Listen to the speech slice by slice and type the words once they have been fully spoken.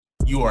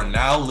You are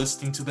now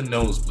listening to The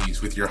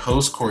Nosebleeds with your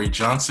hosts Corey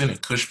Johnson and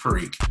Kush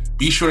Parikh.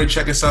 Be sure to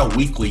check us out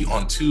weekly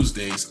on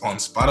Tuesdays on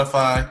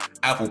Spotify,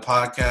 Apple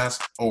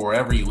Podcasts, or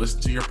wherever you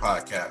listen to your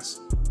podcasts.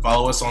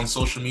 Follow us on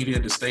social media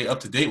to stay up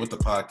to date with the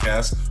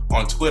podcast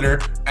on Twitter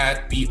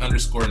at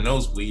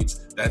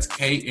 @the_nosebleeds. That's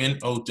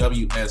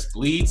KNOWS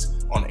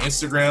bleeds. On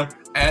Instagram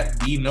at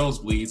the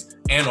nosebleeds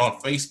and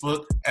on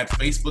Facebook at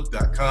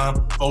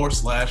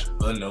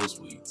facebook.com/the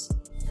nosebleeds.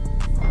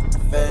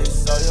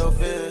 Face all your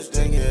fears,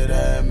 then get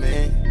at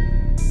me.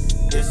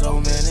 Get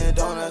so many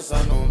donuts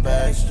on them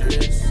back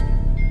streets.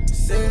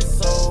 Sit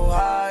so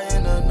high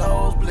in the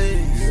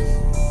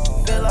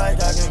nosebleeds. Feel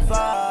like I can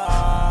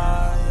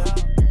fly.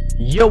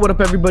 Yo, what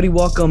up, everybody?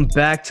 Welcome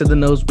back to the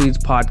Nosebleeds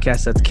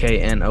podcast. That's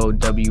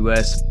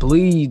KNOWS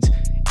Bleeds.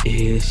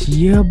 It's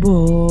your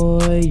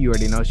boy. You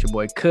already know it's your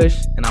boy Kush,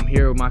 and I'm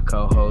here with my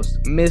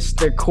co-host,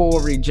 Mr.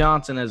 Corey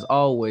Johnson. As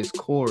always,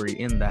 Corey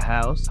in the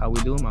house. How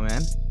we doing, my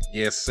man?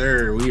 Yes,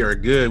 sir. We are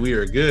good.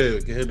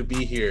 Good to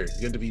be here.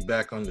 Good to be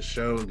back on the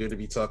show. Good to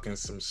be talking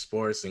some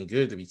sports, and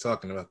good to be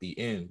talking about the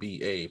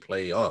NBA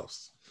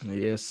playoffs.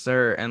 Yes,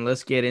 sir. And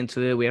let's get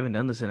into it. We haven't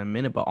done this in a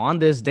minute, but on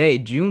this day,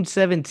 June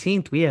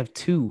 17th, we have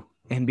two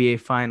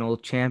NBA final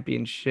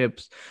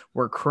championships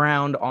were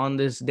crowned on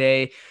this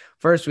day.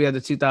 First, we had the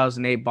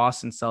 2008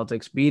 Boston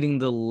Celtics beating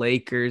the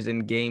Lakers in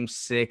Game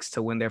 6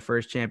 to win their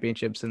first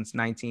championship since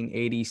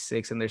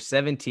 1986 and their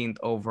 17th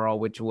overall,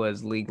 which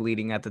was league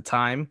leading at the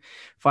time.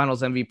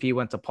 Finals MVP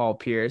went to Paul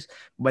Pierce.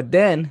 But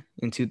then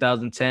in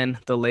 2010,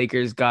 the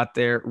Lakers got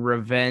their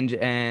revenge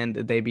and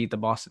they beat the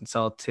Boston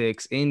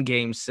Celtics in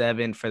Game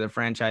 7 for the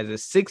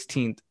franchise's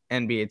 16th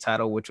NBA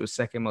title, which was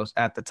second most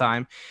at the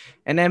time.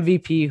 And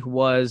MVP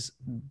was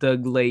the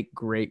late,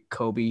 great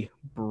Kobe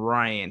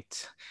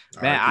Bryant.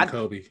 Man,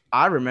 Kobe.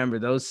 I remember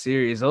those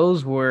series.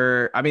 Those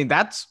were,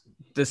 that's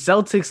the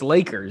Celtics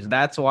Lakers.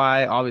 That's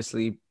why,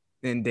 obviously,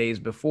 in days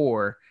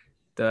before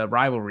the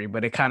rivalry,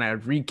 but it kind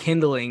of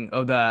rekindling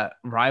of the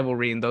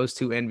rivalry in those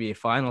two NBA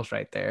finals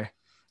right there.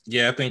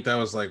 Yeah, I think that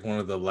was like one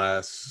of the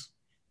last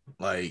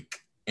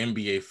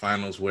NBA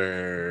finals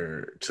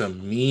where, to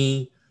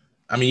me,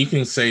 you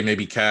can say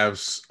maybe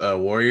Cavs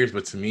Warriors,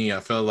 but to me, I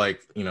felt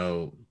like,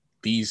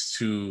 these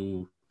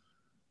two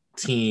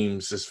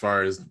teams, as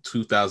far as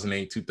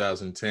 2008,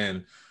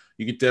 2010,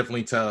 you could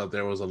definitely tell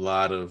there was a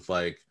lot of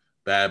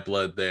bad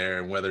blood there.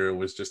 And whether it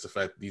was just the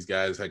fact that these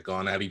guys had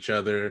gone at each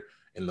other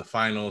in the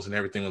finals and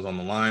everything was on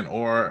the line,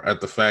 or at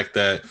the fact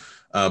that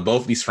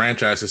both these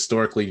franchises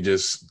historically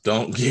just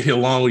don't get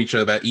along with each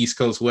other, that East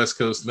Coast, West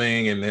Coast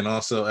thing, and then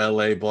also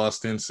LA,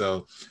 Boston.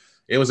 So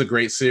it was a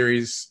great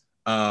series.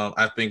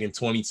 I think in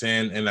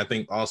 2010, and I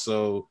think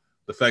also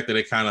the fact that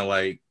it kind of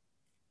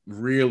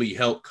really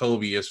helped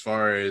Kobe as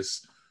far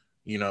as,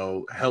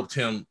 helped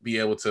him be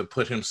able to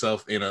put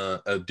himself in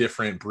a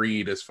different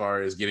breed as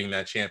far as getting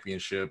that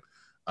championship.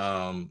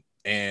 And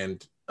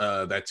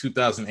that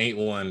 2008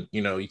 one,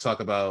 you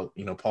talk about,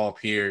 Paul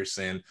Pierce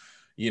and,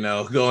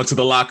 going to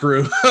the locker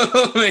room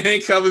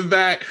and coming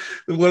back.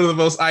 One of the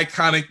most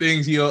iconic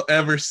things you'll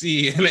ever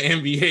see in the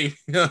NBA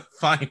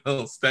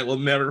finals that will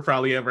never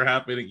probably ever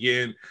happen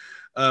again.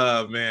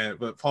 Man,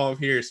 but Paul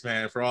Pierce,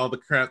 man, for all the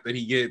crap that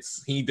he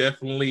gets, he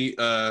definitely,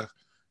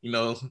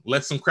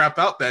 let some crap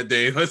out that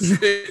day. Let's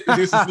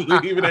just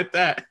leave it at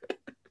that.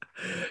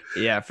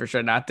 Yeah, for sure.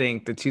 And I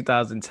think the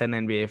 2010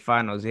 NBA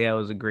Finals, it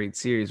was a great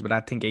series, but I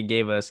think it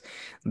gave us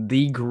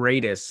the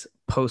greatest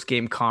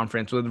post-game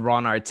conference with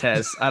Ron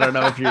Artest. I don't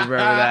know if you remember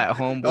that.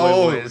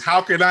 Homeboy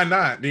how could I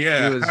not?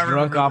 Yeah. He was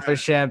drunk off of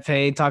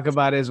champagne, talk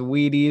about his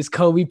Wheaties.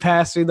 Kobe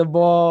passed me the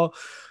ball.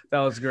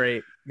 That was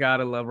great.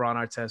 Gotta love Ron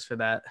Artest for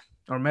that.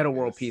 Or Metta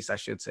World Peace, I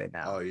should say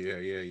now. Oh,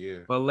 yeah.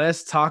 But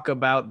let's talk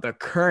about the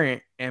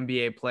current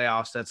NBA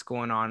playoffs that's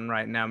going on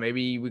right now.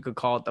 Maybe we could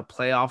call it the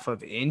playoff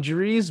of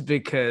injuries,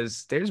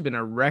 because there's been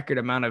a record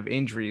amount of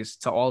injuries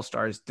to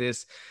All-Stars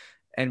this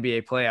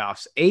NBA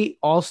playoffs. 8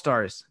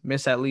 All-Stars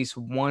miss at least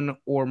one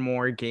or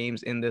more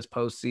games in this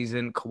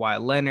postseason.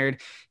 Kawhi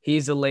Leonard,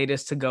 he's the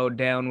latest to go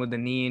down with a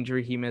knee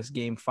injury. He missed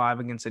Game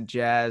 5 against the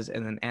Jazz.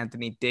 And then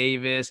Anthony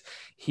Davis,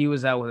 he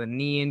was out with a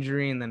knee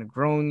injury and then a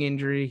growing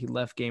injury. He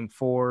left Game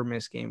 4,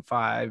 missed Game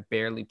 5,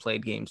 barely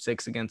played Game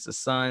 6 against the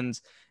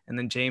Suns. And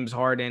then James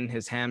Harden,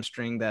 his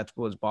hamstring that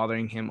was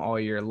bothering him all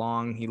year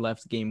long, he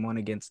left Game 1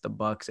 against the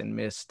Bucks and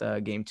missed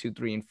Game 2,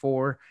 3, and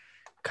 4.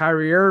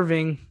 Kyrie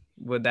Irving,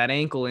 with that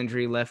ankle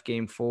injury, left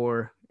Game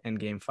 4 and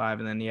Game 5.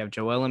 And then you have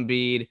Joel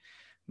Embiid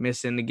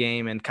missing the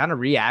game and kind of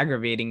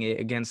re-aggravating it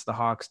against the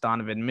Hawks.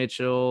 Donovan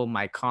Mitchell,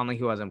 Mike Conley,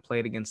 who hasn't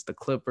played against the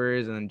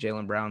Clippers, and then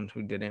Jaylen Brown,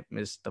 who didn't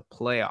miss the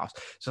playoffs.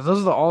 So those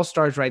are the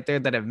all-stars right there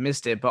that have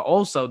missed it. But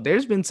also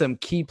there's been some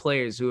key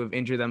players who have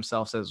injured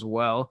themselves as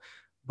well,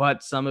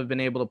 but some have been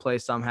able to play,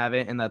 some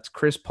haven't. And that's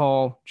Chris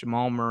Paul,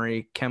 Jamal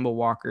Murray, Kemba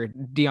Walker,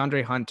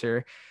 DeAndre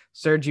Hunter,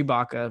 Serge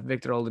Ibaka,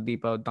 Victor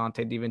Oladipo,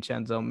 Dante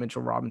DiVincenzo,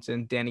 Mitchell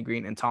Robinson, Danny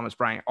Green, and Thomas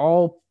Bryant.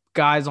 All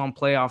guys on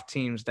playoff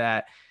teams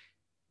that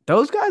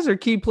those guys are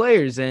key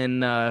players.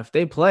 And if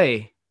they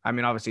play,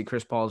 obviously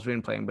Chris Paul has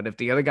been playing, but if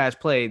the other guys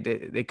play,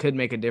 they could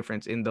make a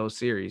difference in those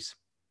series.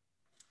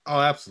 Oh,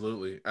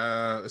 absolutely.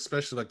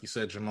 Especially like you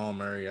said, Jamal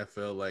Murray, I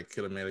feel like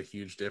could have made a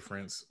huge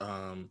difference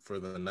for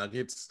the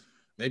Nuggets.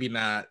 Maybe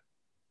not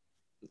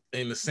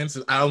in the sense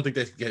of I don't think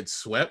they could get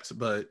swept,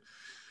 but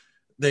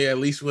they at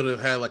least would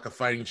have had like a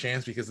fighting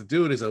chance because the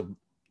dude is a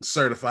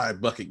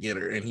certified bucket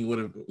getter and he would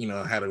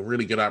have, had a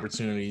really good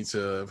opportunity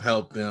to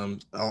help them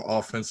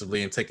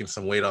offensively and taking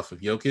some weight off of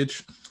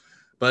Jokic.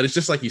 But it's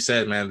just like you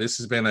said, man, this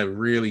has been a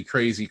really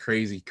crazy,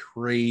 crazy,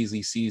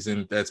 crazy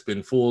season that's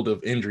been full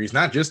of injuries,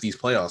 not just these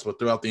playoffs, but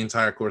throughout the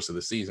entire course of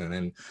the season.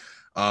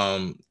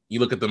 And you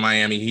look at the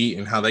Miami Heat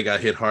and how they got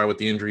hit hard with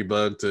the injury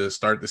bug to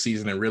start the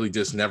season and really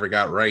just never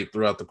got right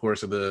throughout the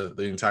course of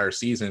the entire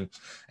season.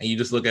 And you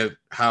just look at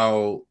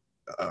how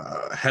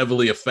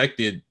heavily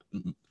affected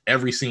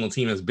every single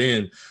team has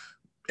been.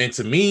 And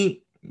to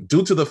me,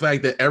 due to the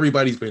fact that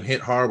everybody's been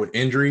hit hard with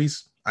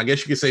injuries, I guess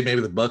you could say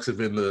maybe the Bucks have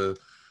been the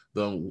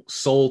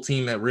sole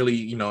team that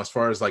really, as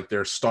far as like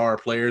their star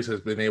players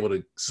has been able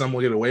to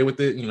somewhat get away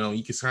with it.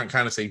 You can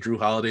kind of say Drew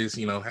Holiday's,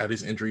 had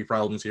his injury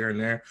problems here and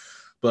there.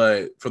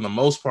 But for the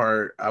most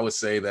part, I would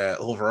say that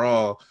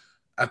overall,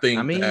 I I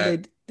think mean,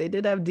 that they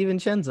did have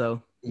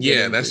DiVincenzo get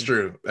yeah, that's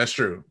injured. true. That's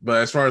true.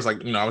 But as far as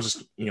like, I was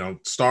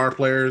just, star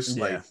players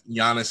like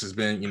Yeah, Giannis has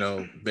been,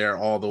 there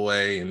all the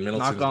way and knock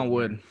Middleton's on been there.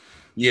 wood.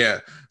 Yeah.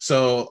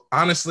 So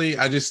honestly,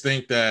 I just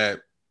think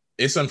that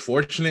it's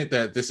unfortunate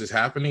that this is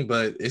happening,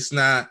 but it's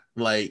not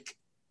like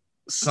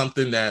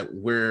something that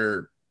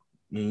we're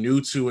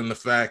new to in the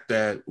fact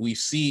that we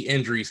see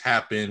injuries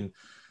happen,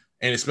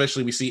 and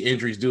especially we see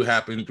injuries do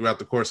happen throughout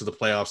the course of the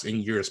playoffs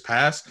in years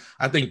past.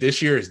 I think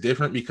this year is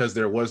different because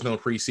there was no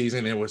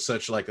preseason. It was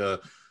such like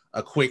a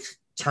quick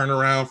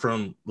turnaround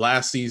from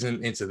last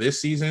season into this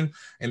season,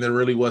 and there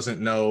really wasn't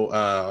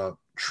no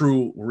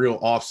true real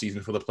off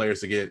season for the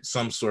players to get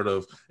some sort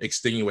of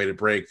extenuated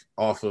break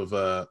off of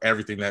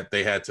everything that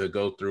they had to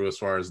go through as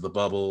far as the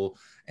bubble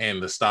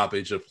and the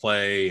stoppage of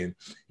play and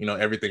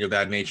everything of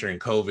that nature and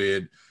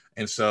COVID.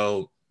 And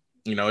so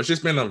it's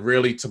just been a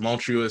really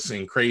tumultuous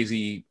and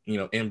crazy,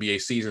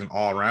 NBA season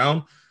all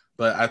around.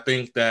 But I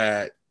think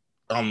that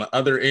on the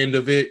other end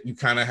of it, you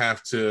kind of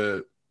have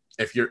to,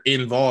 if you're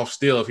involved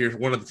still, if you're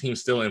one of the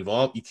teams still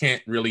involved, you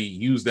can't really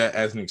use that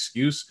as an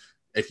excuse.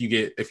 If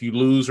you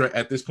lose right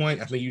at this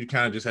point, I think you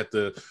kind of just have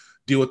to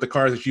deal with the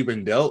cards that you've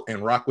been dealt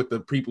and rock with the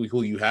people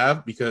who you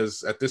have,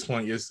 because at this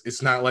point,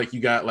 it's not like you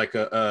got like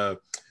a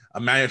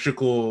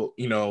magical,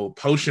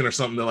 potion or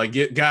something to like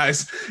get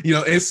guys,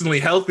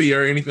 instantly healthy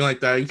or anything like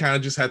that. You kind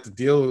of just have to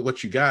deal with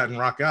what you got and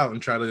rock out and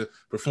try to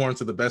perform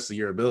to the best of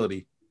your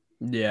ability.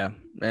 Yeah,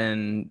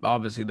 and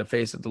obviously the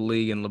face of the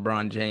league and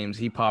LeBron James,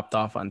 he popped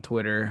off on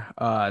Twitter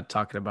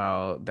talking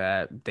about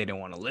that they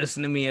didn't want to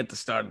listen to me at the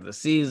start of the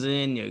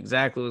season, knew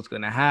exactly what's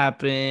going to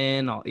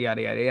happen, all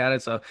yada, yada, yada.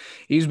 So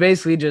he's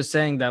basically just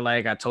saying that,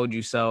 like, I told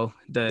you so,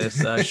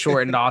 this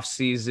shortened off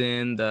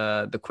season,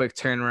 the quick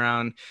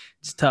turnaround,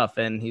 it's tough.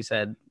 And he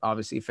said,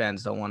 obviously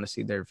fans don't want to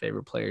see their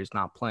favorite players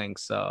not playing.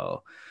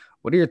 So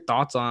what are your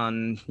thoughts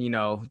on,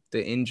 the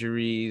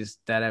injuries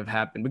that have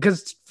happened?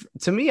 Because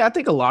to me, I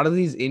think a lot of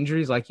these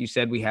injuries, like you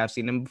said, we have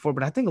seen them before,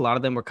 but I think a lot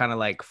of them were kind of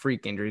like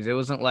freak injuries.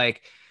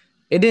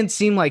 It didn't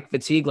seem like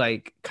fatigue,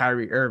 like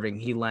Kyrie Irving.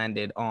 He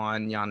landed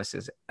on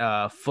Giannis's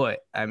foot.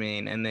 I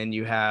mean, and then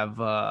you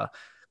have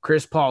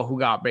Chris Paul, who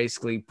got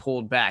basically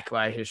pulled back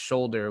by his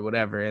shoulder or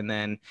whatever. And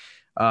then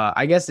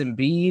I guess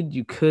Embiid,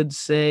 you could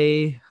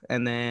say,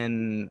 and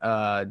then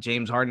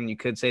James Harden, you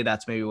could say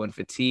that's maybe when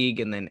fatigue,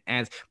 and then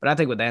but I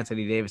think with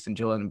Anthony Davis and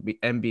Joel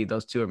Embiid,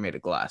 those two are made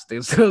of glass.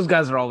 Those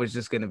guys are always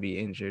just going to be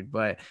injured.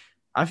 But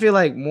I feel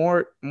like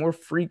more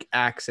freak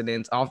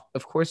accidents. Of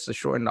course, the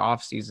shortened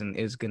off season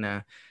is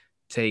gonna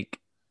take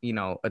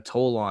a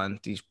toll on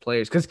these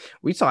players, because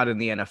we saw it in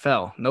the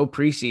NFL. No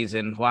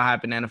preseason. What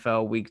happened in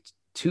NFL week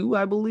 2,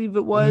 I believe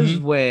it was,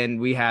 when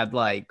we had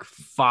like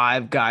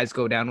 5 guys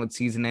go down with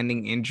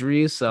season-ending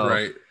injuries. So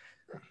Right.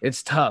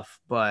 it's tough,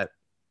 but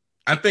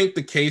I think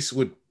the case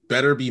would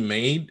better be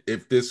made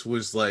if this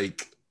was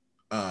like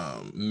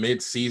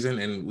mid-season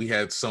and we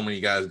had so many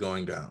guys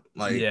going down.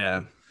 Like,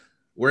 yeah,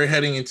 we're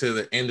heading into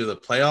the end of the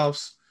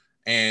playoffs,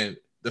 and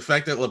the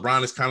fact that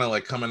LeBron is kind of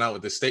like coming out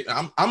with this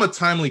statement. I'm a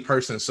timely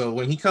person, so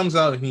when he comes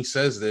out and he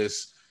says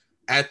this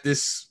at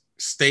this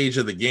stage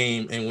of the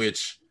game in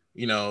which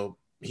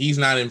he's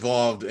not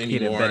involved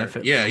anymore.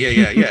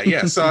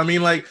 Yeah. So I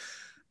mean, like,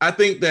 I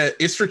think that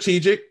it's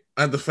strategic.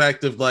 The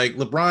fact of like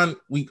LeBron,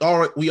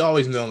 we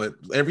always know that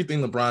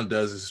everything LeBron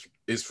does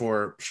is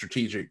for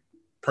strategic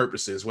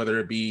purposes, whether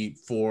it be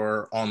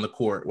for on the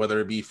court, whether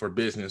it be for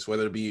business,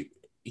 whether it be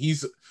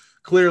he's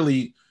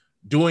clearly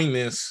doing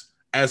this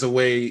as a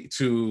way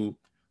to,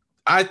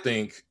 I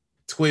think,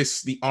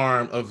 twist the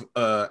arm of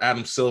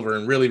Adam Silver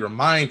and really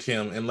remind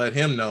him and let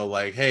him know,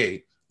 like,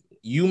 hey,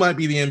 you might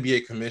be the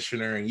NBA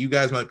commissioner and you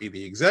guys might be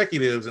the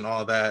executives and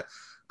all that,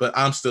 but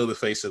I'm still the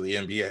face of the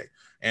NBA.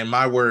 and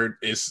my word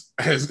is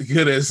as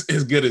good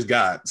as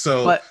God.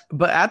 So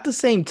But at the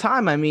same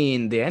time, I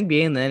mean, the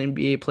NBA and the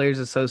NBA Players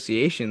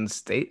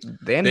Associations, the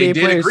they NBA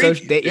did Players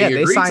agree. they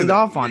Agreed to signed that.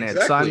 off on it.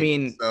 So I Exactly.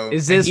 mean, So,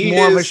 is and this he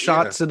more of a is,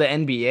 shot yeah. to the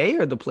NBA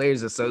or the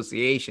Players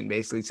Association,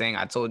 basically saying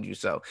 "I told you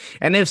so"?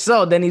 And if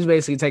so, then he's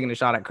basically taking a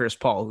shot at Chris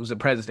Paul, who's the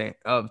president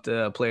of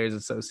the Players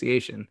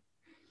Association.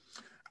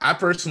 I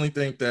personally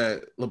think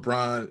that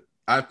LeBron,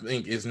 I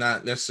think, is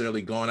not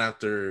necessarily going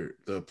after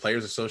the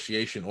Players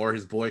Association or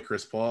his boy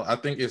Chris Paul. I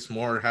think it's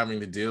more having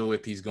to deal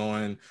with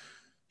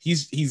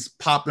he's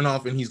popping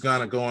off and he's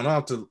kind of going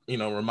off to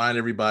remind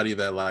everybody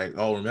that, like,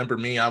 oh, remember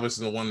me? I was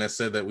the one that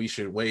said that we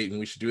should wait and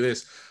we should do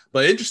this.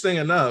 But interesting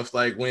enough,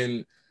 like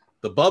when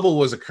the bubble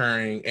was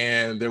occurring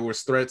and there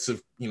was threats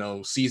of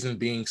season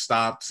being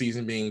stopped,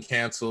 season being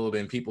canceled,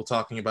 and people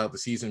talking about the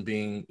season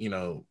being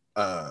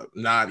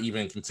not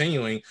even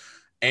continuing.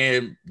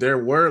 And there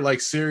were like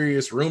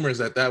serious rumors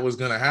that was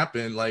going to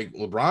happen. Like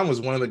LeBron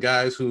was one of the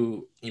guys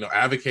who,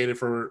 advocated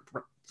for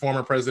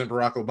former President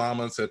Barack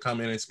Obama to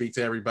come in and speak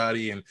to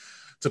everybody and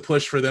to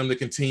push for them to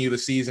continue the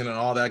season and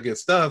all that good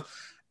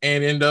stuff,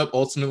 and end up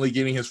ultimately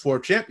getting his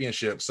fourth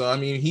championship. So, I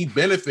mean, he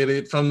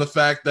benefited from the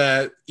fact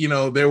that,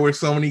 there were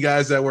so many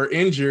guys that were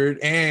injured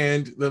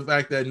and the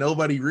fact that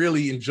nobody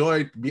really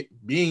enjoyed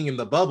being in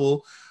the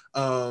bubble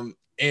and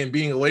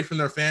being away from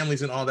their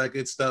families and all that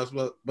good stuff.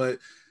 But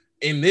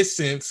in this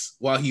sense,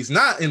 while he's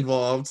not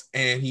involved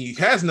and he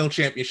has no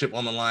championship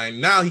on the line,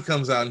 now he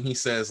comes out and he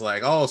says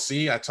like, oh,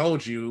 see, I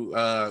told you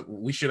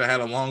we should have had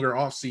a longer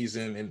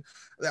offseason. And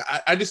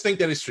I just think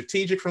that it's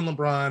strategic from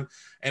LeBron.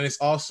 And it's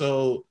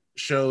also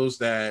shows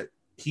that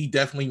he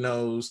definitely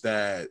knows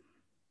that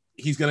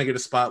he's going to get a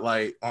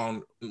spotlight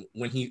on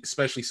when he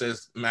especially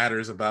says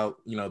matters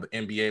about, the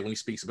NBA, when he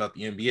speaks about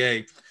the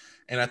NBA.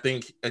 And I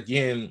think,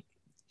 again,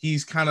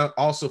 he's kind of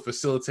also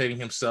facilitating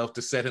himself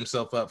to set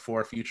himself up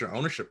for a future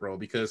ownership role,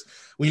 because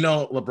we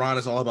know LeBron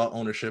is all about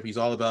ownership. He's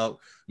all about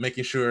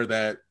making sure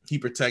that he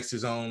protects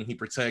his own, he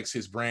protects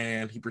his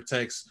brand, he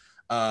protects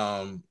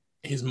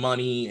his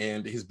money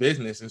and his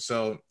business. And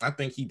so I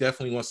think he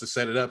definitely wants to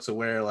set it up to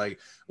where, like,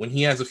 when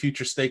he has a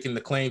future stake in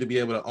the claim to be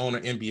able to own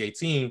an NBA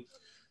team,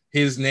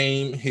 his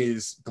name,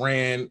 his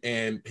brand,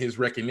 and his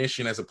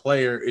recognition as a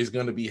player is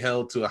going to be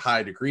held to a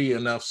high degree,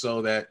 enough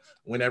so that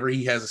whenever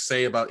he has a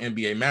say about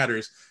NBA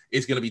matters,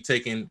 it's going to be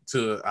taken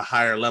to a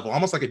higher level,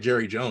 almost like a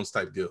Jerry Jones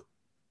type deal.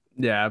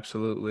 Yeah,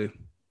 absolutely.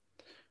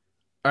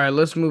 All right,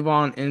 let's move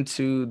on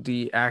into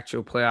the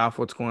actual playoff.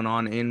 What's going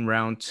on in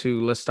round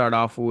two? Let's start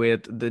off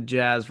with the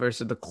Jazz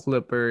versus the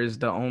Clippers,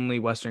 the only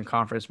Western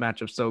Conference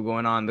matchup still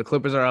going on. The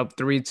Clippers are up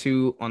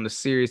 3-2 on the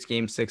series.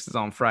 Game 6 is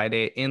on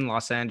Friday in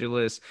Los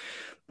Angeles.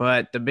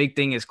 But the big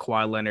thing is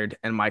Kawhi Leonard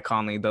and Mike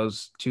Conley,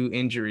 those two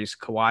injuries.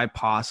 Kawhi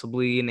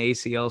possibly an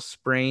ACL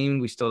sprain.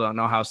 We still don't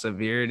know how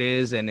severe it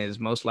is and is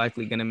most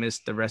likely going to miss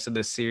the rest of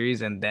the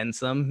series and then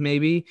some,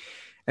 maybe.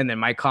 And then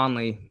Mike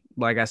Conley,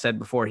 like I said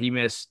before, he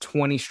missed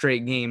 20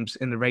 straight games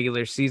in the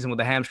regular season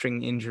with a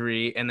hamstring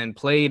injury and then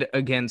played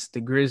against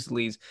the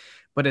Grizzlies,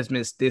 but has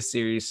missed this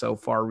series so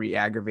far,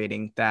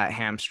 re-aggravating that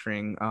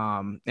hamstring.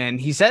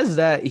 And he says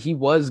that he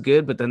was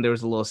good, but then there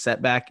was a little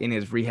setback in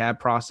his rehab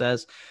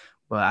process.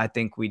 But I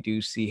think we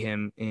do see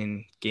him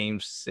in game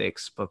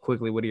 6. But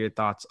quickly, what are your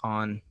thoughts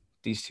on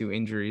these two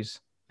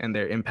injuries and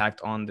their impact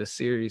on this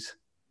series?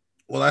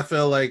 Well, I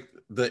feel like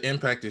the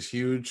impact is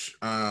huge.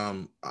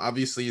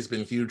 Obviously, it's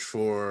been huge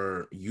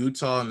for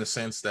Utah in the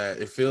sense that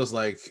it feels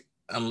like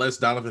unless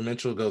Donovan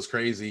Mitchell goes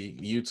crazy,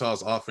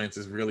 Utah's offense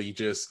is really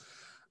just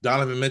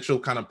Donovan Mitchell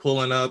kind of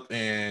pulling up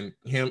and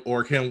him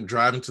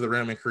driving to the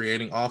rim and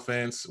creating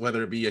offense,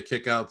 whether it be a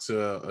kick out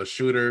to a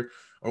shooter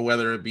or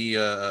whether it be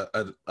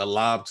a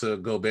lob to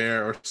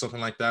Gobert or something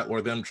like that,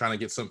 or them trying to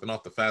get something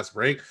off the fast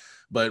break.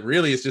 But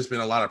really, it's just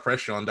been a lot of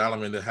pressure on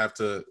Donovan to have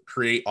to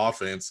create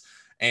offense.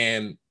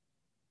 And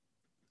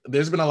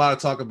there's been a lot of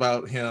talk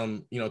about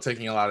him,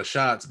 taking a lot of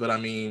shots. But I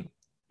mean,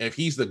 if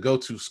he's the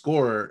go-to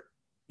scorer,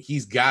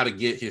 he's got to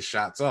get his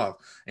shots off.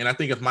 And I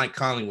think if Mike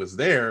Conley was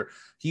there,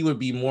 he would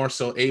be more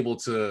so able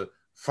to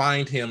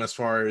find him as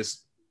far as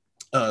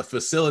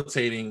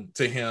facilitating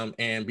to him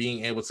and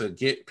being able to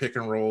get pick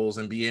and rolls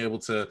and be able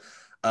to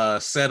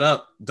set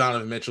up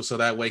Donovan Mitchell so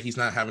that way he's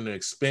not having to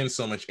expend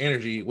so much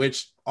energy,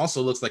 which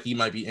also looks like he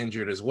might be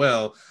injured as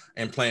well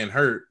and playing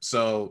hurt.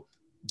 So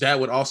that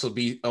would also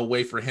be a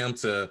way for him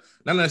to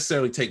not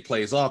necessarily take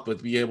plays off,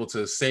 but be able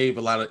to save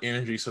a lot of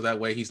energy so that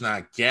way he's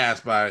not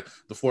gassed by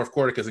the fourth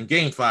quarter. Because in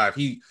game 5,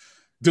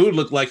 dude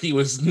looked like he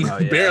was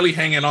barely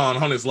hanging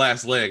on his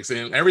last legs.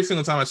 And every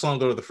single time I saw him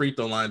go to the free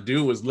throw line,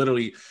 dude was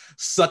literally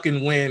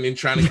sucking wind and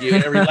trying to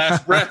get every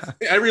last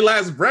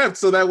breath.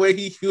 So that way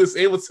he was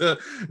able to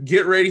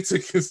get ready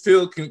to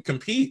still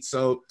compete.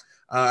 So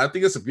I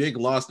think it's a big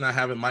loss not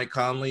having Mike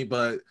Conley,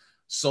 but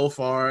so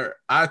far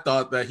I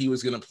thought that he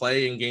was going to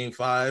play in game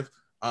 5.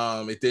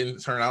 It didn't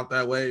turn out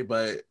that way,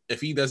 but if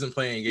he doesn't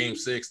play in game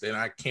 6, then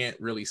I can't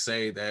really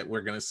say that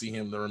we're going to see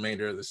him the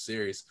remainder of the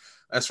series.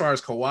 As far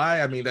as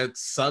Kawhi, I mean, that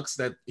sucks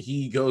that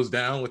he goes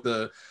down with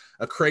a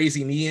a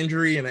crazy knee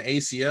injury and an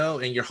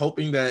ACL, and you're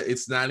hoping that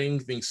it's not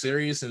anything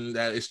serious and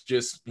that it's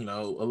just, you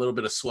know, a little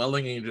bit of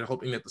swelling, and you're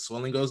hoping that the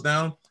swelling goes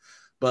down.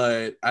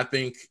 But I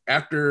think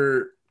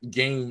after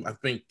game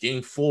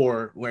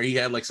 4, where he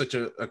had like such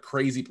a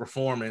crazy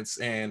performance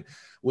and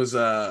was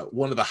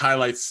one of the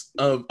highlights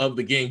of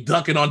the game,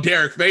 dunking on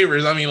Derek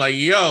Favors. I mean, like,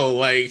 yo,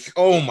 like,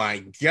 oh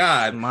my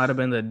God. Might have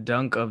been the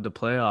dunk of the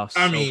playoffs.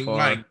 I mean,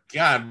 my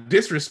God,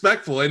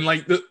 disrespectful. And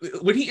like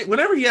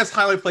whenever he has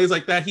highlight plays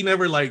like that, he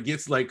never like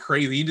gets like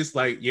crazy. He just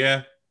like,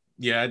 yeah,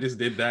 I just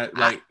did that.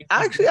 Like,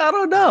 I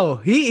don't know.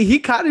 He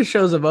kind of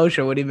shows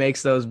emotion when he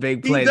makes those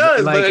big plays. He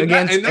does, like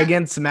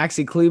against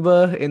Maxi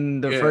Kleba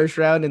in the first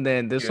round, and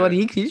then this one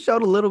he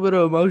showed a little bit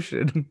of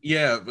emotion.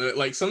 Yeah, but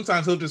like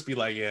sometimes he'll just be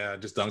like, yeah, I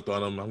just dunked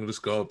on him. I'm gonna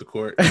just go up the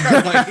court.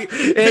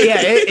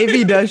 If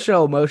he does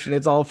show emotion,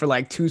 it's all for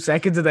like 2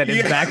 seconds, and then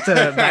it's back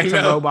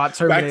to Robot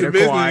Terminator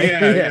Kawhi.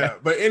 Yeah.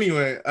 But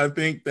anyway, I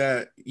think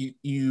that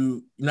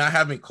you not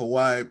having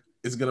Kawhi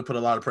is gonna put a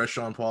lot of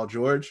pressure on Paul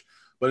George.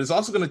 But it's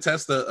also going to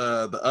test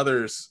the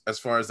others as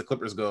far as the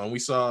Clippers go. And we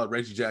saw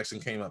Reggie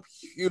Jackson came up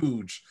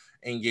huge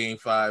in Game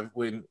 5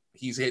 when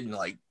he's hitting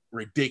like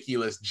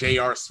ridiculous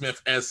J.R.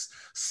 Smith-esque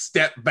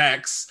step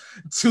backs.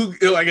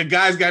 Like a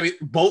guy's got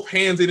both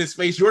hands in his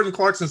face. Jordan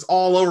Clarkson's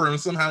all over him.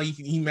 Somehow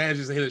he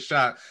manages to hit a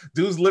shot.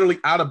 Dude's literally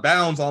out of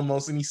bounds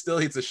almost, and he still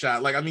hits a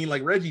shot. Like, I mean,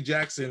 like Reggie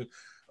Jackson,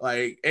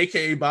 like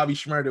AKA Bobby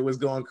Schmurder, was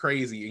going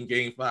crazy in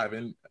Game 5,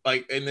 and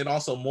then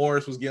also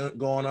Morris was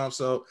going off.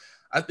 So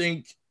I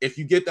think if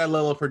you get that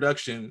level of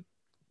production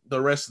the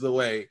rest of the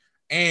way,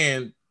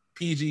 and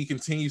PG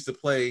continues to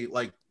play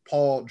like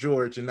Paul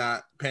George and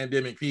not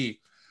Pandemic P,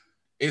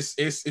 it's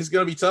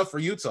going to be tough for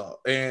Utah.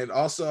 And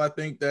also, I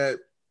think that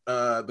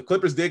the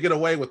Clippers did get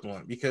away with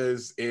one,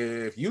 because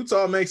if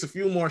Utah makes a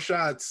few more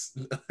shots,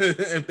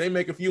 if they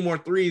make a few more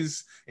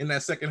threes in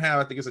that second half,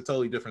 I think it's a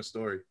totally different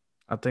story.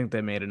 I think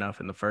they made enough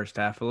in the first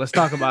half. But let's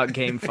talk about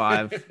Game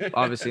 5.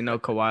 Obviously, no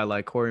Kawhi,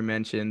 like Corey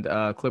mentioned.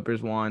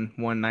 Clippers won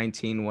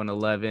 119,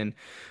 111.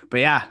 But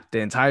yeah, the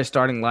entire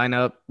starting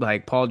lineup,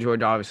 like Paul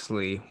George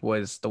obviously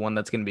was the one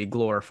that's going to be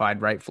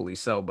glorified, rightfully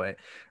so. But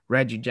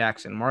Reggie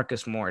Jackson,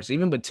 Marcus Morris,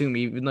 even Batum,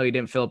 even though he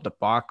didn't fill up the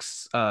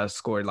box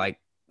score, like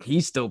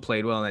he still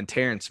played well. And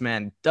Terrence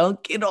Mann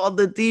dunking on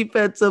the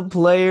Defensive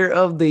Player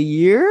of the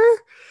Year.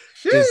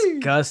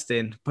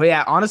 Disgusting. But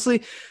yeah,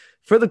 honestly,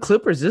 for the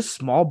Clippers, this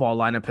small ball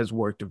lineup has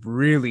worked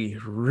really,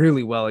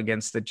 really well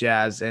against the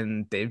Jazz,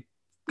 and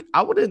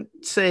I wouldn't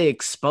say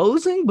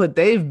exposing, but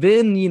they've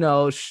been,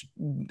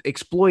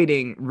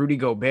 exploiting Rudy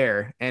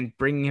Gobert and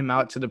bringing him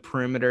out to the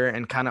perimeter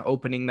and kind of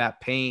opening that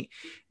paint.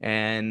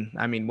 And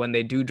I mean, when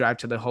they do drive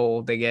to the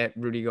hole, they get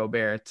Rudy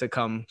Gobert to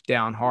come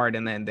down hard,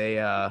 and then they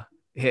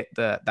hit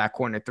that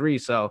corner three.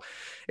 So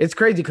it's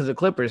crazy because the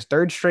Clippers,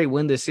 third straight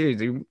win this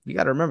series. You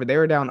got to remember, they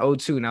were down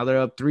 0-2. Now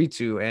they're up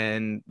 3-2.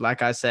 And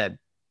like I said,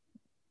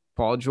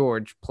 Paul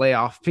George,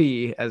 playoff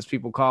P, as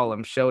people call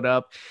him, showed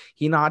up.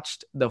 He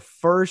notched the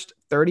first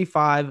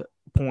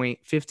 35-point,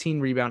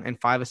 15 rebound, and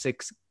 5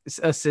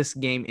 assist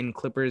game in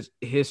Clippers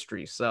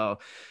history. So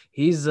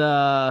he's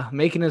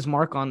making his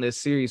mark on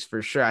this series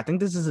for sure. I think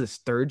this is his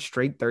third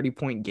straight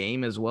 30-point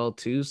game as well,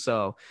 too.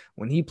 So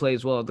when he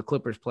plays well, the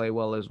Clippers play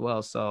well as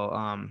well.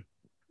 So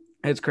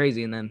it's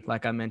crazy. And then,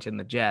 like I mentioned,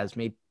 the Jazz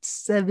made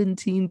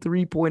 17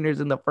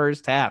 3-pointers in the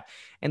first half,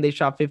 and they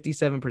shot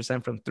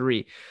 57% from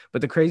three.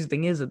 But the crazy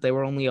thing is that they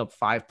were only up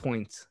 5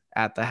 points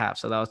at the half.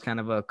 So that was kind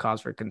of a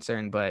cause for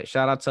concern. But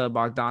shout out to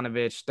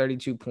Bogdanovich,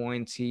 32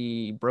 points.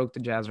 He broke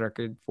the Jazz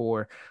record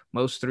for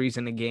most threes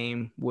in a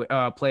game,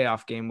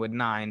 playoff game, with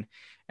 9.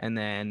 And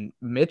then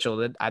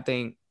Mitchell, I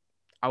think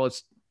I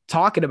was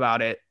talking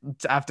about it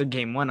after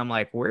Game 1. I'm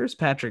like, where's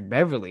Patrick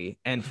Beverley?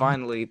 And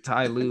finally,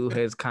 Ty Lue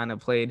has kind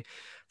of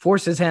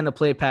forced his hand to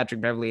play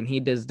Patrick Beverley, and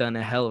he has done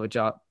a hell of a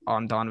job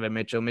on Donovan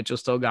Mitchell. Mitchell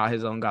still got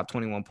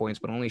 21 points,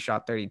 but only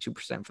shot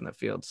 32% from the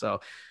field. So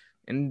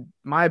in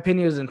my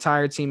opinion, it was an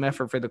entire team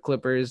effort for the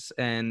Clippers,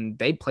 and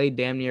they played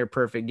damn near a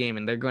perfect game,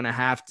 and they're going to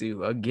have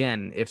to,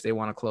 again, if they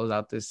want to close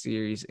out this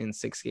series in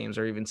 6 games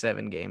or even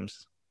 7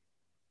 games.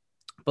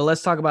 But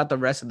let's talk about the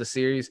rest of the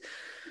series.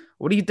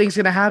 What do you think is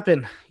going to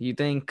happen? You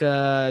think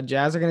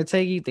Jazz are going to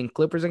take it? You think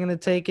Clippers are going to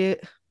take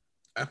it?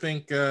 I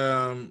think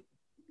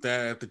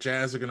that the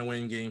Jazz are going to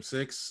win Game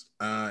 6,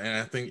 and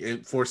I think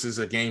it forces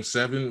a Game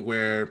 7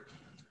 where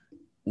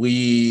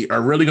we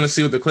are really going to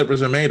see what the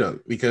Clippers are made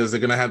of, because they're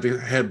going to have to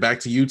head back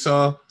to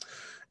Utah,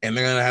 and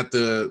they're going to have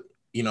to,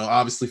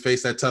 obviously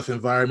face that tough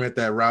environment,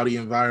 that rowdy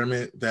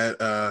environment,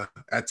 that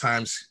at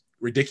times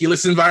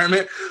ridiculous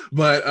environment.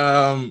 But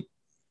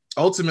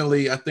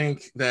ultimately, I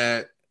think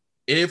that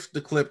if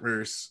the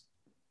Clippers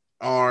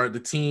are the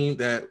team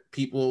that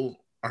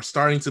people are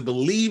starting to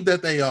believe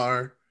that they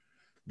are,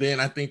 then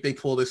I think they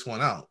pull this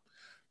one out.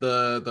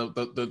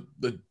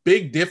 The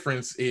big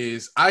difference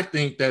is I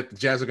think that the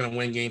Jazz are going to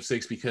win Game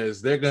 6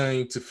 because they're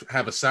going to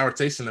have a sour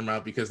taste in their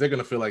mouth, because they're going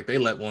to feel like they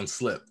let one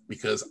slip.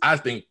 Because I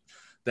think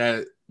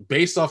that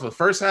based off of the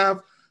first half,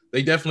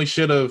 they definitely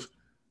should have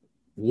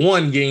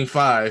won Game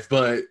 5,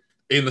 but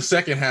in the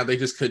second half, they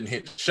just couldn't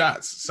hit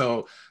shots.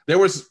 So there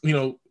was,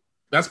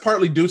 that's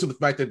partly due to the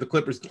fact that the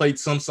Clippers played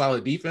some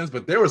solid defense,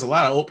 but there was a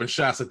lot of open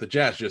shots that the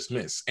Jazz just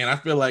missed. And I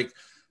feel like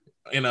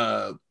in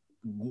a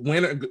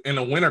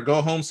win or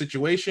go home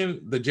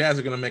situation, the Jazz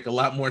are going to make a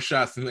lot more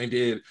shots than they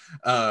did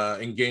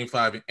in Game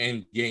 5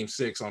 and Game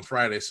 6 on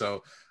Friday.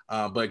 So,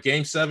 but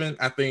Game 7,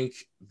 I think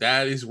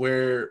that is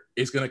where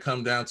it's going to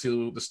come down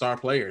to the star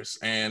players.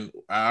 And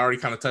I already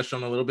kind of touched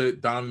on a little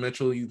bit. Donovan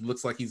Mitchell, he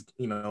looks like he's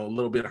a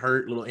little bit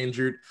hurt, a little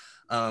injured.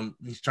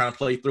 He's trying to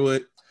play through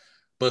it.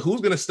 But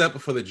who's going to step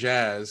up for the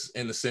Jazz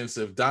in the sense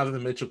of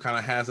Donovan Mitchell kind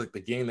of has like the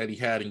game that he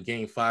had in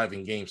Game 5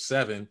 and Game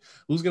 7?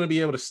 Who's going to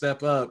be able to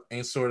step up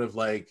and sort of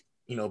like,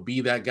 be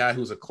that guy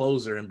who's a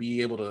closer and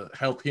be able to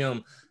help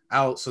him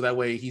out so that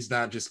way he's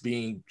not just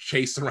being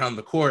chased around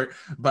the court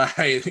by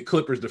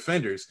Clippers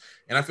defenders.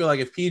 And I feel like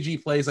if PG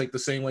plays like the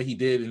same way he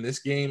did in this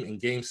game in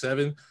Game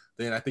 7,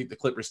 then I think the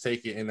Clippers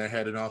take it and they're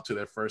heading off to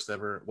their first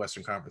ever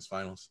Western Conference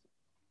Finals.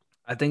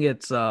 I think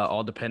it's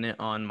all dependent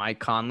on Mike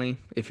Conley.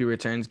 If he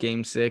returns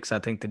Game 6, I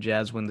think the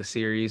Jazz win the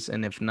series.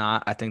 And if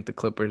not, I think the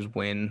Clippers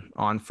win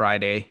on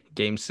Friday,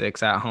 Game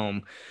 6 at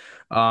home.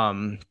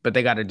 But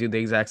they got to do the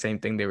exact same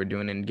thing they were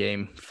doing in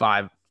Game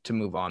 5 to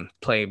move on,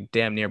 play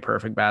damn near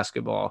perfect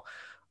basketball.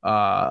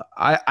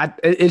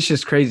 It's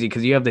just crazy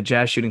because you have the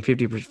Jazz shooting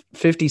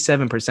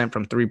 57%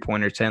 from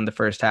 3-pointers to end the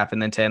first half,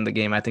 and then to end the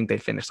game, I think they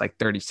finished like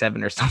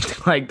 37 or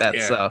something like that.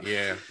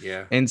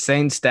 Yeah.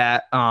 Insane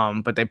stat.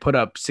 But they put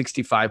up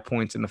 65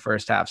 points in the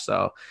first half.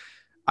 So,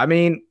 I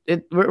mean,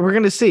 we're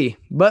going to see.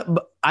 But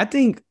I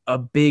think a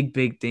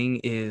big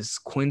thing is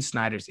Quinn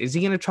Snyder's. Is he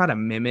going to try to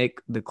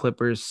mimic the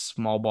Clippers'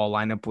 small ball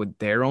lineup with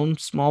their own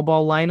small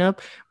ball lineup?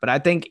 But I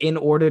think in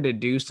order to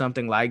do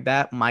something like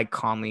that, Mike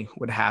Conley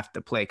would have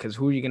to play because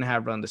who are you going to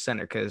have run the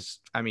center? Because,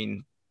 I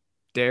mean,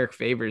 Derek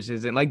Favors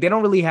isn't like they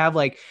don't really have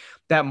like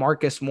that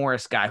Marcus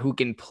Morris guy who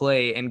can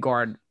play and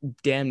guard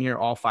damn near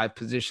all 5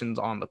 positions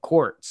on the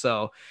court.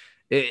 So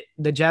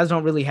the Jazz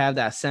don't really have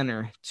that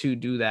center to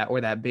do that or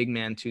that big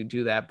man to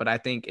do that. But I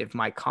think if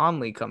Mike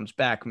Conley comes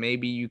back,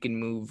 maybe you can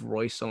move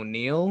Royce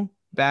O'Neal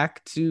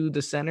back to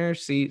the center,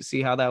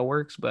 see how that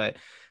works. But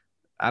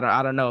I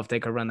don't know if they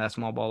could run that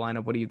small ball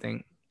lineup. What do you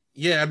think?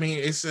 Yeah, I mean,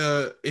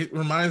 it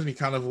reminds me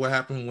kind of what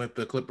happened with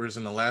the Clippers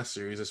in the last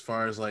series, as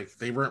far as like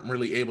they weren't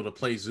really able to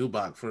play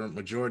Zubac for a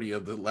majority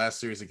of the last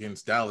series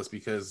against Dallas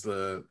because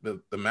the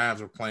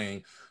Mavs were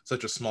playing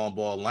such a small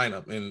ball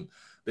lineup, and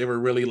they were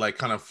really like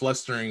kind of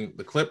flustering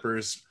the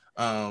Clippers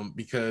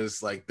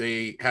because like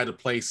they had to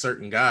play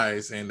certain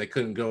guys and they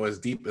couldn't go as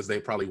deep as they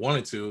probably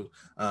wanted to.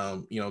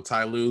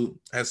 Ty Lue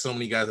has so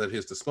many guys at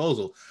his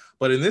disposal,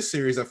 but in this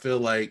series, I feel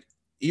like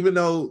even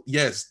though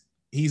yes,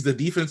 he's the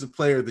defensive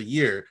player of the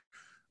year,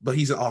 but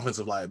he's an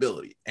offensive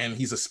liability and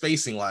he's a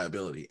spacing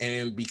liability.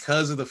 And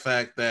because of the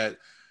fact that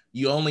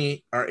you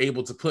only are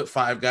able to put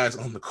 5 guys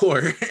on the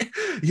court,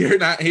 you're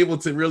not able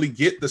to really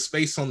get the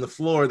space on the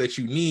floor that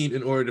you need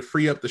in order to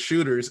free up the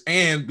shooters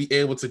and be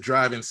able to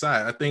drive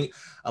inside. I think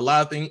a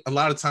lot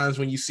of times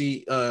when you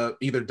see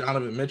either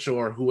Donovan Mitchell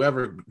or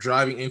whoever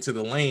driving into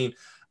the lane,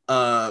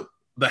 the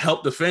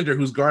help defender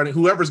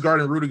whoever's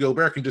guarding Rudy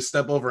Gobert can just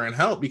step over and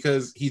help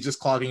because he's just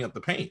clogging up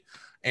the paint.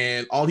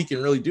 And all he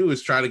can really do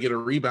is try to get a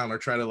rebound or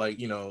try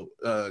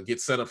to get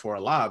set up for a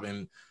lob.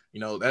 And,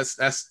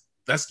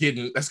 that's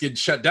getting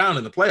shut down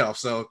in the playoffs.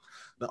 So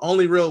the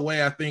only real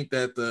way I think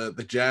that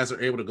the Jazz are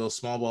able to go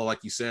small ball,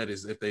 like you said,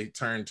 is if they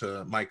turn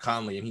to Mike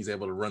Conley and he's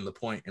able to run the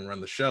point and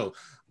run the show.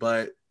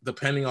 But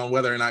depending on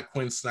whether or not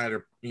Quinn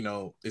Snyder,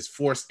 is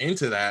forced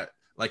into that,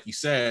 like you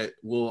said,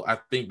 will, I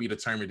think, be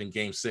determined in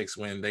Game 6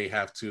 when they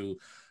have to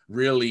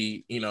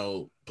really,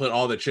 put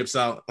all the chips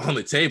out on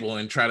the table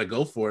and try to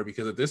go for it.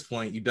 Because at this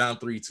point, you're down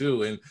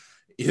 3-2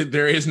 and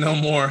there is no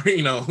more,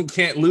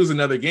 can't lose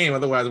another game.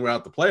 Otherwise, we're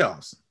out the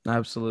playoffs.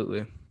 Absolutely.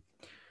 All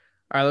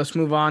right, let's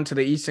move on to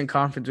the Eastern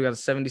Conference. We got the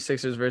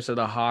 76ers versus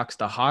the Hawks.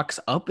 The Hawks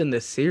up in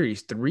the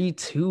series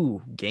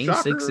 3-2. Game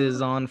Shocker. 6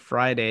 is on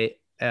Friday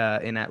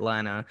in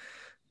Atlanta.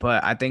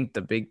 But I think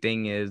the big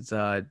thing is,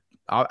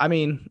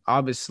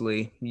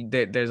 obviously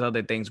there's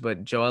other things,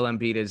 but Joel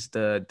Embiid is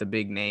the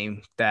big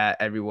name that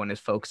everyone is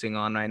focusing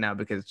on right now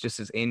because just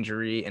his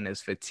injury and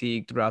his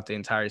fatigue throughout the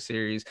entire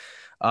series.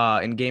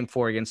 In Game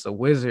 4 against the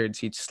Wizards,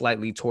 he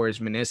slightly tore his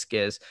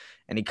meniscus,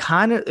 and he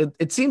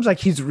it seems like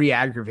he's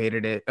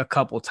re-aggravated it a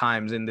couple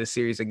times in this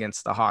series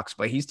against the Hawks,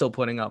 but he's still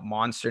putting up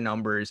monster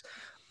numbers.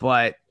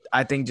 But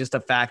I think just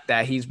the fact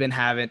that he's been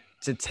having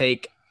to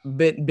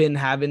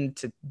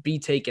be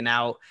taken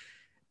out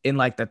in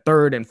like the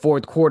third and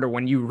fourth quarter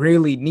when you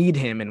really need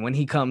him. And when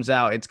he comes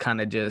out, it's kind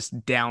of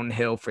just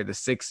downhill for the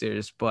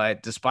Sixers.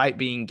 But despite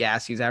being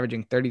gassed, he's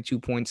averaging 32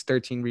 points,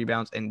 13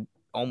 rebounds, and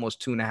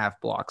almost 2.5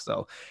 blocks.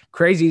 So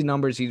crazy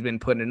numbers he's been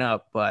putting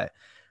up. But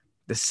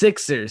the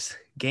Sixers,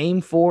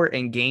 Game 4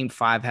 and Game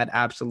 5 had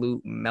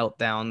absolute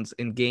meltdowns.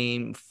 In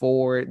Game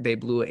 4, they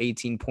blew an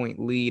 18-point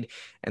lead.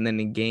 And then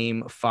in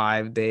Game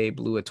 5, they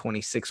blew a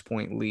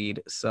 26-point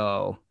lead.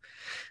 So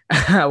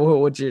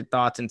what's your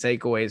thoughts and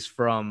takeaways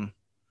from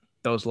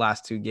those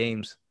last 2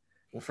 games?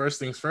 Well, first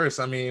things first,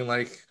 I mean,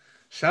 like,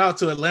 Shout out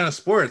to Atlanta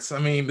sports. I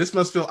mean, this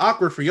must feel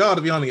awkward for y'all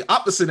to be on the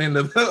opposite end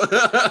of,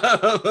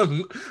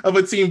 of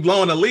a team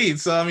blowing a lead.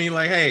 So I mean,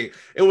 like, hey,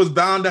 it was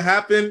bound to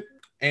happen.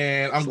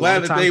 And I'm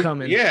glad that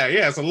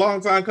it's a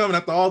long time coming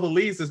after all the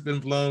leads that's been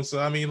blown.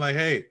 So I mean, like,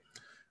 hey,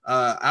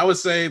 I would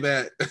say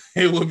that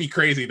it would be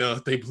crazy though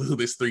if they blew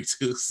this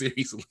 3-2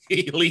 series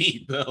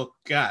lead though.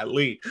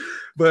 Golly.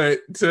 But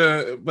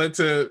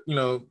to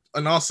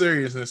in all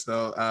seriousness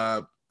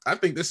though, I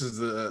think this is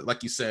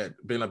like you said,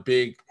 been a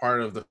big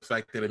part of the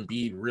fact that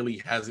Embiid really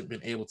hasn't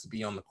been able to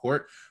be on the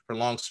court for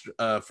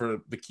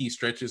for the key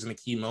stretches and the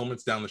key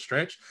moments down the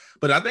stretch.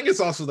 But I think it's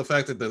also the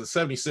fact that the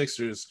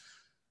 76ers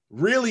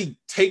really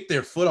take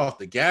their foot off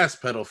the gas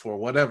pedal for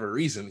whatever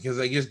reason, because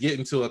they just get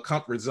into a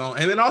comfort zone.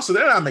 And then also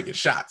they're not making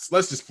shots.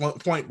 Let's just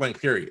point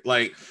blank period.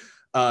 Like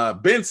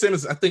Ben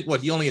Simmons, I think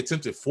he only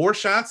attempted 4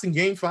 shots in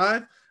game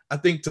 5. I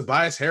think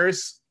Tobias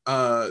Harris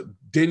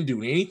didn't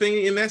do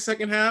anything in that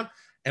second half.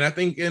 And I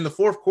think in the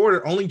fourth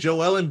quarter, only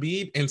Joel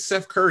Embiid and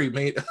Seth Curry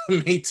made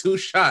 2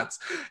 shots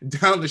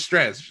down the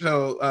stretch.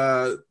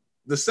 So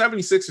the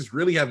 76ers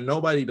really have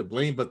nobody to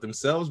blame but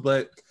themselves.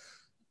 But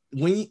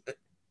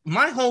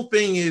my whole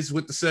thing is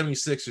with the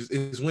 76ers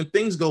is when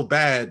things go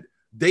bad,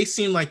 they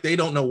seem like they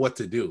don't know what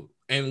to do.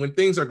 And when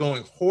things are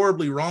going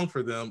horribly wrong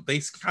for them, they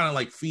kind of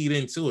like feed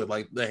into it.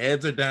 Like the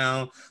heads are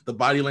down, the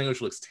body language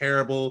looks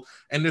terrible.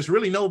 And there's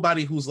really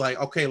nobody who's like,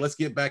 okay, let's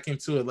get back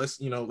into it. Let's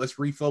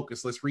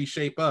refocus, let's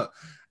reshape up.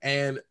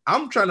 And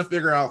I'm trying to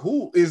figure out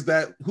who's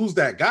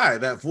that guy,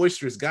 that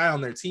boisterous guy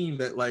on their team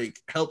that like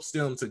helps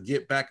them to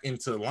get back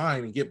into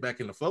line and get back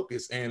into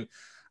focus. And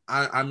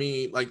I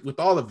mean, like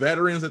with all the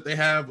veterans that they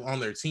have on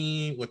their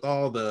team, with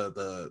all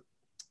the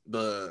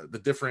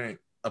different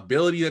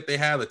ability that they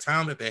have, the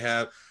talent that they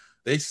have,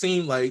 they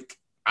seem like,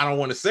 I don't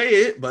want to say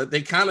it, but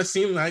they kind of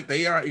seem like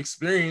they are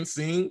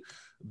experiencing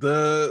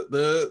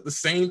the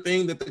same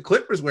thing that the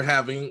Clippers were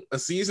having a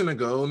season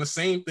ago, and the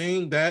same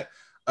thing that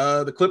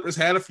the Clippers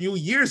had a few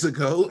years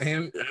ago.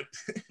 And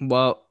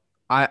well,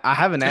 I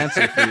have an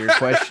answer for your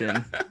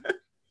question.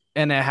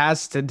 And it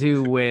has to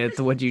do with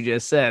what you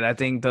just said. I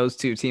think those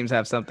two teams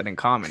have something in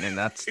common, and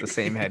that's the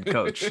same head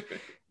coach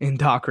in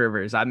Doc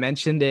Rivers. I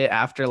mentioned it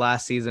after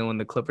last season when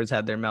the Clippers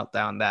had their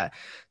meltdown that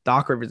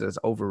Doc Rivers is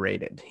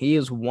overrated. He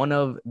is one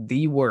of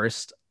the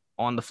worst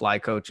on the fly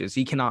coaches.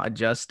 He cannot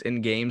adjust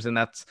in games, and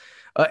that's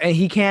and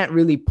he can't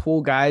really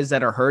pull guys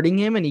that are hurting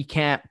him, and he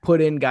can't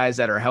put in guys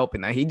that are helping.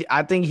 Now,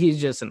 I think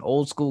he's just an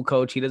old school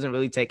coach. He doesn't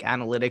really take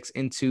analytics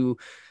into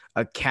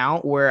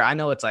account, where I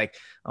know it's like,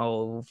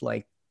 oh,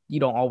 like, you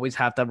don't always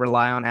have to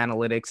rely on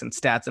analytics and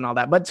stats and all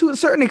that, but to a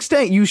certain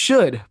extent you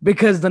should,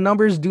 because the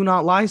numbers do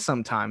not lie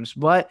sometimes.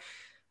 But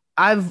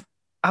I've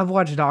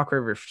watched Doc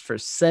Rivers for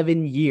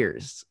 7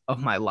 years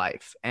of my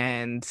life,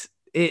 and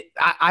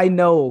I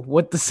know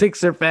what the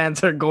Sixer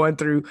fans are going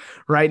through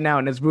right now,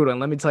 and it's brutal.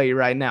 And let me tell you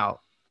right now,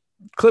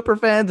 Clipper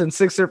fans and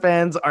Sixer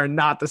fans are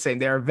not the same.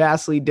 They are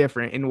vastly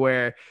different in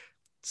where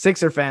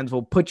Sixer fans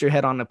will put your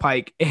head on the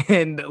pike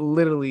and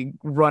literally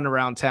run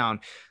around town,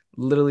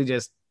 literally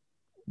just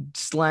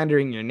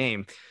slandering your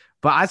name.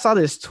 But I saw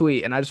this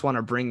tweet and I just want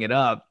to bring it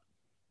up.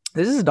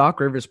 This is Doc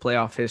Rivers'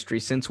 playoff history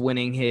since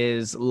winning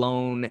his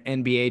lone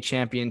NBA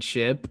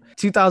championship.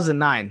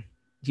 2009,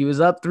 he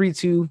was up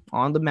 3-2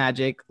 on the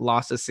Magic,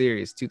 lost a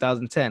series.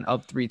 2010,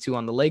 up 3-2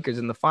 on the Lakers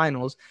in the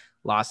finals,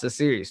 lost a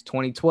series.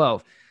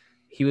 2012,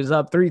 he was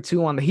up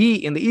 3-2 on the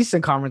Heat in the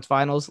Eastern Conference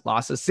Finals,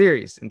 lost a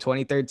series. In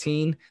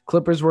 2013,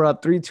 Clippers were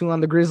up 3-2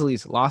 on the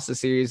Grizzlies, lost a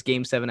series,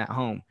 Game 7 at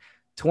home.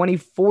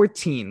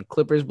 2014,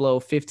 Clippers blow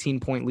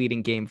 15-point lead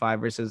in Game 5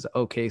 versus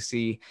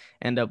OKC,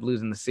 end up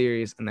losing the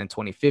series. And then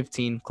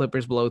 2015,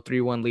 Clippers blow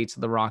 3-1 lead to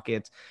the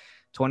Rockets.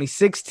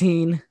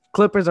 2016,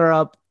 Clippers are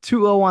up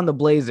 2-0 on the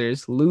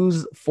Blazers,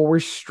 lose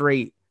 4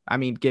 straight. I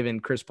mean, given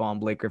Chris Paul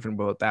and Blake Griffin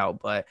both out,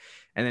 and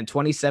then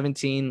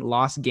 2017,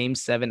 lost Game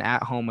 7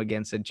 at home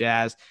against the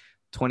Jazz.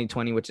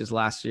 2020, which is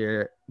last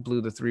year,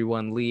 blew the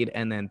 3-1 lead.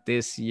 And then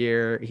this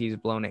year, he's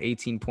blown an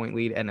 18-point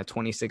lead and a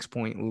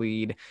 26-point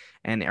lead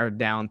and are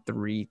down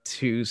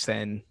 3-2.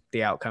 And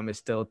the outcome is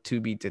still to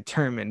be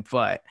determined.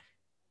 But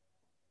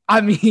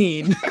I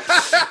mean,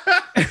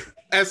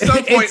 at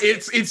some point,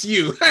 it's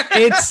you.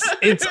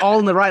 it's all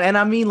in the right. And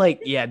I mean,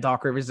 like, yeah,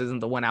 Doc Rivers isn't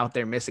the one out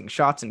there missing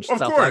shots and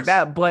stuff like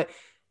that. But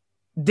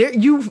there,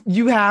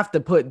 you have to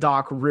put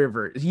Doc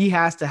Rivers. He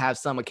has to have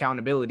some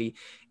accountability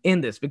in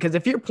this, because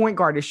if your point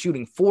guard is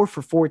shooting 4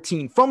 for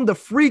 14 from the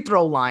free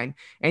throw line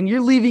and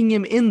you're leaving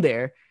him in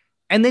there,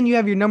 and then you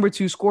have your number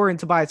 2 scorer in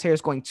Tobias Harris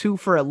going 2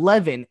 for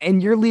 11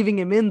 and you're leaving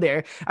him in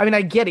there. I mean,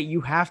 I get it. You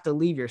have to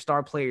leave your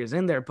star players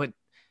in there, but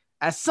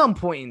at some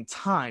point in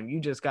time, you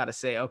just got to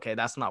say, okay,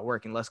 that's not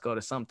working. Let's go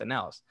to something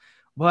else.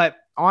 But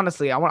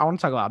honestly, I want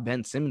to talk about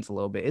Ben Simmons a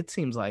little bit. It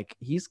seems like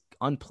he's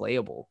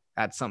unplayable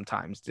at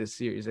sometimes this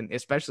series, and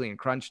especially in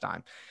crunch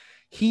time.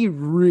 He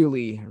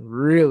really,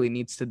 really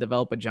needs to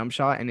develop a jump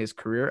shot in his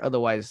career.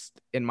 Otherwise,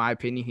 in my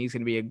opinion, he's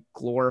going to be a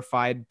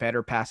glorified,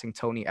 better passing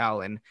Tony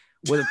Allen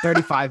with a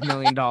 $35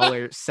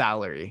 million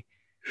salary.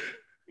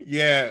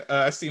 Yeah,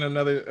 I seen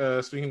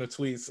another. Speaking of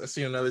tweets, I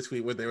seen another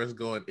tweet where they was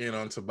going in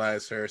on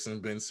Tobias Harris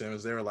and Ben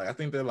Simmons. They were like, I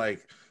think they're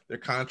like their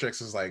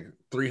contracts is like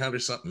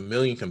 300 something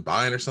million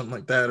combined or something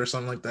like that, or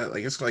something like that.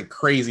 Like it's like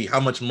crazy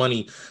how much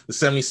money the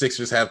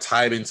 76ers have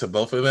tied into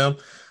both of them,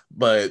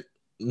 but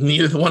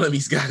neither one of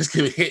these guys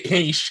can hit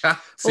any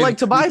shots Well, in like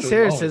Tobias crucial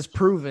Harris moments. has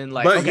proven,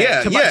 like, But okay,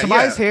 yeah.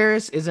 Tobias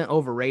Harris isn't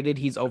overrated.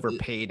 He's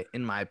overpaid,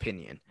 in my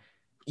opinion.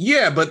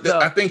 Yeah, but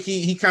I The think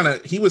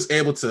he was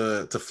able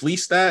to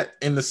fleece that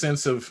in the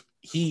sense of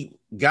he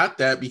got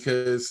that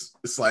because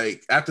it's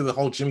like after the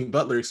whole Jimmy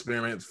Butler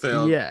experiment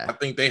failed, Yeah, I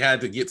think they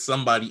had to get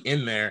somebody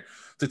in there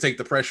to take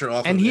the pressure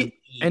off and of he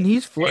Embiid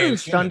he's and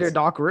flourished under Simmons.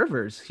 Doc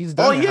Rivers. He's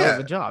Oh done a hell of yeah,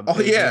 a job. oh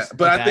It's yeah, just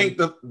but a I think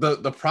bad.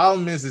 the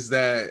problem is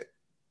that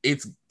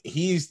it's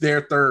he's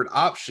their third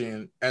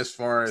option as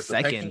far as the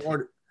pecking Second.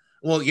 order.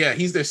 Well, yeah,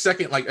 he's their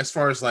second, like as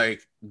far as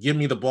like give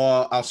me the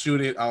ball, I'll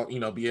shoot it,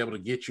 I'll be able to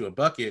get you a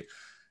bucket.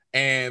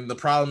 And the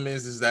problem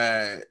is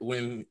that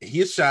when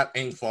his shot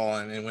ain't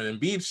falling and when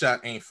Embiid's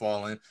shot ain't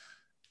falling,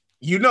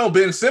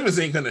 Ben Simmons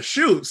ain't gonna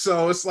shoot.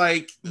 So it's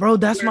like, Bro,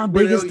 that's my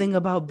biggest thing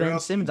about where Ben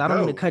else do you Simmons. I don't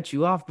mean to go? cut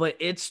you off, but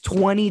it's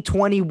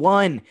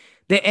 2021.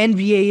 The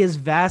NBA is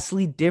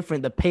vastly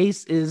different. The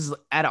pace is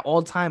at an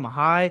all-time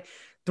high.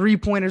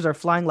 Three-pointers are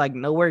flying like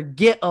nowhere.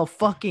 Get a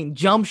fucking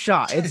jump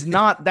shot. It's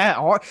not that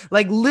hard.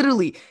 Like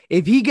literally,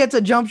 if he gets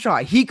a jump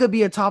shot, he could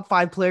be a top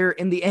 5 player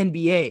in the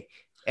NBA.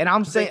 And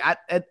I'm saying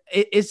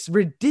it's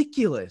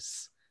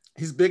ridiculous.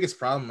 His biggest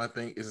problem, I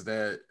think, is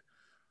that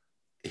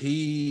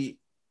he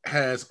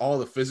has all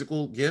the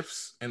physical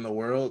gifts in the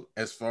world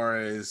as far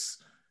as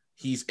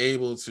he's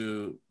able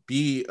to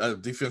be a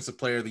defensive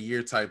player of the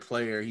year type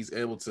player. He's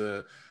able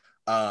to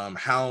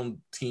hound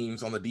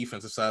teams on the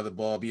defensive side of the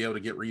ball, be able to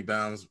get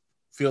rebounds,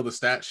 feel the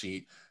stat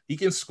sheet. He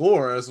can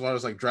score as far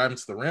as like driving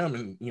to the rim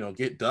and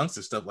get dunks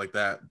and stuff like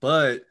that.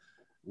 But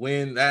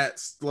when that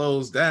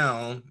slows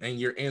down and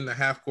you're in the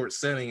half court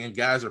setting and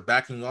guys are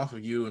backing off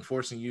of you and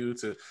forcing you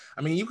to,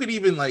 I mean, you could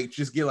even like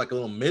just get like a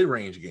little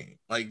mid-range game.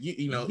 Like, Yeah,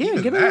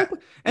 even get a that,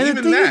 little. And the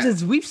even thing that.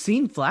 is we've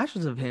seen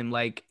flashes of him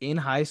like in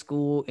high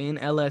school, in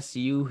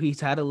LSU. He's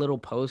had a little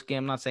post game.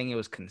 I'm not saying it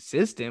was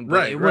consistent,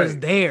 but it was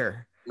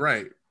there.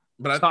 Right.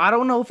 But So I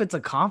don't know if it's a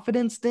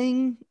confidence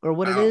thing or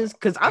what it is,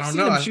 because I I've don't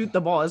seen know. him shoot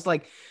the ball. It's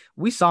like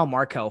we saw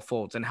Markelle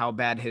Fultz and how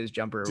bad his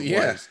jumper was.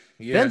 Yeah.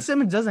 Ben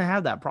Simmons doesn't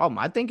have that problem.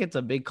 I think it's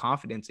a big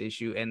confidence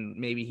issue, and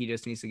maybe he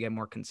just needs to get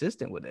more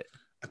consistent with it.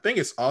 I think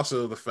it's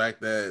also the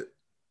fact that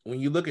when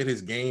you look at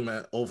his game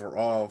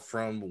overall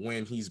from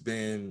when he's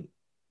been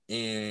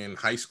in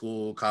high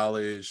school,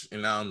 college,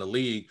 and now in the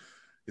league,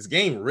 his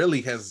game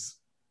really has,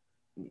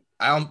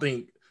 I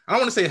don't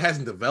want to say it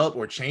hasn't developed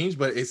or changed,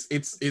 but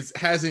it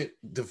hasn't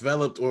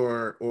developed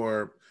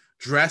or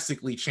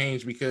drastically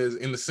changed, because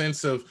in the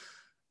sense of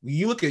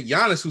you look at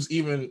Giannis, who's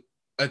even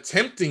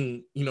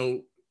attempting,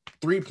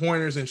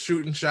 3-pointers and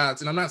shooting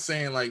shots. And I'm not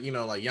saying like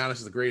Giannis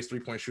is the greatest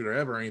 3-point shooter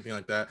ever or anything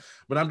like that,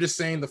 but I'm just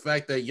saying the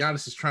fact that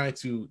Giannis is trying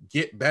to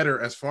get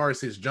better as far as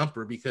his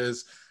jumper,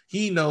 because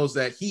he knows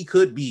that he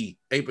could be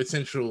a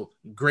potential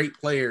great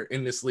player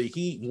in this league.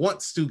 He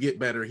wants to get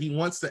better. He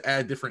wants to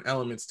add different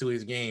elements to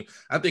his game.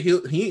 I think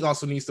he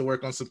also needs to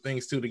work on some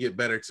things too to get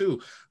better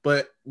too.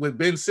 But with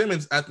Ben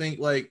Simmons, I think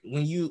like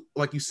when you,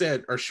 like you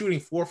said, are shooting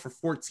 4 for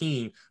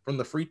 14 from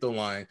the free throw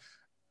line,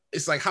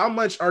 it's like, how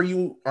much are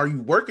you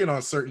working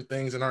on certain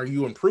things and are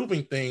you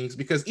improving things?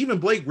 Because even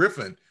Blake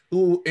Griffin,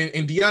 who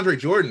and DeAndre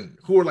Jordan,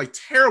 who are like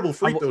terrible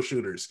free throw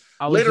shooters,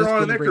 later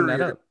on in their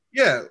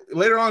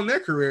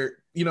career,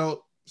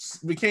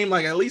 became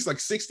like at least like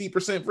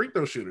 60% free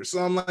throw shooters. So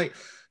I'm like,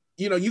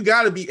 you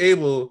got to be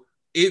able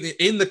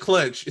in the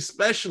clutch,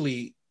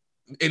 especially.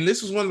 And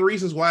this is one of the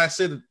reasons why I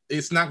said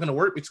it's not going to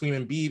work between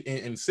Embiid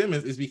and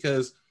Simmons, is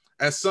because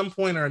at some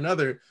point or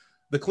another,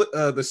 the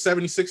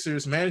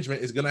 76ers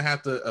management is going to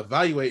have to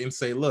evaluate and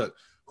say, look,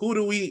 who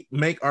do we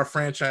make our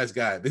franchise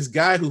guy? This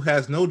guy who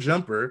has no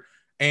jumper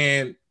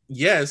and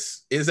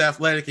yes, is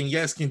athletic and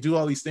yes, can do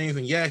all these things.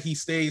 And yeah, he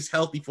stays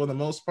healthy for the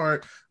most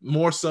part,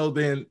 more so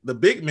than the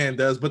big man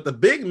does. But the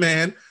big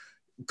man,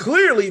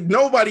 clearly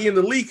nobody in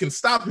the league can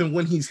stop him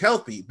when he's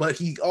healthy, but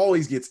he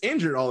always gets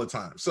injured all the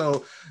time.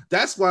 So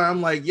that's why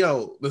I'm like,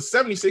 yo, the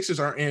 76ers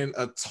are in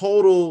a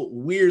total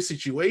weird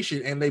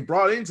situation. And they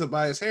brought in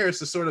Tobias Harris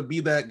to sort of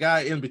be that guy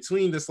in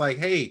between that's like,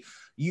 hey,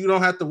 you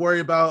don't have to worry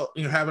about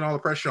having all the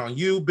pressure on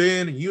you,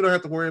 Ben, and you don't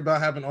have to worry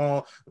about having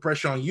all the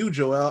pressure on you,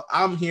 Joel.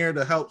 I'm here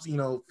to help,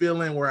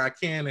 fill in where I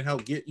can and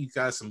help get you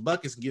guys some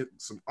buckets and get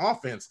some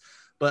offense.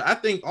 But I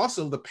think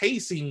also the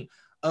pacing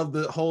of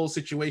the whole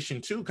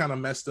situation too kind of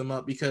messed them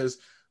up, because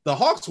the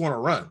Hawks want to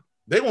run.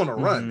 They want to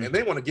run and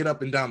they want to get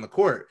up and down the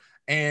court.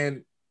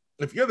 And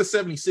if you're the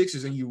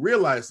 76ers and you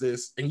realize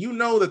this and you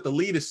know that the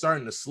lead is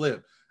starting to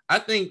slip, I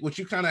think what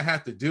you kind of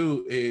have to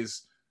do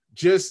is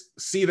just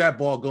see that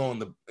ball go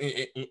in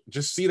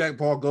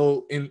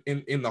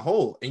the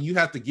hole, and you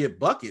have to get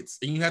buckets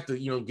and you have to,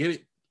 get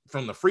it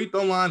from the free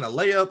throw line, a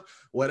layup,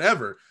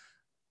 whatever.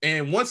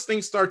 And once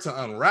things start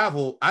to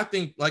unravel, I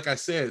think, like I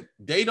said,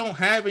 they don't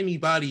have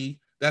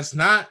anybody that's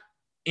not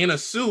in a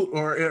suit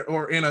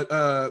or in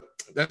a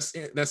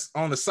that's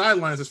on the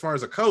sidelines as far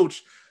as a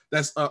coach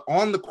that's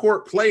on the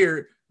court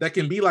player that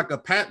can be like a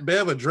Pat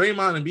Bev, a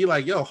Draymond, and be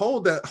like, yo,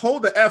 hold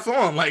the F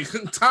on, like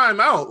time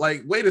out,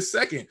 like wait a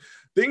second,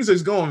 things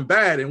is going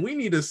bad, and we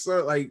need to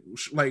start like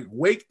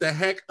wake the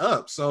heck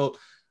up. So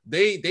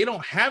they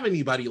don't have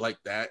anybody like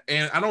that,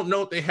 and I don't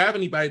know if they have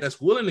anybody that's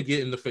willing to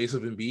get in the face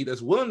of Embiid,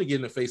 that's willing to get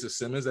in the face of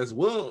Simmons, that's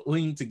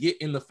willing to get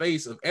in the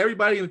face of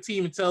everybody in the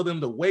team and tell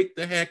them to wake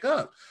the heck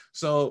up.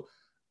 So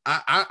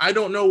I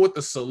don't know what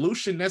the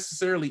solution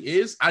necessarily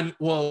is.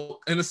 Well,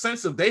 in the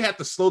sense of they have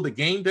to slow the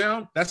game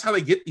down. That's how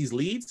they get these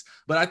leads.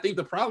 But I think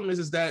the problem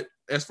is that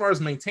as far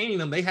as maintaining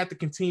them, they have to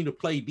continue to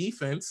play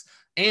defense,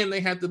 and they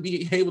have to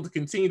be able to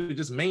continue to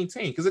just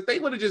maintain. Because if they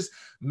would have just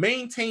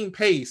maintained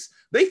pace,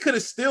 they could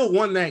have still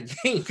won that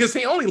game, because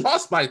they only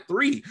lost by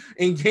 3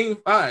 in game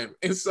 5.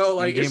 And so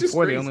like in game game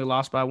 4, they only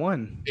lost by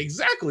 1.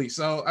 Exactly.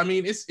 So I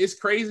mean, it's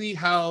crazy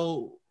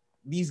how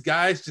these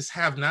guys just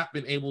have not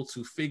been able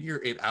to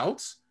figure it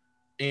out.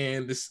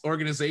 And this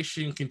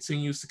organization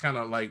continues to kind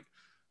of like,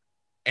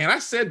 and I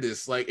said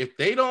this, like, if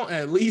they don't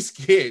at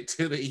least get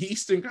to the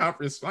Eastern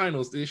Conference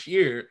Finals this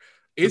year,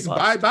 it's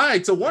bye-bye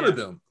to one of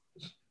them.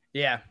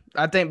 Yeah.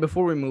 I think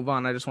before we move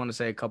on, I just want to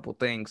say a couple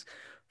things.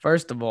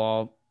 First of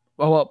all,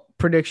 well,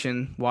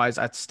 prediction-wise,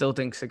 I still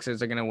think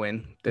Sixers are going to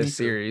win this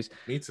series.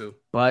 Me too.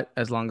 But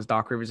as long as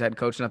Doc Rivers head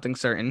coach,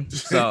 nothing's certain.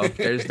 So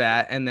there's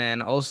that. And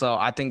then also,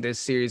 I think this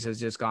series has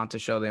just gone to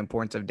show the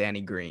importance of Danny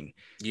Green.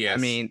 Yes.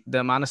 I mean, the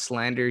amount of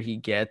slander he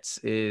gets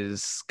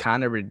is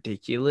kind of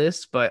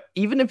ridiculous. But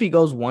even if he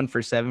goes 1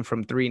 for 7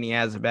 from 3 and he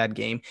has a bad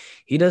game,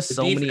 he does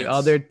so many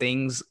other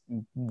things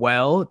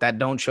well that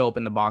don't show up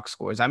in the box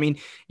scores. I mean,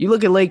 you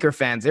look at Laker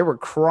fans, they were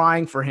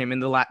crying for him in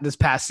this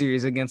past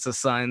series against the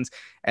Suns.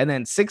 And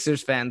then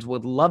Sixers fans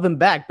would love him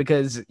back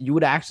because you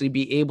would actually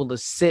be able to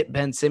sit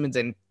Ben Simmons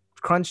in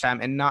crunch time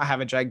and not have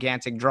a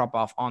gigantic drop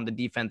off on the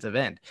defensive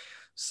end.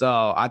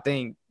 So I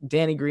think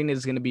Danny Green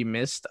is going to be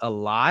missed a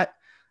lot.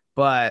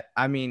 But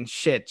I mean,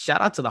 shit,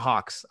 shout out to the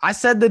Hawks. I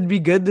said they'd be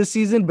good this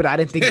season, but I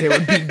didn't think they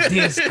would be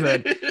this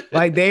good.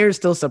 Like, they are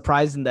still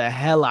surprising the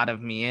hell out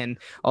of me. And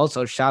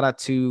also shout out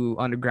to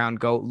underground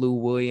GOAT Lou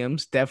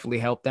Williams. Definitely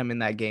helped them in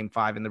that game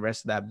 5 and the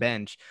rest of that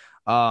bench.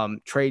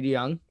 Trae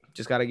Young,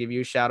 just got to give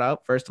you a shout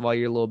out. First of all,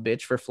 you're a little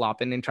bitch for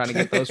flopping and trying to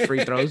get those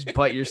free throws,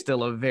 but you're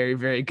still a very,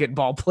 very good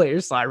ball player.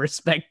 So I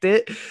respect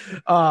it.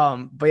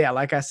 But yeah,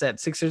 like I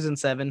said, Sixers and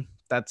 7,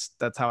 that's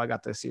how I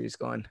got this series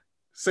going.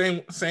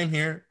 Same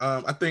here.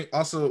 I think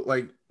also,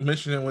 like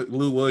mentioning with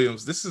Lou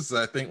Williams, this is,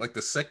 I think, like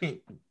the second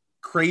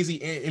crazy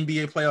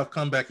NBA playoff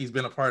comeback he's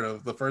been a part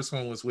of. The first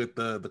one was with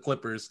the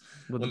Clippers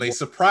when they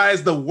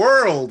surprised the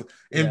world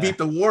and beat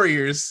the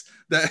Warriors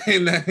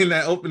in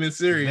that opening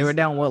series. They were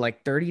down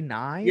like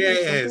 39?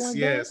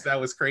 Yes, that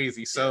was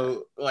crazy.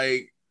 So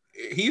like,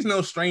 he's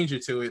no stranger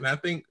to it. And I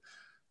think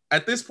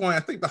at this point, I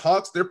think the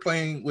Hawks, they're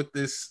playing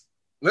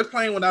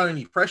without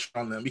any pressure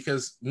on them,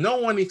 because no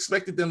one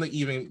expected them to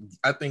even,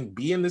 I think,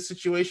 be in this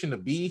situation, to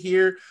be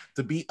here,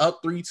 to be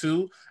up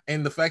 3-2.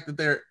 And the fact that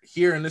they're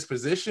here in this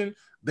position,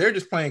 they're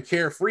just playing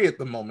carefree at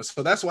the moment.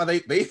 So that's why they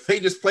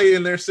just play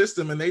in their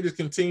system, and they just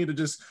continue to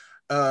just,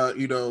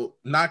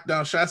 knock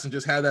down shots and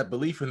just have that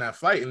belief in that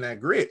fight and that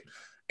grit.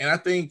 And I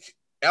think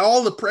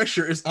all the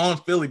pressure is on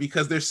Philly,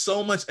 because there's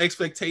so much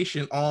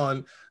expectation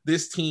on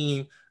this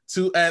team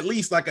to at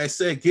least, like I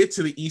said, get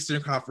to the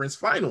Eastern Conference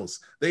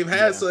Finals. They've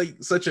had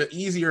such an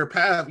easier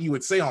path, you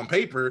would say, on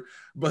paper,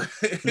 but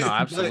no,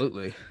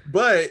 absolutely.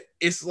 But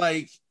it's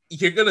like,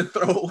 you're gonna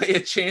throw away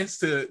a chance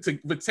to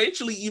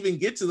potentially even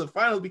get to the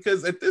finals,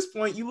 because at this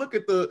point, you look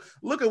at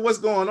what's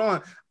going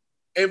on.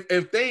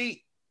 If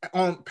they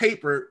on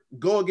paper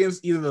go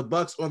against either the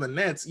Bucks or the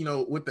Nets,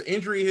 with the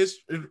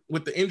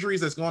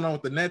injuries that's going on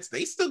with the Nets,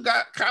 they still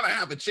kind of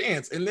have a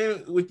chance. And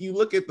then when you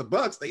look at the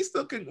Bucks, they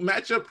still could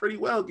match up pretty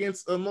well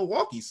against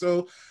Milwaukee.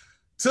 So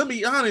to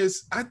be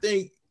honest, I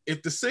think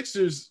if the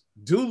Sixers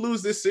do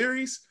lose this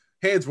series,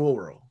 heads will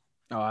roll.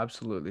 Oh,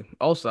 absolutely.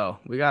 Also,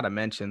 we got to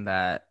mention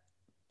that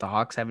the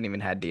Hawks haven't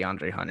even had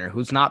DeAndre Hunter,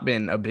 who's not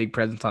been a big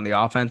presence on the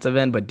offensive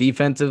end, but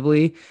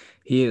defensively,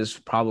 he is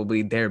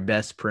probably their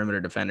best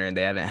perimeter defender, and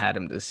they haven't had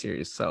him this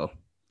series. So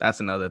that's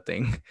another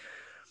thing.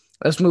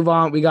 Let's move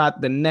on. We got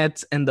the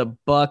Nets and the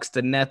Bucks.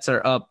 The Nets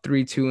are up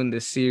 3-2 in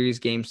this series.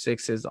 Game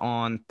 6 is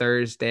on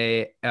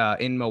Thursday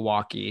in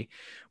Milwaukee.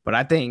 But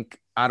I think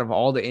out of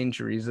all the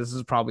injuries, this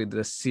is probably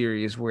the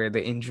series where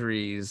the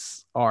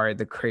injuries are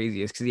the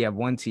craziest, because you have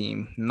one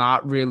team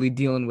not really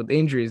dealing with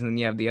injuries, and then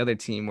you have the other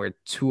team where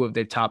 2 of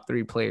their top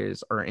 3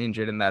 players are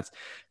injured, and that's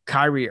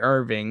Kyrie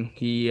Irving.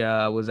 He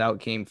was out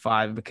game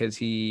 5 because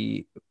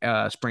he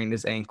sprained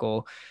his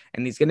ankle,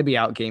 and he's going to be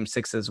out game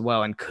 6 as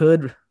well, and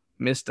could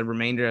miss the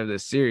remainder of the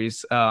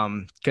series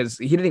because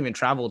he didn't even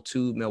travel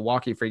to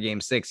Milwaukee for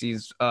game 6.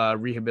 He's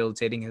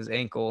rehabilitating his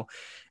ankle.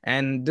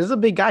 And this is a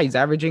big guy. He's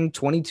averaging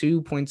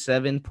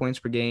 22.7 points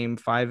per game,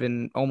 5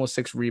 and almost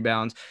 6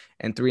 rebounds,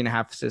 and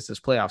 3.5 assists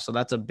this playoff. So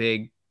that's a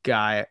big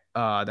guy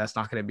that's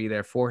not going to be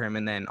there for him.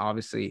 And then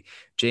obviously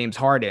James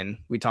Harden,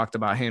 we talked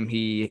about him.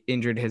 He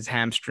injured his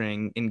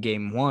hamstring in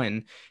game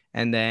 1.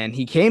 And then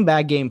he came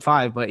back game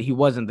 5, but he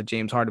wasn't the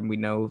James Harden we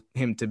know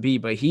him to be.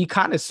 But he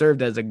kind of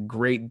served as a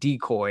great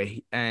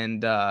decoy.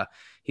 And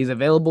he's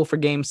available for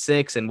game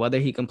 6. And whether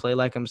he can play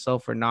like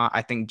himself or not,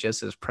 I think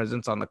just his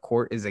presence on the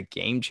court is a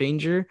game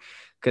changer,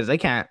 because they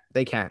can't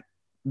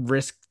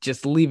risk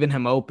just leaving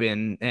him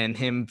open and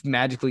him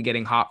magically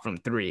getting hot from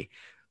 3.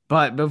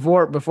 But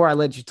before I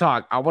let you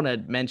talk, I want to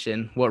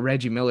mention what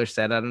Reggie Miller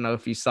said. I don't know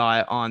if you saw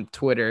it on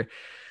Twitter,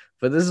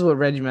 but this is what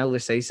Reggie Miller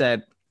said. He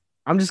said,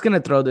 I'm just going to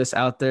throw this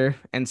out there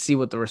and see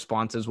what the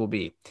responses will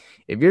be.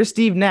 If you're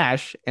Steve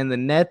Nash and the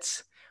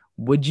Nets,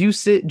 would you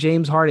sit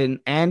James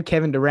Harden and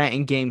Kevin Durant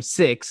in game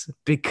 6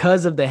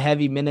 because of the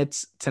heavy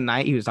minutes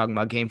tonight? He was talking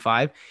about game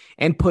 5,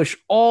 and push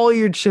all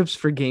your chips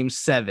for game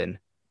 7.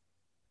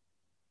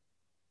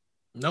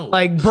 No,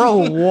 like,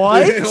 bro,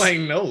 what?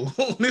 Like, no,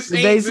 this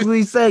ain't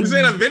basically saying this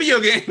ain't a video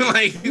game.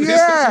 Like, yeah, this isn't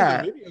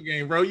a video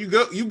game, bro. You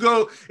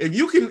go. If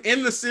you can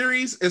end the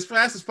series as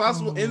fast as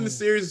possible, end the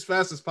series as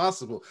fast as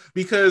possible.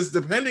 Because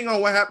depending on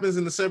what happens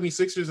in the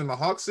 76ers and the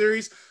Hawks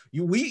series,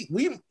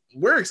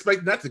 we're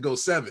expecting that to go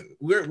 7.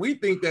 We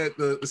think that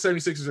the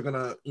 76ers are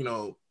gonna,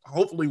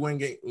 hopefully win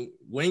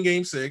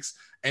game 6,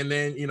 and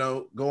then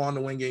go on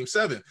to win game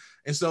 7.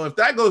 And so if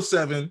that goes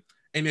 7.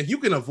 And if you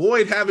can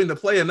avoid having to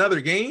play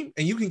another game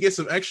and you can get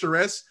some extra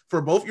rest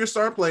for both your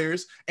star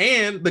players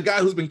and the guy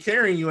who's been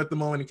carrying you at the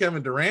moment,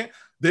 Kevin Durant,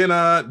 then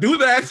do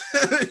that.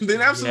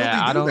 Then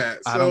absolutely do that.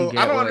 So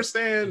I don't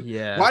understand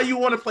why you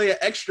want to play an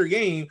extra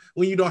game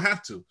when you don't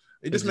have to.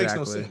 It just makes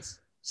no sense.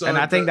 So, and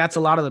I think that's a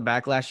lot of the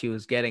backlash he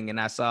was getting. And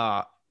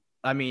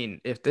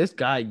if this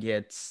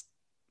guy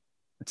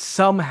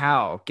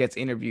somehow gets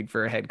interviewed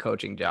for a head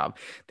coaching job,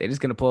 they're just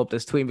gonna pull up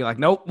this tweet and be like,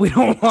 nope, we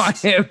don't want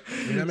him.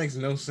 That makes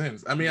no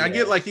sense. I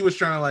get like he was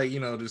trying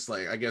to just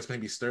like, I guess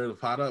maybe stir the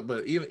pot up,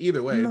 but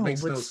either way, it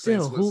makes no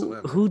sense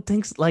whatsoever. Who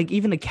thinks, like,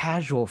 even a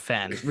casual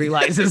fan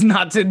realizes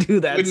not to do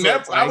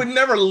that? I would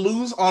never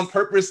lose on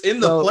purpose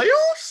in the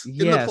playoffs. In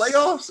the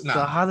playoffs,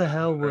 so how the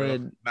hell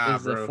would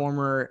the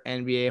former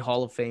NBA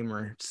Hall of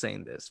Famer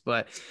saying this?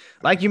 But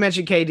like you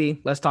mentioned,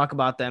 KD, let's talk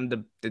about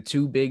them. The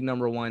 2 big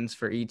number 1s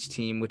for each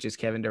team, which is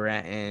Kevin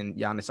Durant and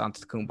Giannis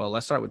Antetokounmpo.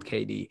 Let's start with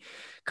KD.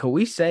 Could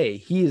we say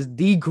he is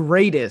the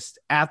greatest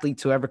athlete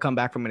to ever come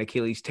back from an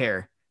Achilles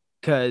tear?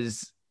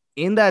 Because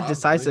in that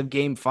decisive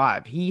game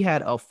 5, he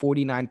had a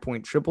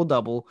 49-point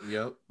triple-double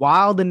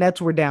while the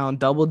Nets were down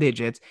double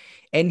digits,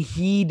 and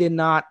he did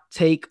not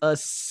take a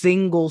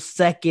single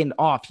second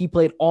off. He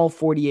played all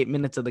 48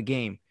 minutes of the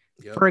game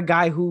for a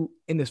guy who,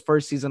 in his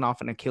first season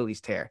off an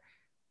Achilles tear.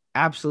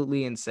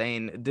 Absolutely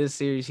insane. This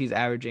series, he's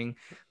averaging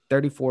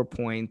 34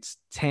 points,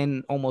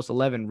 10, almost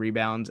 11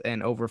 rebounds,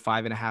 and over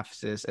 5.5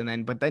 assists.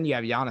 But then you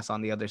have Giannis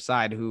on the other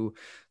side, who's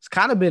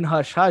kind of been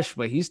hush-hush,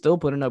 but he's still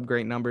putting up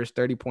great numbers,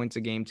 30 points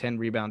a game, 10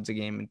 rebounds a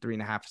game, and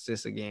 3.5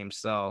 assists a game.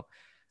 So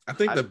I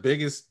think the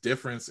biggest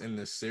difference in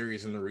this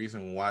series and the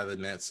reason why the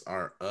Nets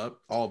are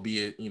up,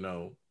 albeit,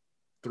 3-2,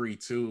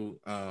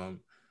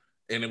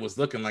 and it was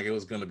looking like it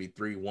was going to be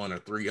 3-1 or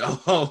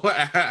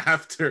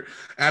 3-0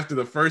 after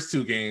the first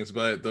 2 games.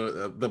 But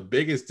the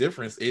biggest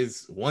difference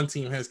is one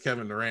team has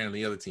Kevin Durant and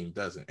the other team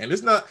doesn't. And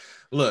it's not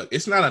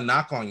a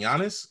knock on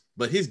Giannis,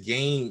 but his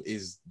game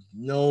is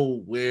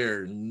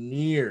nowhere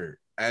near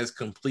as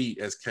complete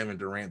as Kevin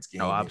Durant's game.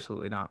 No,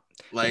 absolutely not.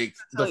 Like,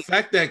 the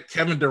fact that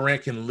Kevin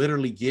Durant can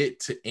literally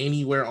get to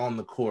anywhere on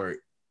the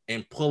court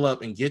and pull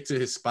up and get to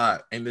his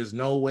spot, and there's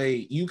no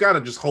way, you got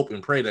to just hope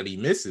and pray that he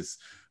misses,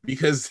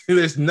 because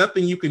there's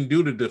nothing you can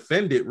do to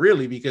defend it,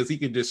 really, because he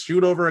could just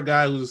shoot over a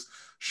guy who's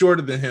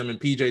shorter than him and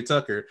PJ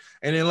Tucker.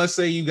 And then let's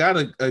say you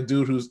got a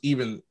dude who's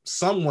even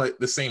somewhat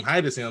the same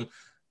height as him,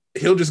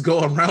 he'll just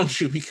go around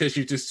you because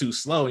you're just too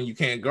slow and you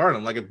can't guard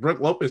him. Like, if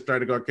Brook Lopez tried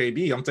to guard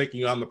KD, I'm taking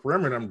you on the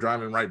perimeter, I'm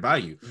driving right by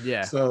you.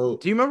 Yeah. So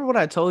do you remember what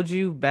I told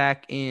you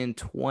back in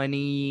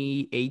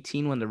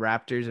 2018 when the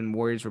Raptors and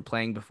Warriors were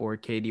playing before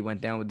KD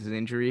went down with his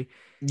injury?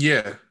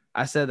 Yeah.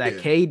 I said that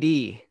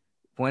KD,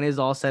 when it's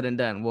all said and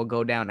done, will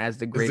go down as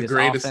the greatest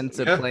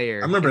offensive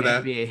player in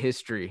NBA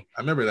history.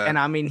 I remember that.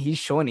 And he's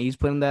showing it. He's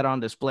putting that on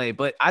display.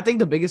 But I think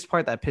the biggest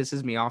part that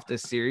pisses me off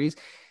this series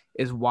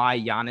is why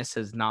Giannis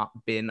has not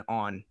been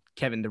on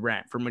Kevin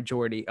Durant for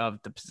majority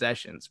of the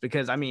possessions.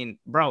 Because,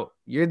 bro,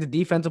 you're the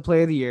defensive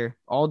player of the year,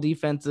 all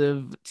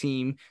defensive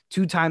team,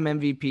 2-time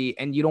MVP,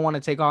 and you don't want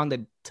to take on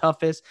the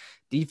toughest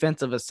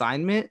defensive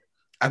assignment.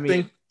 I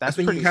think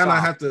you kind of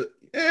have to.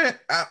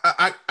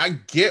 I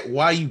get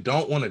why you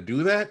don't want to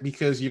do that,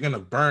 because you're going to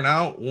burn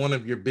out one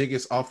of your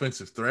biggest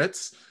offensive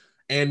threats.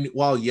 And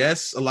while,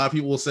 yes, a lot of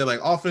people will say, like,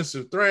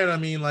 offensive threat,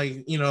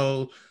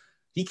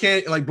 he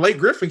can't, like, Blake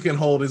Griffin can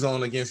hold his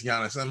own against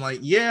Giannis. I'm like,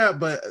 yeah,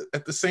 but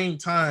at the same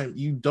time,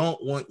 you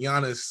don't want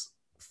Giannis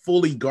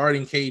fully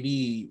guarding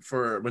KD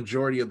for a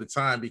majority of the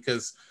time,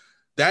 because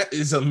that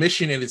is a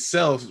mission in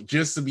itself,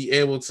 just to be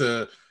able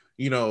to,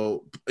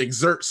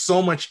 exert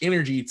so much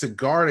energy to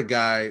guard a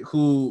guy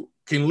who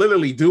can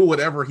literally do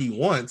whatever he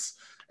wants.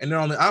 and they're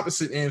on the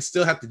opposite end,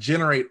 still have to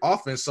generate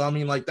offense. So I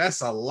mean, like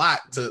that's a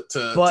lot to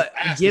But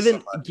ask of given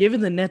somebody.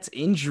 given the Nets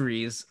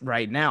injuries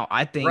right now,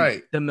 I think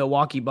Right. the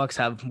Milwaukee Bucks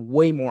have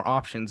way more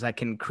options that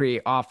can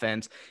create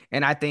offense.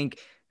 And I think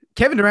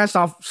Kevin Durant's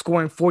off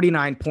scoring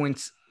 49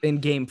 points in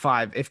game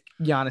 5 if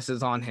Giannis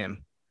is on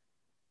him.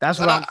 That's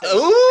what I'm saying.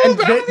 Ooh, And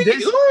that'd be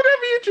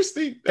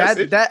interesting. That's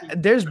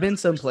interesting. there's been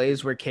some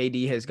plays where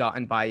KD has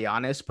gotten by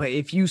Giannis, but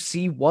if you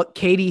see what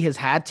KD has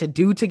had to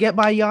do to get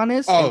by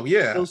Giannis and Oh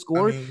yeah, still I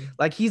score, mean,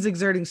 like he's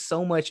exerting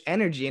so much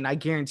energy, and I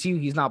guarantee you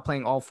he's not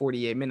playing all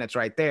 48 minutes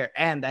right there,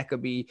 and that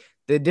could be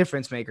the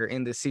difference maker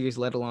in this series,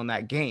 let alone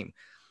that game.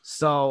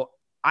 So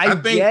I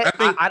think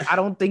I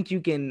don't think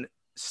you can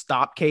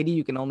stop KD.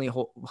 You can only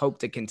hope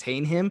to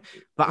contain him,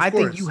 but of I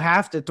think you course.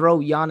 have to throw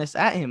Giannis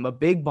at him, a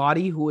big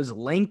body who is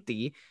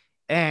lengthy,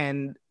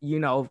 and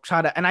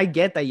try to. And I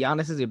get that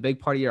Giannis is a big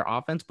part of your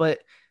offense, but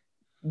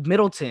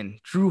Middleton,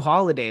 Drew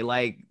Holiday,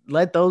 like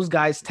let those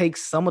guys take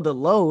some of the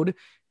load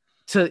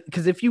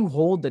because if you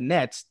hold the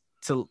Nets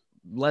to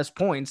less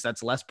points,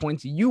 that's less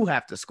points you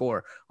have to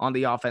score on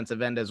the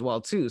offensive end as well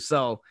too.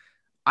 So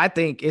I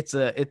think it's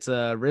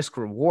a risk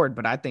reward,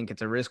 but I think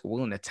it's a risk we're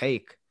willing to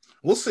take.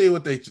 We'll see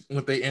what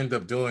they end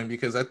up doing,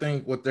 because I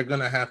think what they're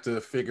gonna have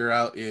to figure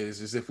out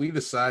is if we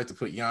decide to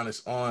put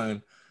Giannis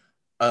on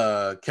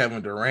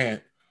Kevin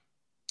Durant,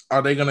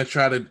 are they gonna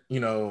try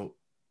to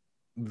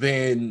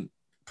then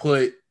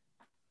put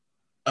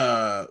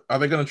are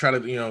they gonna try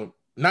to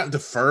not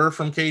defer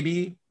from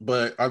KD,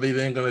 but are they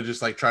then gonna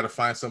just like try to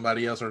find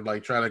somebody else, or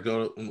like try to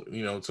go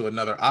to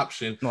another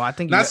option? No, I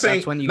think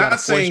That's when you got to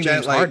force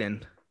James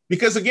Harden.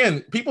 Because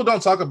again, people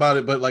don't talk about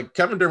it, but like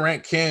Kevin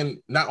Durant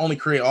can not only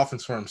create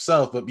offense for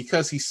himself, but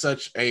because he's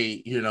such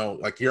a,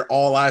 like your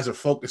all eyes are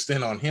focused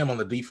in on him on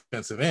the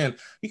defensive end,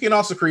 he can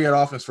also create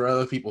offense for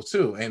other people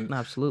too. And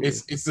absolutely,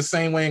 it's the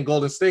same way in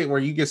Golden State, where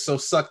you get so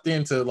sucked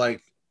into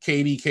like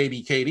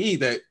KD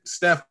that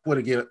Steph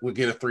would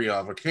get a 3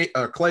 off,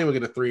 or Clay would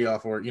get a 3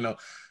 off, or and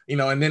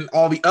then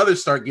all the others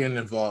start getting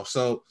involved.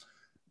 So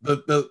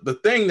the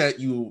thing that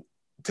you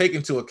take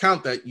into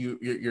account that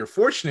you're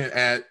fortunate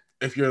at,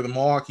 if you're the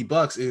Milwaukee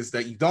Bucks, is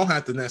that you don't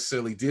have to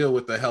necessarily deal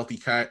with a healthy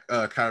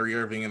Kyrie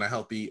Irving and a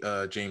healthy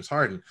James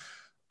Harden.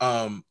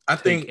 I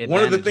think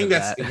one of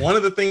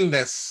the things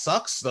that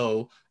sucks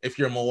though, if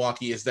you're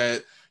Milwaukee, is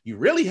that you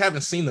really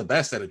haven't seen the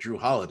best out of Drew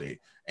Holiday,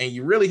 and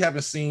you really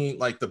haven't seen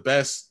like the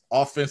best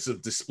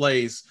offensive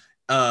displays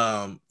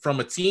from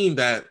a team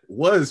that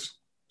was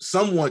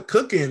somewhat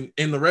cooking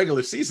in the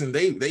regular season.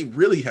 They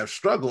really have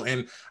struggled,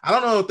 and I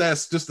don't know if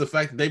that's just the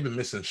fact that they've been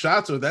missing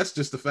shots, or that's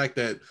just the fact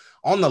that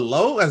on the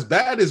low, as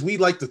bad as we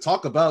like to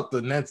talk about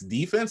the Nets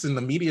defense, and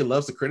the media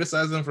loves to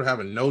criticize them for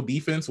having no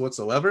defense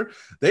whatsoever,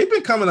 they've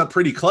been coming up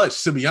pretty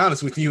clutch, to be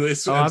honest with you,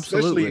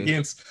 especially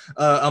against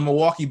a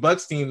Milwaukee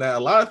Bucks team that a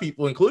lot of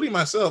people, including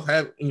myself,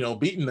 have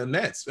beaten the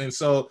Nets. And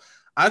so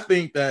I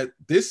think that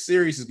this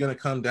series is going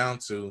to come down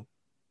to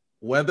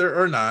whether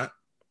or not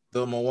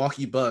the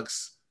Milwaukee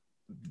Bucks,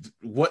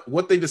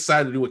 what they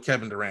decide to do with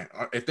Kevin Durant.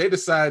 If they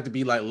decide to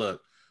be like,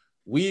 look,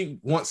 we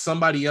want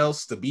somebody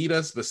else to beat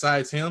us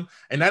besides him,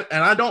 and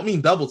I don't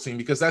mean double team,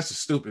 because that's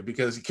just stupid,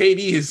 because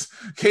KD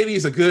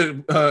is a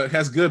good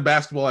has good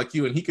basketball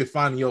IQ, and he could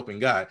find the open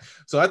guy.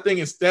 So I think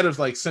instead of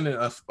like sending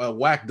a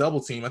whack double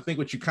team, I think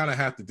what you kind of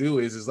have to do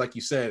is like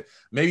you said,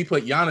 maybe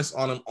put Giannis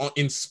on him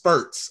in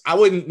spurts. I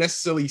wouldn't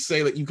necessarily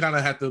say that you kind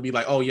of have to be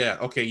like, oh yeah,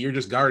 okay, you're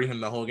just guarding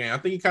him the whole game. I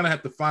think you kind of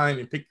have to find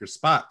and pick your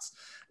spots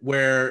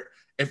where,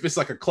 if it's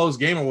like a close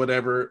game or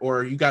whatever,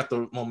 or you got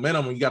the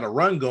momentum and you got a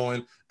run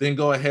going, then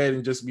go ahead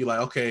and just be like,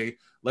 okay,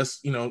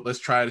 let's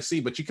try to see.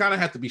 But you kind of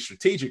have to be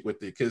strategic with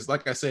it, because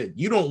like I said,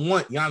 you don't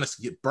want Giannis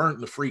to get burnt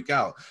and to freak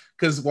out.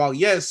 Because while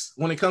yes,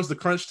 when it comes to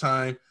crunch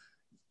time,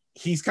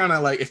 he's kind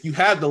of like, if you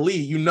have the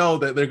lead,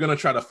 that they're going to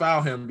try to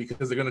foul him,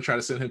 because they're going to try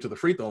to send him to the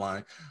free throw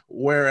line.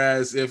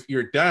 Whereas if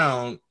you're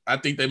down, I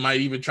think they might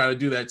even try to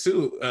do that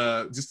too,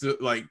 just to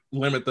like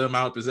limit the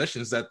amount of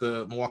possessions that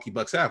the Milwaukee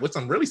Bucks have, which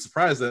I'm really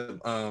surprised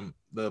that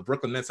the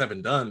Brooklyn Nets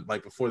haven't done,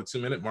 like before the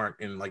 2-minute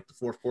mark in like the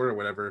fourth quarter or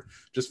whatever,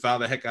 just foul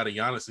the heck out of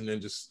Giannis and then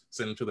just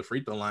send him to the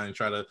free throw line and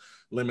try to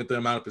limit the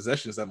amount of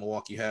possessions that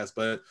Milwaukee has.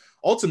 But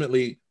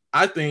ultimately,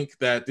 I think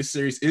that this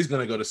series is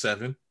going to go to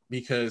 7,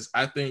 because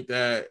I think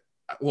that,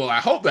 well, I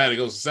hope that it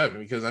goes to 7,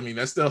 because I mean,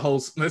 that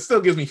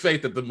still gives me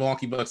faith that the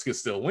Milwaukee Bucks could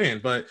still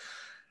win. But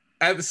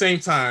at the same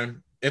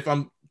time, if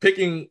I'm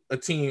picking a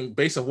team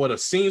based on what I've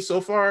seen so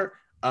far,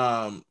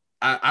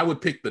 I would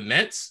pick the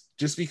Nets,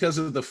 just because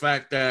of the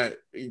fact that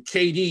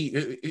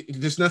KD,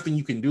 there's nothing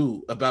you can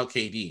do about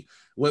KD,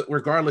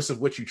 regardless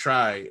of what you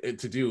try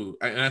to do.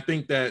 And I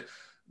think that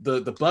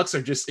the Bucks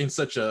are just in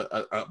such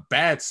a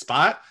bad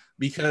spot,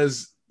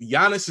 because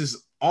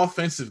Giannis's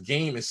offensive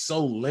game is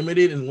so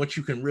limited in what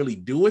you can really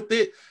do with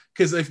it,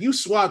 Because if you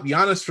swap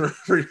Giannis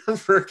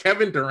for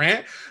Kevin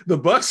Durant, the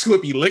Bucks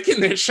would be licking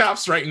their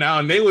chops right now,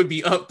 and they would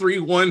be up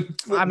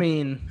 3-1. I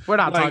mean, we're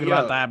not Like, talking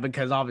about that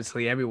because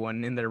obviously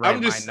everyone in their right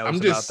I'm mind just, knows I'm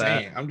about just that.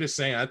 saying. I'm just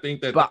saying. I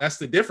think that But that's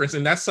the difference,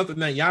 and that's something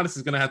that Giannis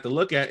is going to have to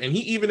look at. And he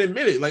even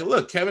admitted, like,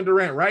 look, Kevin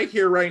Durant right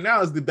here, right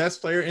now, is the best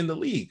player in the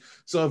league.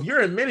 So if you're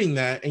admitting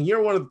that, and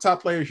you're one of the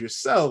top players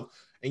yourself,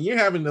 and you're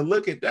having to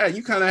look at that,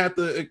 you kind of have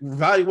to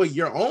evaluate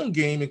your own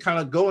game and kind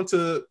of go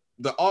into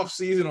the off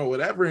season or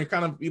whatever and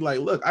kind of be like,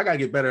 look, I got to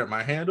get better at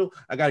my handle.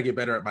 I got to get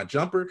better at my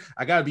jumper.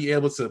 I got to be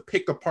able to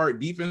pick apart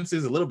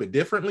defenses a little bit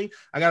differently.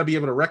 I got to be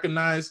able to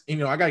recognize, I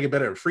got to get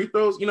better at free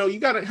throws. You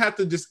got to have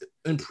to just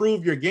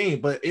improve your game,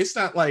 but it's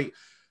not like,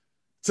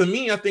 to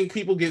me, I think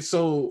people get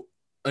so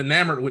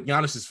enamored with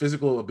Giannis's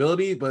physical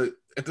ability, but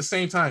at the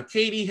same time,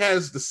 KD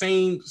has the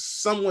same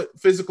somewhat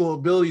physical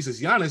abilities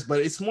as Giannis,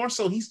 but it's more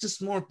so he's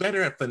just more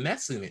better at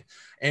finessing it.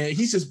 And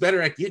he's just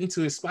better at getting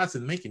to his spots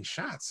and making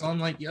shots. So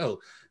I'm like, yo,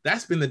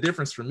 that's been the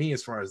difference for me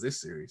as far as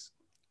this series.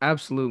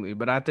 absolutely.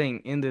 But I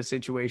think in this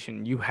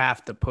situation, you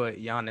have to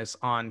put Giannis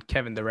on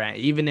Kevin Durant,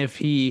 even if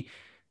he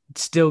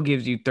still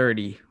gives you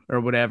 30 or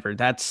whatever.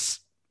 That's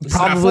It's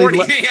probably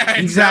not 40. Yeah,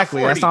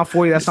 exactly. That's not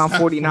 40. That's not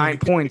 49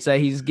 40. points that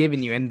he's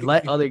giving you, and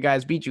let other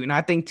guys beat you. And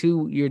I think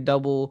too, your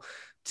double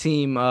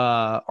team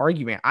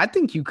argument, I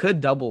think you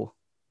could double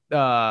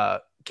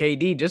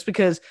KD just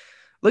because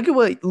look at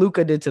what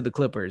Luka did to the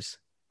Clippers.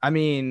 I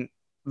mean,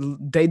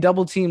 they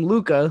double team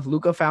Luka.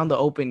 Luka found the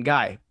open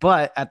guy,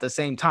 but at the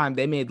same time,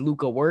 they made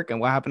Luka work. And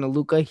what happened to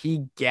Luka?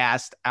 He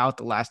gassed out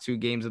the last 2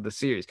 games of the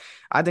series.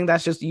 I think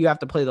that's just, you have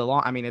to play the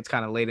long. I mean, it's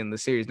kind of late in the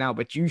series now,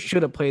 but you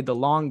should have played the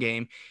long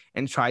game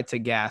and tried to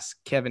gas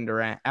Kevin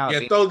Durant out.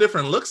 Yeah, throw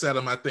different looks at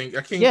him, I think.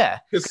 I can't, Yeah,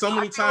 because so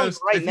many times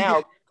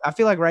I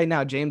feel like right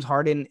now James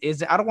Harden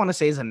is, I don't want to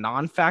say is a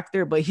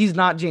non-factor, but he's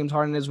not James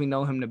Harden as we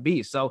know him to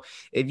be. So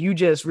if you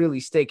just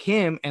really stick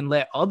him and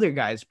let other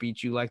guys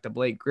beat you, like the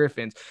Blake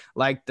Griffins,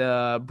 like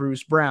the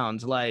Bruce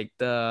Browns, like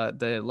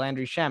the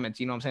Landry Shamits,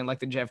 you know what I'm saying, like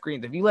the Jeff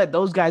Greens, if you let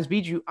those guys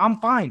beat you, I'm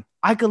fine.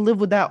 I could live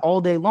with that all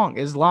day long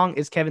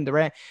as Kevin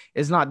Durant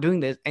is not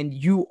doing this, and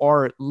you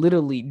are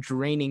literally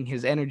draining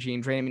his energy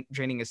and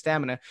draining his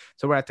stamina.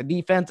 So we're at the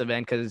defensive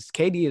end because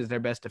KD is their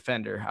best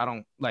defender. I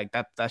don't like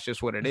that. That's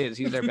just what it is.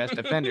 He's their best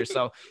defender.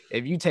 So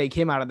if you take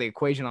him out of the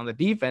equation on the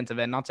defensive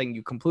end, not saying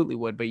you completely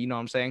would, but you know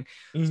what I'm saying?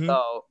 Mm-hmm.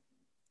 So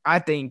I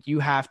think you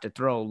have to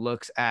throw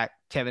looks at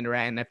Kevin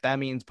Durant. And if that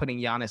means putting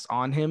Giannis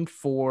on him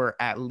for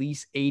at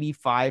least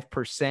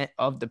 85%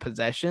 of the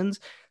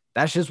possessions,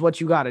 that's just what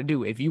you got to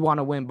do if you want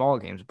to win ball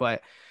games.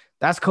 But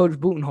that's Coach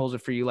Budenholzer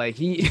for you. Like,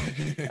 he,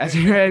 as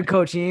your head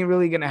coach, he ain't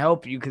really going to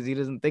help you because he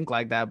doesn't think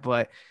like that.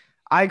 But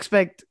I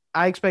expect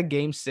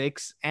game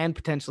 6 and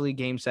potentially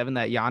game 7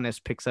 that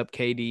Giannis picks up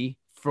KD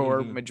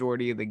for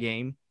majority of the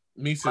game.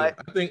 Me too. But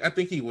I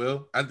think he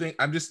will. I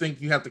just think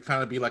you have to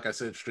kind of be, like I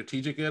said,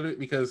 strategic at it,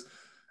 because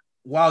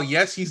while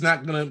yes, he's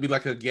not gonna be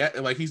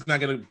he's not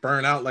gonna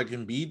burn out like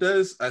Embiid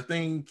does. I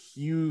think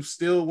you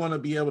still want to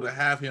be able to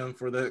have him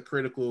for the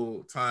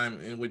critical time,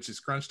 in which is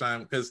crunch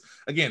time. Because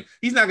again,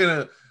 he's not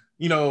gonna,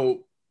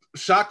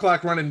 shot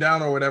clock running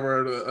down or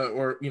whatever,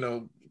 or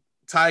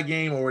tie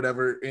game or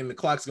whatever, and the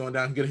clock's going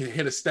down, gonna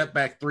hit a step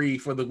back 3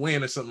 for the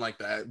win or something like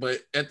that. But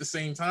at the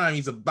same time,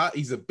 he's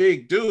a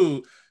big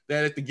dude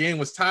that if the game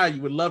was tied,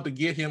 you would love to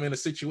get him in a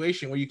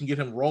situation where you can get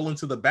him rolling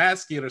to the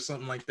basket or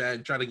something like that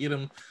and try to get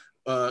him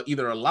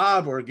either a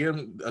lob or get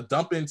him a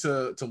dump in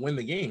to win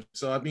the game.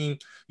 So, I mean,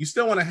 you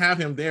still want to have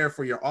him there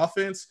for your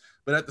offense,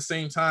 but at the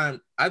same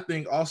time, I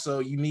think also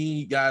you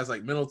need guys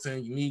like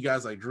Middleton, you need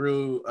guys like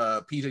Drew,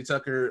 PJ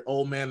Tucker,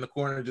 old man in the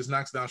corner, just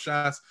knocks down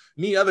shots.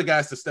 You need other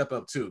guys to step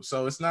up too.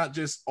 So it's not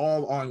just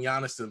all on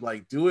Giannis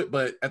to do it,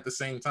 but at the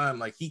same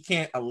time, you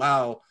can't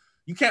allow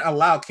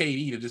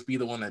KD to just be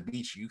the one that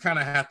beats you. You kind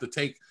of have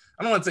to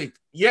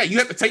you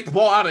have to take the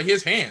ball out of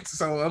his hands.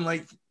 So I'm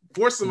like,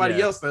 force somebody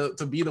else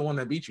to be the one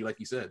that beat you, like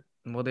you said.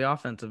 Well, the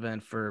offensive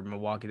end for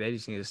Milwaukee, they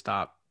just need to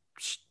stop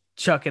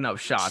chucking up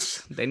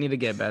shots. They need to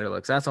get better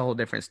looks. That's a whole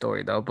different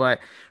story, though. But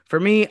for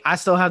me, I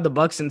still have the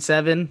Bucks in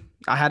 7.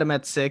 I had them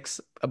at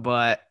 6,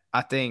 but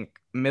I think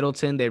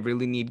Middleton, they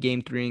really need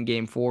game 3 and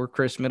game 4,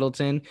 Chris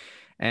Middleton,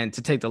 and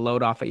to take the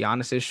load off of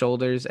Giannis's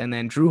shoulders. And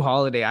then Drew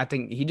Holiday, I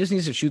think he just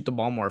needs to shoot the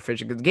ball more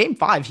efficient, because game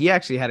 5, he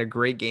actually had a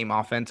great game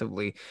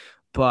offensively.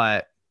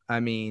 But,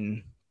 I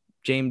mean,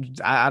 James,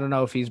 I don't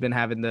know if he's been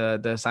having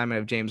the assignment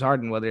of James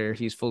Harden, whether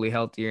he's fully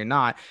healthy or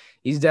not.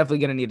 He's definitely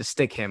going to need to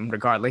stick him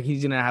regardless.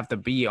 He's going to have to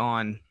be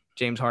on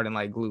James Harden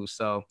like glue.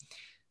 So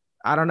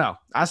I don't know.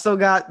 I still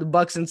got the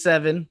Bucks in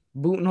 7.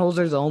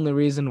 Budenholzer is the only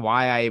reason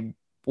why I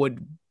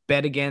would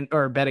bet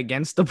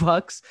against the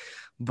Bucks,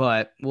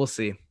 but we'll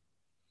see.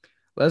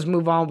 Let's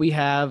move on. We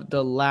have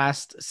the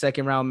last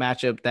second round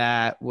matchup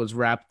that was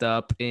wrapped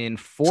up in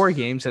 4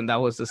 games, and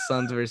that was the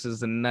Suns versus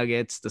the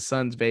Nuggets. The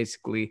Suns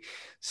basically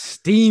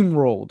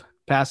steamrolled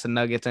past the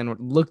Nuggets and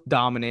looked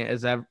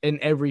dominant in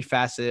every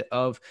facet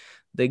of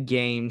the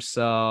game.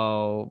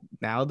 So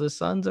now the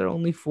Suns are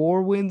only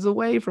 4 wins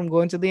away from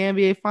going to the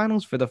NBA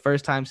Finals for the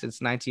first time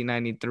since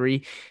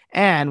 1993.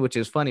 And which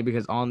is funny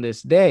because on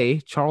this day,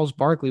 Charles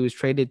Barkley was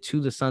traded to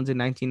the Suns in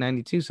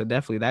 1992. So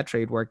definitely that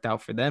trade worked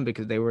out for them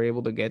because they were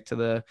able to get to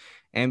the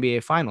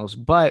NBA Finals.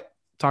 But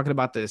talking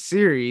about the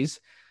series,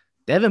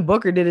 Devin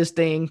Booker did his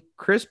thing.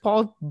 Chris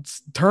Paul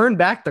turned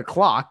back the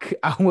clock,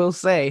 I will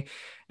say.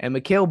 And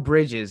Mikal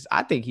Bridges,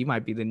 I think he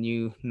might be the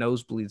new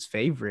Nosebleeds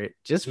favorite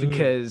just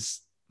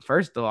because,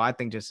 first of all, I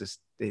think just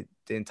the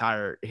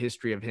entire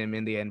history of him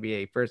in the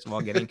NBA. First of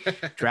all, getting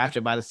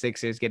drafted by the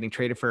Sixers, getting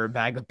traded for a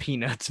bag of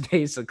peanuts,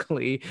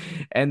 basically.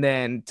 And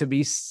then to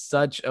be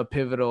such a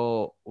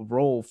pivotal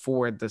role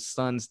for the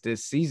Suns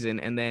this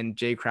season. And then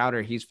Jay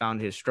Crowder, he's found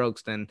his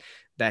strokes then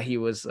that he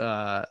was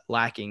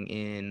lacking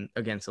in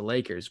against the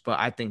Lakers. But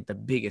I think the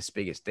biggest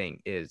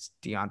thing is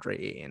DeAndre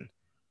Ayton.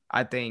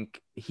 I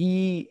think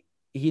he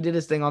did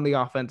his thing on the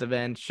offensive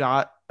end,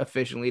 shot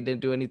efficiently,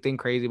 didn't do anything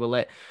crazy, but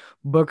let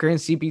Booker and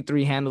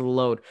CP3 handle the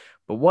load.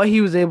 But what he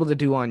was able to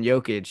do on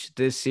Jokic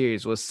this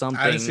series was something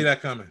I didn't see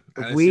that coming.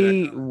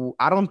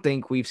 I don't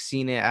think we've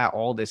seen it at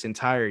all this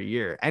entire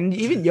year. And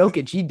even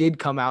Jokic, he did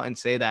come out and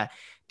say that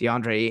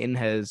DeAndre Ayton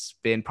has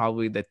been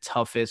probably the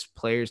toughest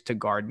players to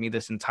guard me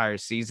this entire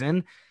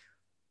season.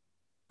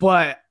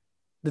 But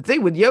the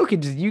thing with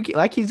Jokic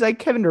is he's like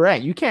Kevin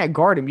Durant. You can't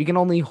guard him. You can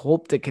only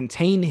hope to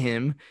contain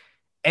him.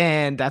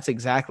 And that's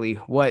exactly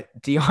what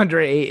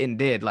DeAndre Ayton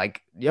did.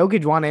 Like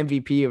Jokic won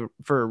MVP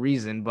for a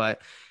reason,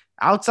 but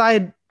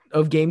outside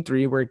of game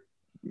 3 where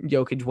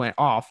Jokic went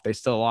off, they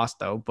still lost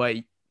though. But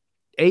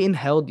Ayton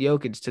held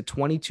Jokic to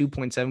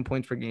 22.7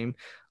 points per game,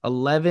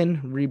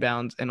 11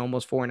 rebounds, and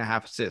almost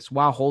 4.5 assists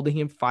while holding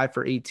him 5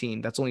 for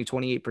 18. That's only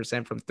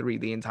 28% from 3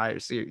 the entire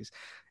series.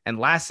 And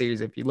last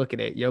series, if you look at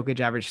it, Jokic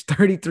averaged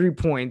 33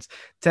 points,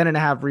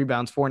 10.5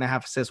 rebounds,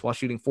 4.5 assists while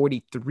shooting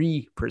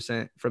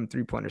 43% from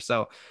 3-pointers.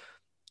 So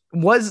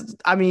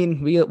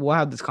we'll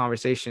have this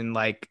conversation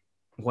like,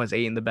 was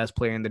Ayton the best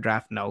player in the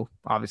draft? No,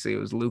 obviously it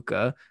was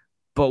Luka,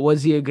 but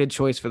was he a good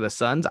choice for the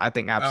Suns? I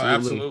think absolutely. Oh,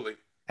 absolutely.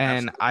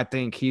 And absolutely. I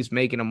think he's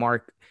making a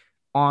mark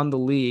on the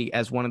league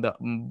as one of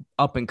the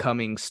up and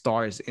coming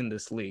stars in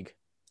this league.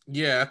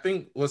 Yeah, I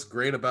think what's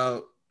great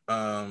about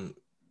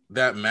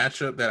that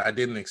matchup that I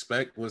didn't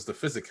expect was the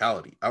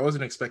physicality. I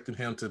wasn't expecting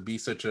him to be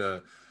such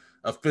a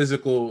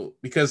physical,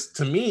 because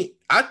to me,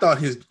 I thought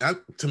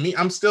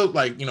I'm still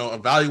like,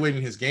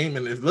 evaluating his game,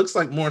 and it looks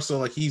like more so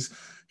like he's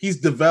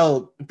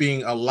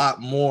developing a lot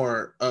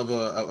more of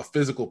a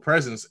physical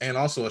presence and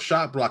also a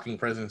shot blocking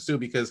presence too,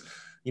 because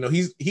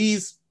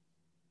he's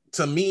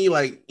to me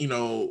like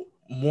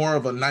more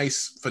of a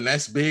nice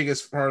finesse big,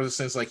 as far as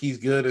since like he's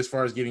good as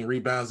far as getting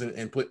rebounds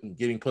and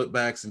getting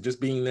putbacks and just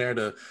being there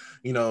to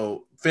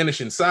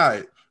finish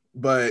inside.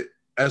 But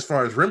as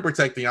far as rim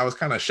protecting, I was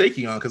kind of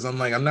shaky on, because I'm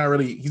like,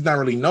 he's not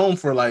really known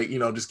for like,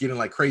 just getting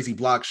like crazy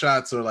block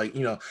shots, or like,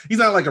 he's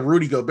not like a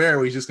Rudy Gobert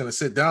where he's just going to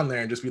sit down there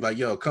and just be like,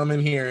 yo, come in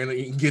here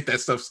and get that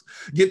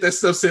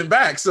stuff sent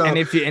back. So, and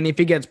if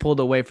he gets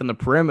pulled away from the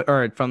perimeter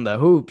or from the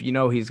hoop,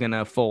 he's going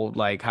to fold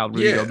like how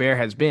Rudy Gobert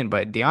has been,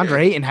 but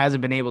DeAndre Ayton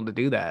hasn't been able to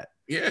do that.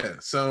 Yeah.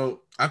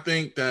 So I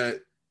think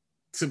that,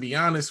 to be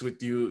honest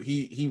with you,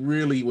 he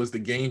really was the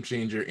game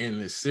changer in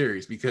this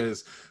series,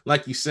 because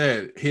like you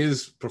said,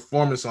 his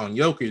performance on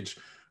Jokic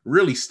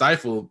really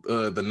stifled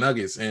the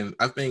Nuggets. And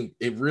I think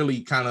it really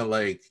kind of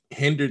like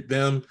hindered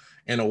them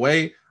in a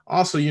way.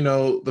 Also,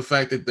 the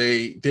fact that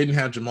they didn't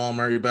have Jamal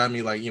Murray, but I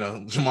mean, like,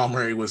 Jamal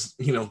Murray was,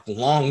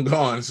 long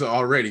gone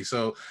already.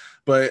 So,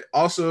 but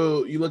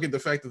also you look at the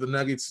fact that the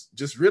Nuggets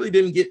just really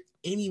didn't get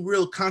any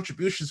real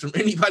contributions from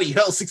anybody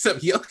else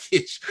except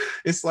Jokic.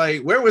 It's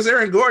like, where was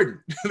Aaron Gordon?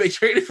 They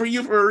traded for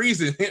you for a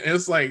reason. And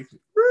it's like,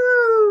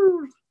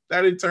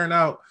 that didn't turn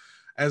out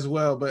as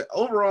well. But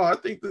overall, I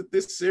think that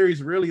this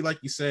series really, like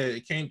you said,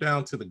 it came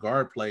down to the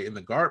guard play, and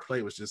the guard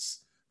play was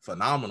just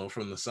phenomenal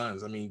from the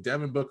Suns. I mean,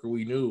 Devin Booker,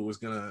 we knew was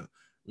gonna,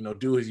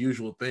 do his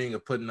usual thing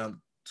of putting up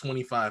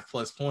 25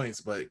 plus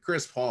points, but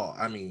Chris Paul,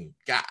 I mean,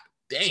 god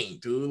dang,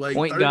 dude, like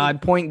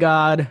point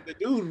guard. The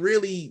dude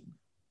really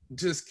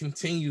just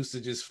continues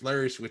to just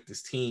flourish with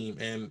this team,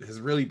 and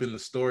has really been the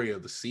story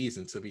of the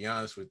season, to be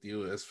honest with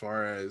you, as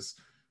far as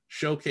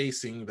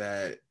showcasing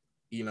that,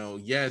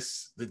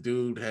 yes, the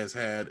dude has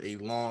had a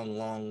long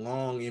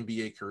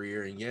NBA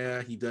career, and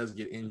yeah, he does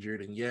get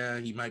injured, and yeah,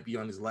 he might be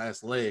on his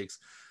last legs,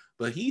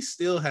 but he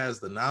still has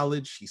the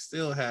knowledge, he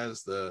still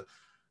has the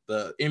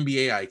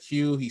NBA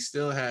IQ, he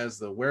still has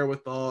the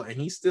wherewithal, and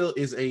he still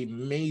is a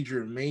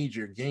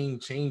major game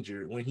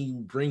changer when you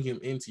bring him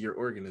into your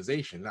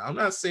organization. Now, I'm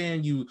not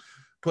saying you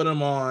put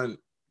him on,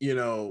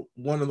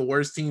 one of the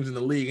worst teams in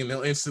the league and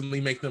they'll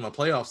instantly make them a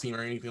playoff team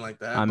or anything like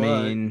that. I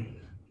mean,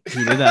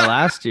 he did that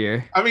last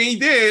year. I mean, he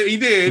did. He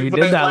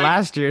did that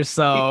last year,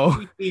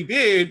 so he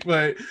did,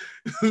 but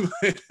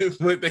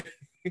they,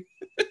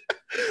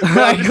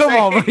 come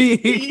on, he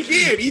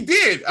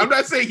did. I'm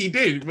not saying he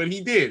did, but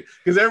he did,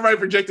 because everybody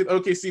projected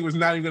OKC was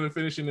not even going to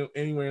finish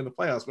anywhere in the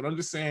playoffs. But I'm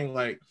just saying,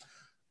 like,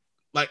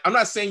 like, I'm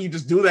not saying you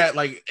just do that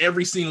like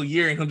every single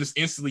year and he'll just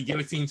instantly get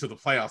a team to the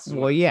playoffs.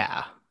 Well,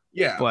 yeah.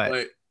 Yeah,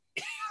 But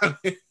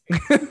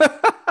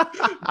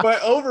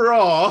but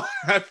overall,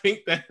 I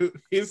think that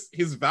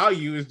his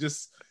value is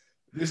just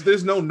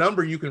there's no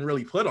number you can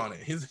really put on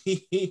it.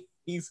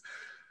 He's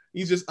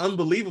just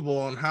unbelievable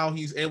on how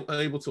he's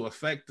able to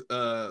affect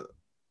an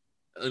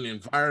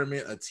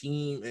environment, a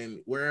team,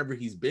 and wherever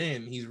he's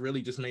been, he's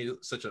really just made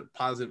such a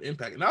positive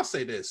impact. And I'll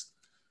say this,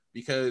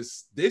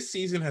 because this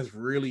season has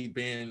really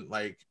been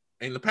like,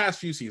 in the past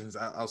few seasons,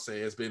 I'll say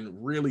it's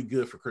been really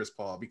good for Chris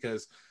Paul,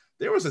 because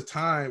there was a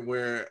time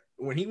where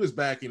when he was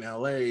back in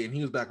LA and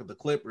he was back with the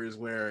Clippers,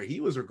 where he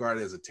was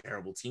regarded as a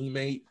terrible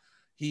teammate.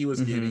 He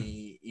was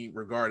getting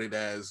regarded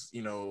as,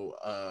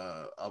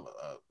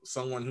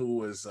 someone who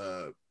was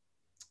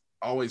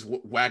always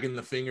wagging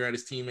the finger at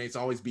his teammates,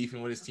 always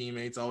beefing with his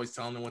teammates, always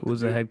telling them what to do.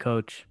 Who's the head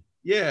coach?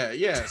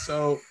 Yeah.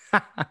 So,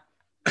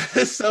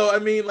 so I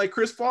mean, like,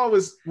 Chris Paul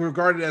was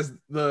regarded as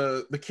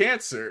the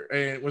cancer,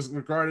 and was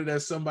regarded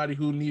as somebody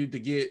who needed to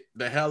get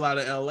the hell out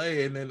of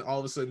LA, and then all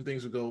of a sudden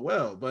things would go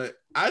well. But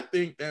I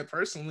think that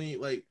personally,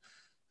 like,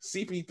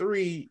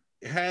 CP3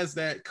 has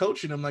that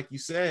coach in him, like you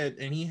said,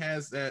 and he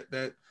has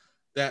that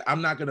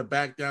I'm not going to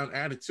back down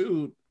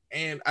attitude.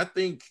 And I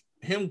think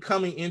him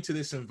coming into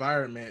this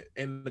environment,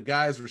 and the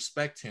guys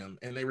respect him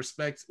and they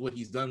respect what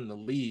he's done in the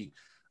league,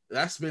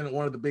 that's been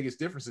one of the biggest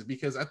differences,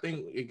 because I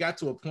think it got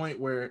to a point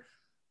where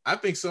I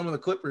think some of the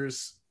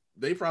Clippers,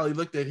 they probably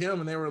looked at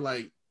him and they were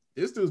like,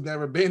 this dude's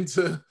never been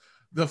to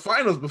the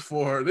finals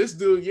before. This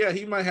dude, yeah,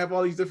 he might have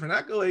all these different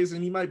accolades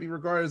and he might be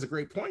regarded as a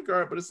great point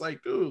guard, but it's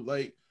like, dude,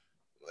 like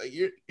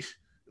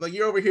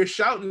you're over here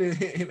shouting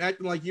and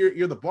acting like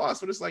you're the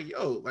boss, but it's like,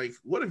 yo, like,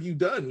 what have you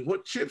done?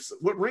 What chips,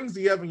 what rings do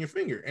you have on your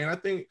finger? And I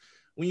think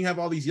when you have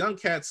all these young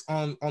cats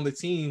on the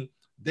team,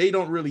 they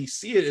don't really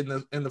see it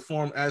in the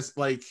form as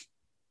like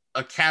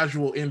a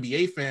casual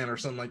NBA fan or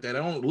something like that. I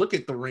don't look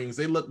at the rings.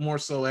 They look more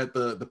so at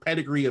the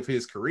pedigree of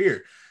his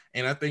career.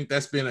 And I think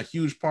that's been a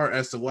huge part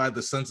as to why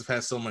the Suns have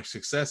had so much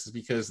success, is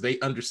because they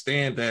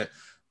understand that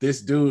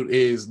this dude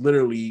is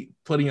literally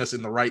putting us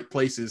in the right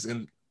places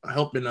and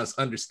helping us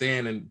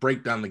understand and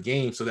break down the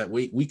game so that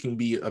we can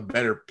be a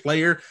better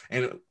player,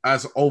 and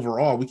as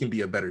overall we can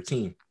be a better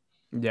team.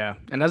 Yeah.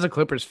 And as a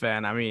Clippers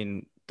fan, I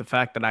mean, the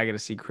fact that I get to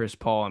see Chris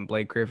Paul and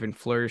Blake Griffin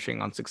flourishing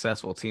on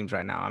successful teams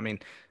right now, I mean,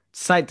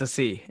 sight to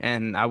see.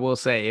 And I will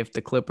say, if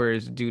the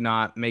Clippers do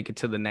not make it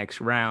to the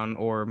next round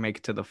or make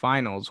it to the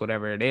finals,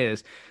 whatever it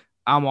is,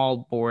 I'm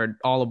all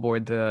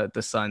aboard the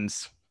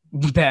Suns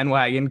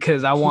bandwagon,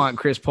 because I want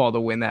Chris Paul to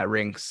win that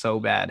ring so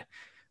bad.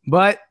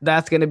 But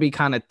that's going to be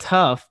kind of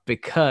tough,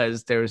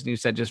 because there was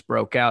news that just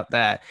broke out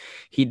that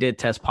he did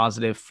test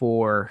positive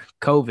for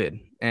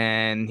COVID,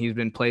 and he's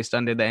been placed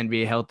under the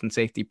NBA health and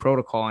safety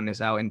protocol and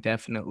is out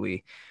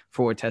indefinitely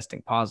for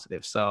testing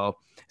positive. So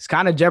it's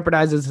kind of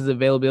jeopardizes his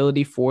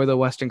availability for the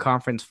Western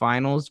Conference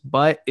Finals.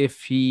 But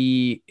if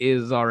he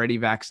is already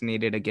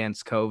vaccinated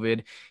against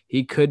COVID,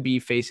 he could be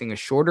facing a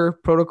shorter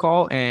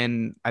protocol.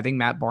 And I think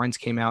Matt Barnes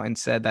came out and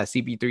said that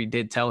CP3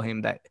 did tell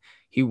him that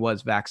he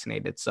was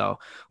vaccinated. So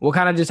we'll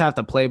kind of just have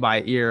to play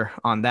by ear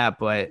on that.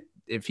 But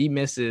if he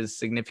misses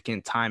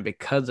significant time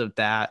because of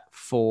that,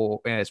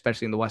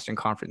 especially in the Western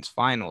Conference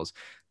Finals,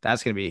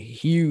 that's going to be a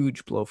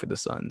huge blow for the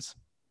Suns.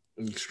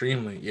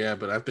 Extremely, yeah.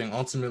 But I think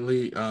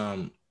ultimately,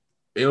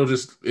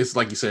 it's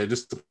like you said, it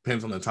just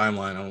depends on the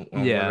timeline on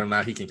whether or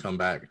not he can come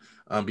back.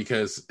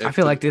 Because I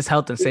feel like this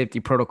health and safety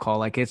protocol,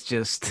 like, it's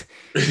just,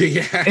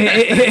 yeah,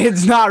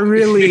 it's not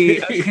really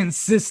a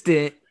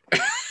consistent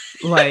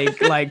like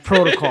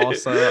protocol.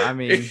 So I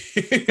mean,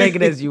 take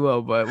it as you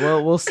will, but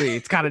we'll see.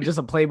 It's kind of just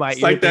a play by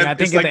ear thing. I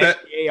think in the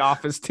NBA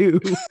office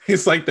too.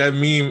 It's like that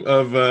meme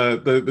of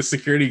the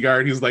security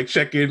guard who's like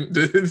checking.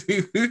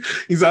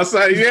 He's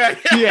outside.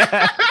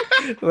 Yeah.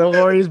 The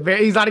Warriors.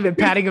 He's not even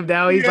patting him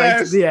down. He's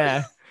like,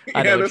 yeah.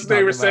 Yeah, that's what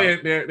they were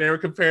saying. They were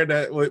comparing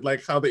that with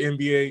like how the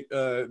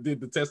NBA did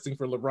the testing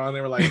for LeBron.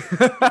 They were like,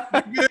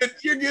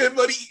 "You're good,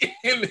 buddy."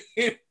 And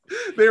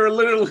they were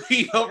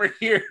literally over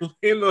here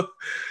in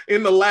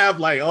the lab,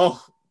 like, "Oh,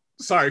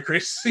 sorry,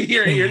 Chris,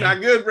 you're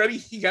not good,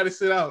 buddy. You got to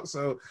sit out."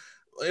 So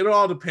it'll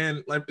all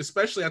depend. Like,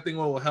 especially, I think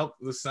what will help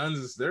the Suns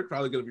is they're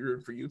probably going to be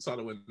rooting for Utah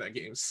to win that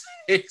game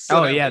 6.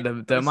 So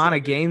the amount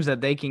of games that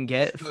they can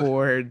get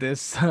for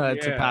this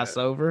to pass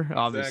over,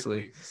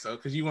 obviously. Exactly. So,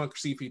 because you want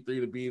CP3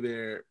 to be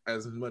there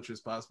as much as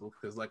possible,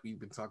 because like we've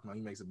been talking about,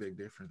 he makes a big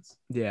difference.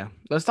 Yeah.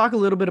 Let's talk a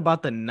little bit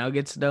about the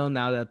Nuggets, though,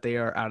 now that they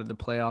are out of the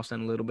playoffs,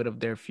 and a little bit of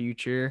their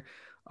future.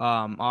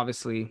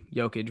 Obviously,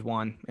 Jokic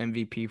won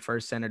MVP,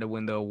 first center to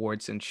win the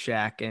award since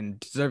Shaq, and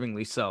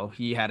deservingly so.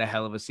 He had a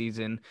hell of a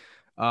season.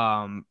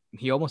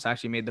 He almost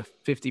actually made the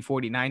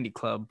 50-40-90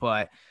 club,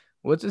 but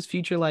what's his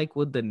future like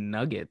with the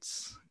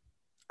Nuggets?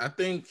 I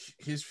think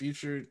his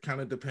future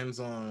kind of depends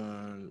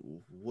on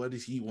what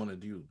does he want to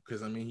do.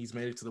 Because, I mean, he's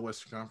made it to the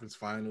Western Conference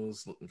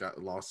Finals,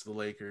 got lost to the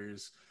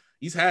Lakers.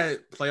 He's had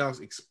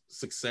playoff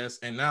success,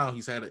 and now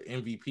he's had an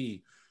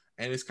MVP.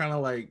 And it's kind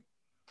of like,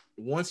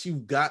 once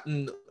you've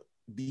gotten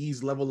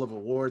these level of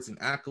awards and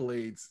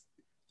accolades,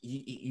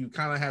 you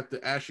kind of have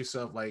to ask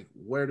yourself, like,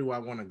 where do I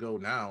want to go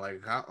now?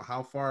 Like,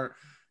 how far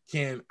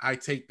can I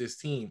take this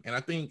team? And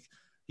I think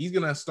he's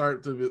gonna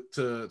start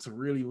to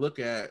really look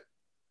at,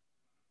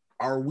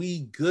 are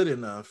we good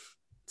enough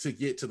to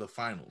get to the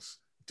finals?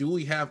 Do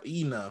we have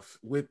enough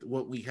with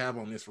what we have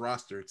on this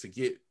roster to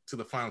get to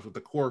the finals with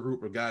the core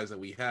group of guys that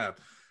we have?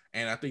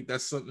 And I think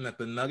that's something that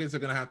the Nuggets are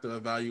going to have to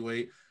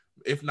evaluate,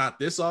 if not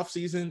this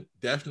offseason,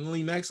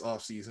 definitely next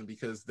offseason,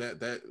 because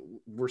that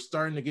we're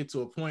starting to get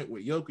to a point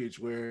with Jokic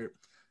where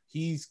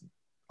he's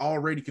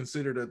already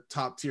considered a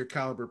top tier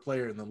caliber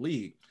player in the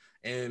league.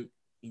 And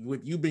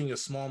with you being a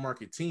small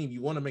market team,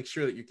 you want to make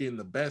sure that you're getting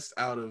the best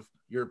out of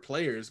your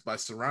players by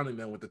surrounding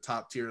them with the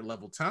top tier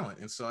level talent.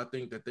 And so I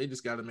think that they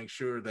just got to make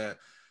sure that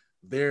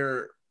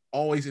they're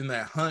always in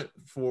that hunt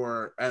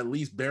for at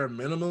least bare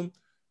minimum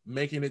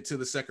making it to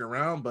the second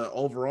round. But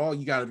overall,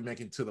 you got to be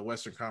making it to the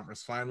Western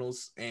Conference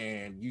Finals,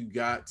 and you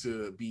got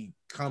to be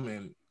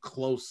coming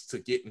close to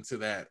getting to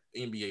that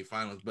NBA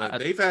Finals. But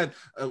they've had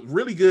a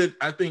really good,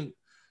 I think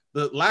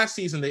the last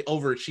season they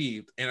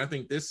overachieved, and I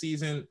think this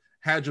season,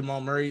 had Jamal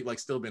Murray like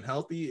still been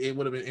healthy, it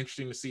would have been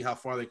interesting to see how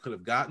far they could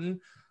have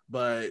gotten.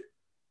 But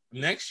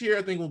next year,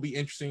 I think will be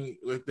interesting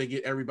if they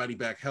get everybody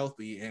back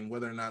healthy and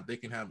whether or not they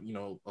can have,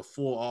 a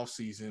full off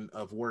season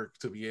of work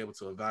to be able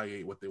to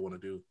evaluate what they want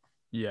to do.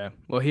 Yeah.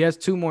 Well, he has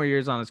 2 more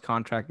years on his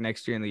contract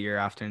next year and the year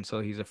after until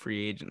he's a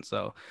free agent.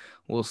 So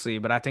we'll see.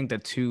 But I think the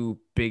 2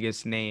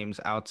 biggest names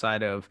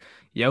outside of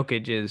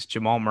Jokic is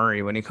Jamal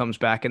Murray when he comes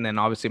back, and then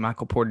obviously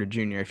Michael Porter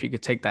Jr. if he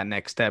could take that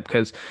next step.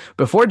 Because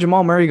before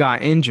Jamal Murray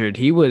got injured,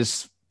 he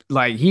was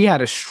like, he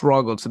had a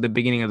struggle to the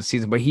beginning of the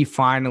season, but he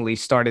finally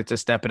started to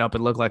step it up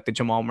and look like the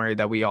Jamal Murray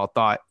that we all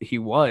thought he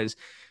was.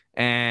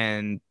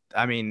 And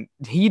I mean,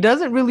 he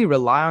doesn't really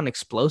rely on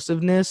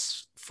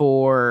explosiveness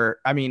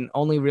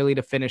only really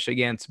to finish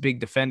against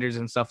big defenders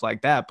and stuff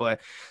like that.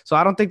 But so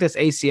I don't think this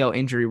ACL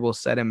injury will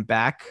set him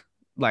back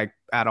like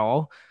at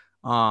all.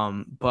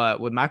 But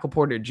with Michael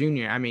Porter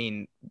Jr., I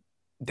mean,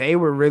 they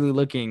were really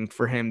looking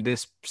for him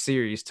this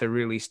series to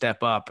really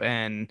step up.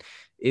 And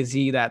is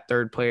he that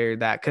third player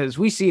because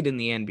we see it in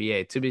the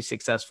NBA, to be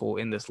successful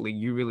in this league,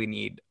 you really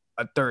need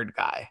a third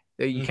guy.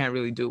 You can't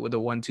really do it with a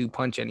 1-2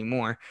 punch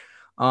anymore.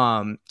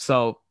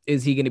 So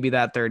is he going to be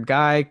that third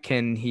guy?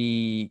 Can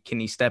he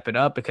step it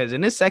up? Because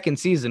in his second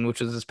season,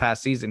 which was this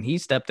past season, he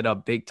stepped it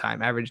up big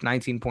time, averaged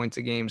 19 points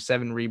a game,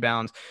 7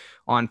 rebounds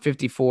on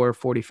 54,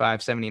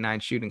 45, 79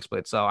 shooting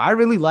split. So I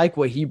really like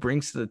what he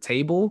brings to the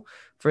table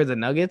for the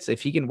Nuggets.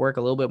 If he can work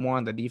a little bit more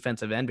on the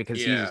defensive end,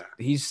 because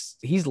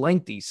he's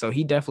lengthy. So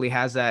he definitely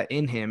has that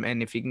in him.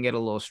 And if he can get a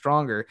little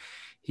stronger,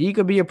 he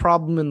could be a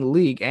problem in the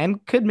league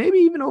and could maybe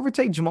even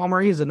overtake Jamal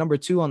Murray as a number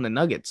 2 on the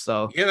Nuggets.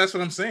 So yeah, that's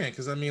what I'm saying.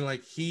 Cause I mean,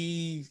 like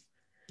he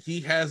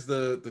has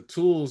the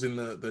tools and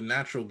the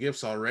natural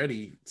gifts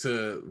already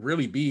to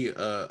really be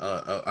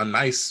a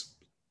nice,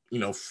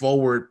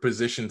 forward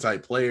position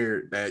type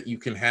player that you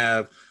can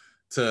have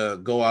to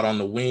go out on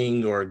the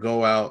wing or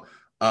go out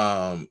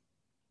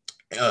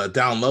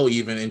down low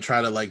even and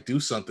try to like do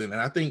something.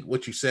 And I think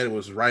what you said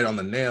was right on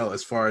the nail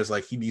as far as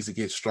like he needs to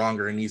get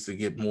stronger and needs to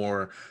get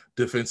more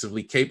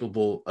defensively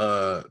capable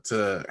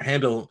to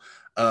handle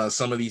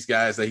some of these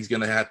guys that he's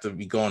going to have to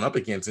be going up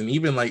against. And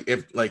even like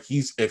if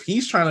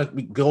he's trying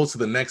to go to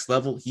the next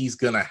level, he's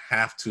going to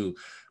have to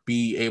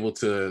be able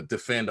to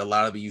defend a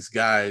lot of these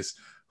guys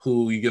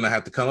who you're going to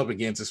have to come up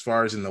against as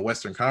far as in the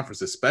Western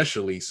Conference,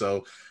 especially.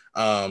 So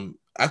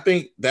I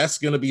think that's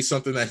going to be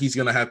something that he's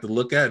going to have to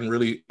look at and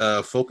really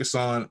focus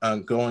on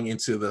going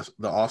into the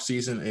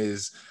offseason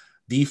is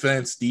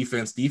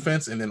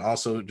defense, and then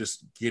also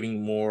just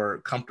getting more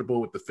comfortable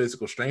with the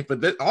physical strength.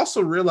 But then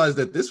also realize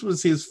that this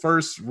was his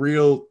first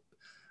real,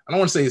 I don't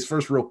want to say his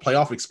first real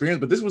playoff experience,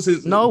 but this was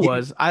his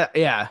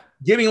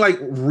getting like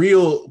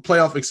real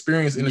playoff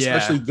experience, and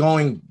especially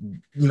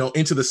going,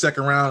 into the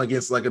second round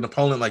against like an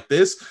opponent like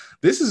this.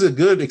 This is a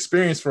good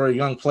experience for a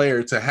young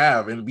player to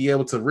have and be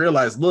able to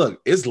realize,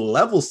 look, it's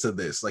levels to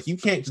this. Like you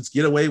can't just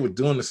get away with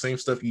doing the same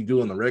stuff you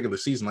do in the regular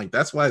season. Like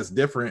that's why it's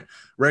different.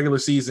 Regular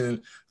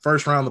season,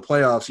 first round of the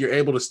playoffs, you're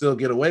able to still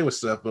get away with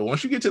stuff. But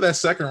once you get to that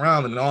second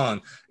round and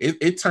on,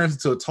 it turns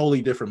into a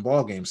totally different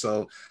ball game.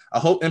 So I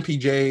hope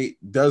MPJ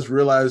does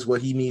realize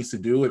what he needs to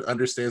do and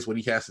understands what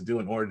he has to do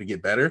in order to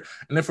get better.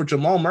 And then for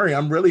Jamal Murray,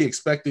 I'm really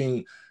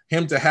expecting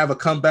him to have a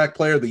comeback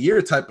player of the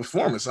year type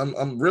performance.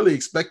 I'm really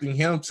expecting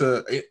him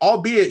to,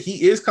 albeit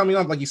he is coming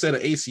off, like you said,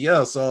 an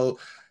ACL. So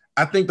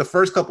I think the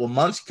first couple of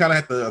months, you kind of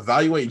have to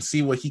evaluate and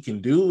see what he can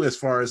do as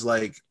far as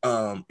like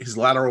his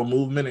lateral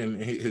movement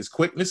and his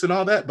quickness and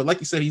all that. But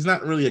like you said, he's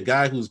not really a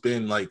guy who's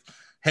been like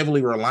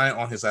heavily reliant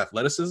on his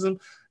athleticism,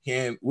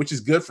 and which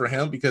is good for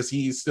him because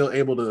he's still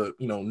able to,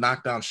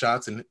 knock down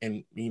shots and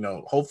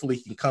hopefully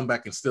he can come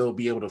back and still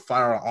be able to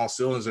fire on all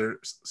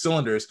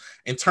cylinders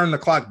and turn the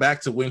clock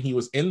back to when he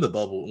was in the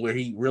bubble where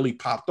he really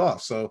popped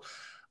off. So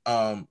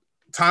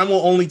time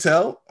will only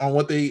tell on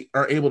what they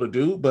are able to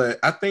do. But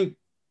I think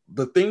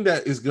the thing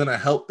that is going to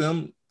help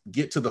them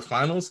get to the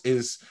finals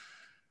is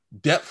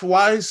depth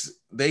wise,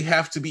 they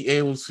have to be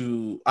able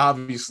to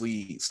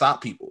obviously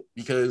stop people.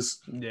 because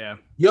Yeah.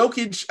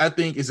 Jokic, I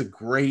think, is a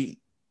great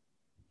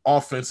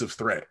offensive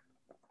threat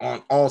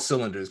on all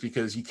cylinders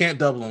because you can't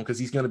double him because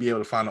he's going to be able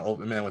to find an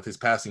open man with his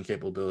passing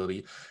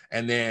capability.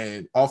 And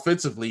then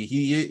offensively,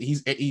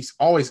 he's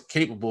always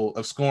capable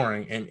of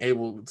scoring and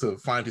able to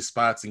find his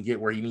spots and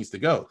get where he needs to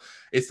go.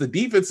 It's the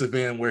defensive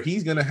end where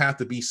he's going to have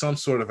to be some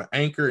sort of an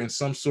anchor and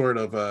some sort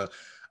of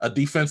a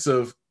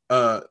defensive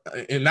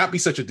and not be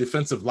such a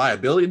defensive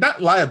liability. Not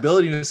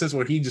liability in the sense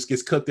where he just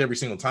gets cooked every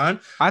single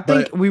time. I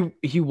think But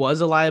he was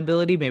a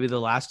liability maybe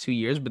the last 2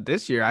 years, but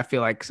this year I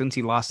feel like since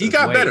he lost he his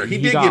got weight, better. He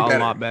he did get got a better.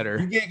 lot better.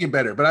 He did get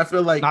better. But I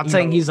feel like, Not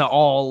saying he's an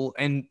all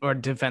and or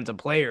defensive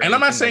player. And I'm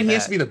not anything saying like he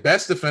has to that. be the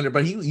best defender,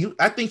 but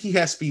I think he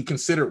has to be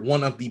considered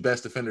one of the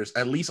best defenders,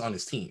 at least on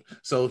his team.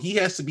 So he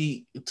has to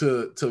be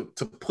to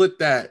put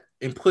that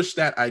and push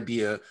that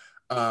idea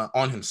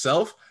on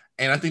himself.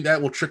 And I think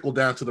that will trickle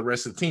down to the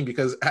rest of the team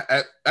because,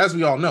 as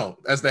we all know,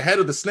 as the head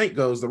of the snake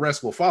goes, the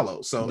rest will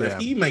follow. So if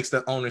he makes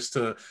the onus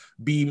to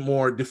be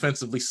more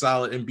defensively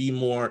solid and be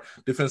more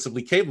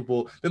defensively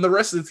capable, then the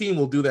rest of the team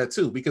will do that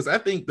too. Because I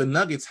think the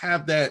Nuggets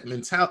have that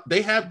mentality.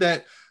 They have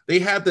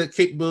the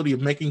capability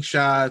of making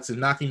shots and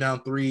knocking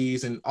down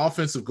threes and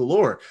offensive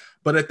galore.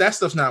 But if that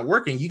stuff's not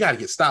working, you got to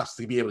get stops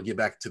to be able to get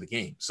back to the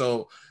game.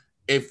 So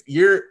if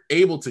you're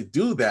able to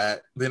do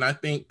that, then I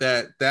think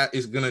that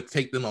is going to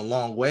take them a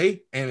long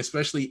way. And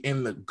especially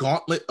in the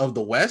gauntlet of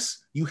the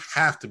West, you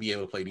have to be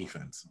able to play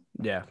defense.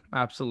 Yeah,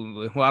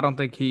 absolutely. Well, I don't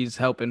think he's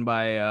helping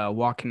by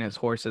walking his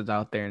horses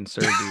out there in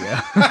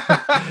Serbia.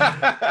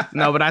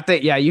 No, but I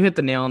think, yeah, you hit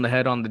the nail on the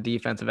head on the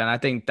defensive end. I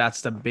think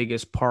that's the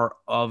biggest part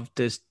of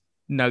this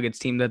Nuggets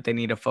team that they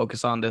need to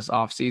focus on this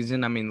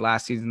offseason. I mean,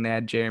 last season they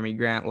had Jeremy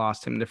Grant,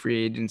 lost him to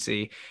free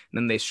agency. And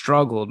then they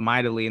struggled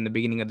mightily in the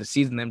beginning of the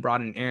season, then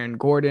brought in Aaron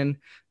Gordon,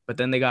 but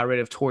then they got rid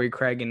of Torrey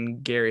Craig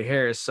and Gary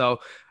Harris. So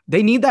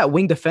they need that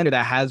wing defender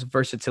that has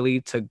versatility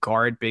to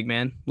guard big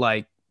men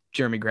like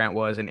Jeremy Grant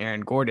was and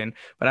Aaron Gordon.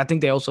 But I think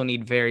they also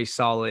need very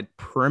solid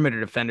perimeter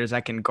defenders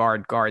that can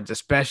guard guards,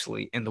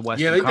 especially in the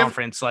Western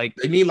Conference. They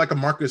need like a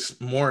Marcus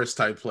Morris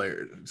type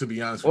player, to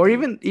be honest. Or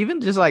even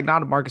just like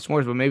not a Marcus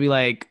Morris, but maybe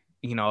like,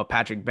 you know, a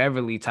Patrick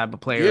Beverly type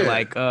of player,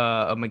 like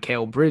a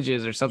Mikal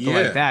Bridges or something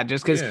like that.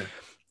 Just because,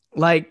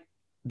 like,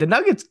 the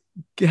Nuggets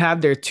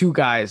have their two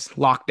guys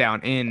locked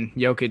down in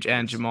Jokic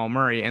and Jamal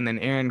Murray, and then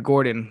Aaron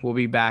Gordon will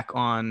be back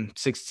on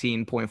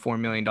 $16.4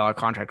 million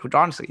contract, which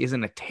honestly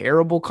isn't a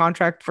terrible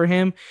contract for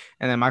him.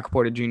 And then Michael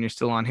Porter Jr. is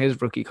still on his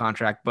rookie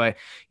contract. But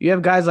you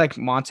have guys like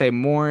Monte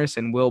Morris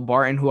and Will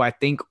Barton, who I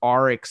think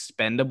are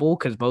expendable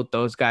because both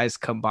those guys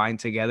combined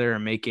together are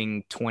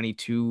making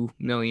 $22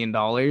 million.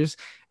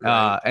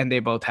 Right. And they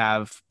both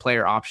have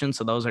player options.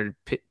 So those are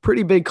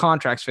pretty big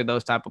contracts for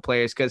those type of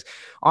players. Because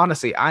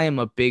honestly, I am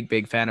a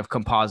big fan of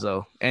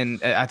Campazzo.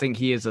 And I think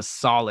he is a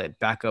solid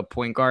backup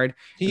point guard.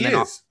 He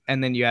is.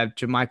 And then you have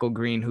JaMychal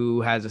Green,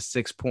 who has a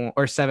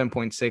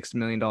 $7.6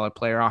 million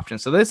player option.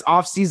 So this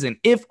offseason,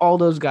 if all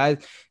those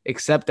guys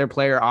accept their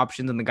player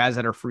options and the guys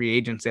that are free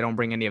agents, they don't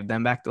bring any of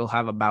them back, they'll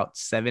have about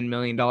 $7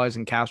 million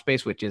in cap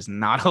space, which is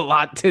not a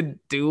lot to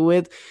do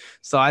with.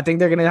 So I think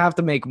they're going to have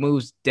to make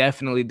moves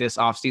definitely this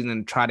offseason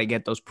and try to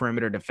get those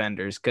perimeter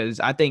defenders. Because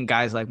I think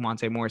guys like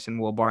Monte Morris and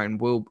Will Barton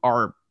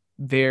are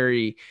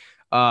very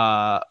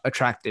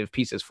attractive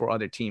pieces for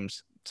other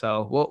teams.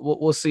 So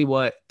we'll see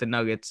what the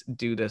Nuggets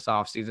do this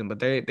offseason, but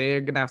they're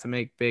going to have to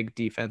make big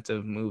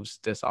defensive moves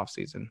this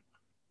offseason.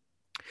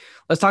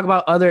 Let's talk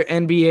about other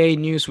NBA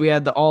news. We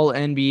had the all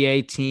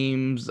NBA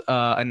teams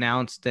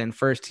announced, and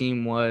first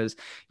team was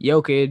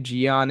Jokic,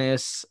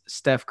 Giannis,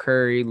 Steph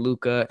Curry,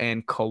 Luka,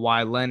 and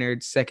Kawhi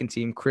Leonard. Second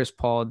team, Chris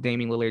Paul,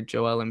 Damian Lillard,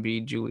 Joel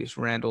Embiid, Julius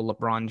Randle,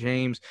 LeBron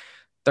James.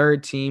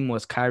 Third team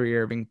was Kyrie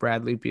Irving,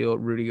 Bradley Beal,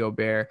 Rudy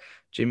Gobert,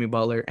 Jimmy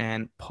Butler,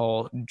 and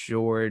Paul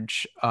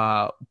George.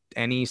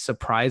 Any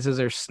surprises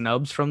or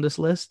snubs from this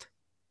list?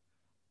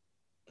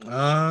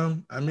 I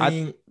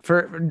mean,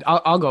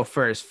 I'll go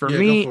first. For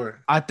me,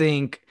 I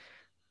think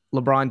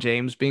LeBron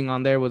James being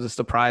on there was a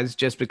surprise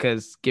just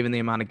because given the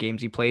amount of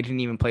games he played, he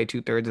didn't even play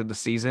 2/3 of the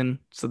season.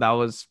 So that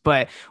was,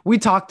 but we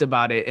talked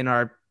about it in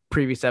our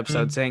previous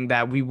episode saying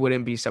that we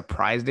wouldn't be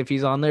surprised if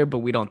he's on there, but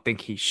we don't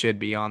think he should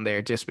be on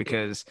there just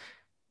because,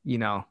 you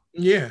know,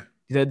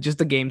 just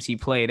the games he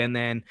played. And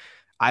then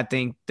I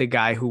think the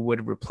guy who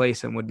would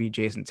replace him would be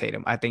Jason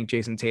Tatum. I think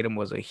Jason Tatum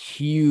was a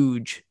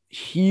huge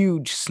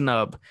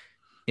snub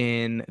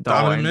in the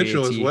Donovan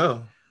Mitchell as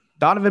well.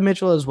 Donovan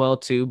Mitchell as well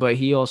too, but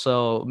he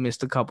also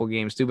missed a couple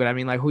games too. But I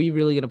mean, like, who are you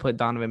really gonna put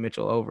Donovan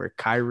Mitchell over?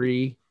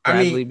 Kyrie,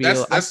 Bradley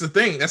Beal? That's the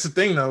thing. That's the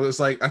thing, though. It's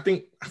like I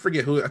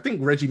forget who. I think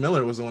Reggie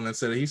Miller was the one that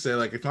said it. He said,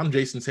 like, if I'm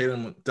Jason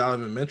Tatum with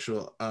Donovan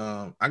Mitchell,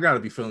 I gotta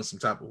be feeling some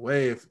type of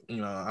way. If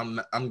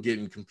I'm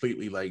getting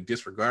completely like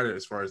disregarded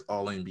as far as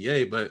all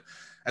NBA. But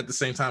at the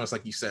same time, it's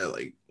like you said,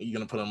 like you're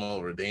gonna put him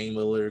over Dame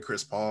Lillard,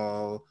 Chris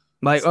Paul.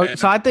 Like,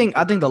 so I think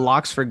the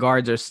locks for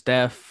guards are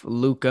Steph,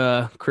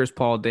 Luka, Chris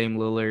Paul, Dame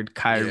Lillard,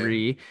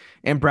 Kyrie,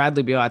 and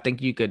Bradley Beal. I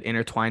think you could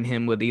intertwine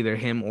him with either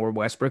him or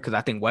Westbrook because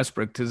I think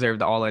Westbrook deserved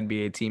the All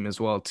NBA team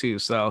as well too.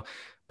 So,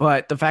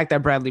 But the fact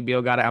that Bradley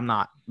Beal got it, I'm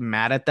not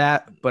mad at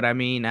that. But I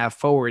mean, at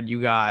forward, you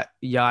got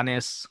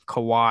Giannis,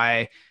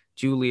 Kawhi,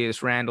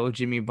 Julius Randle,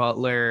 Jimmy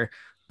Butler,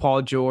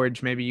 Paul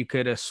George. Maybe you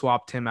could have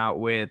swapped him out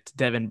with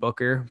Devin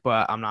Booker,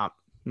 but I'm not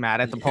mad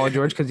at the Paul Yeah,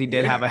 George because he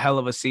did have a hell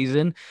of a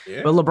season. But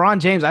yeah. LeBron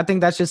James, I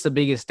think that's just the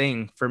biggest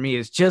thing for me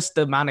is just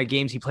the amount of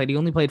games he played. He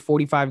only played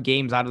 45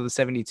 games out of the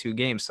 72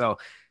 games. So,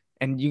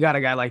 and you got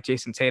a guy like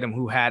Jason Tatum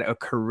who had a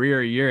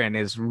career year and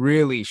is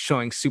really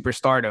showing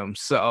superstardom.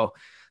 So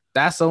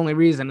that's the only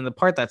reason. And the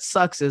part that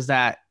sucks is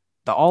that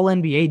the All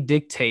NBA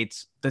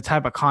dictates the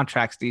type of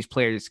contracts these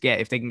players get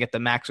if they can get the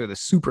max or the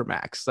super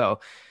max. So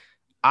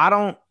I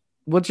don't.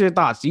 What's your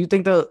thoughts? Do you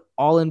think the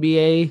All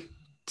NBA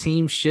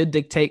team should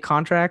dictate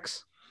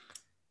contracts?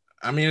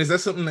 I mean, is that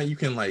something that you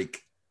can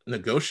like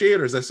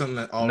negotiate, or is that something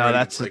that No,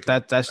 already like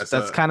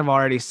that's kind of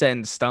already set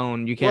in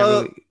stone. You can't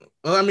well, really.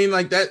 well, I mean,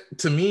 like that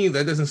to me,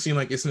 that doesn't seem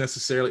like it's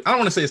necessarily. I don't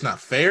want to say it's not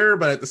fair,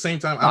 but at the same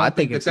time, No, I I don't think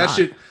think that it's that not.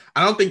 should.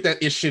 I don't think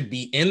that it should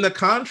be in the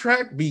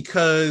contract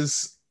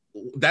because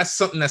that's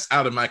something that's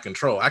out of my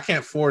control. I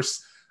can't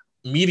force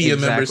media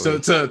members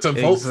Exactly. to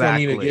vote for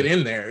me to get Exactly.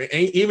 in there.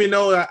 Even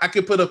though I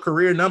could put up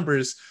career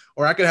numbers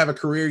or I could have a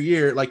career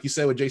year, like you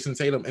said with Jason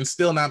Tatum, and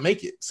still not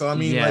make it. So I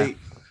mean, Yeah. like,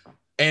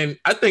 and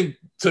I think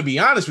to be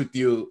honest with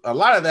you, a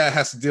lot of that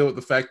has to deal with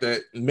the fact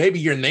that maybe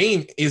your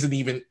name isn't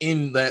even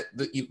in that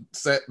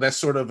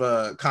sort of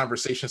a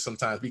conversation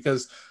sometimes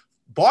because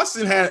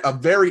Boston had a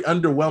very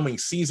underwhelming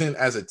season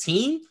as a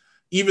team,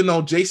 even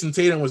though Jason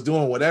Tatum was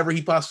doing whatever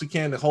he possibly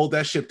can to hold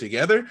that ship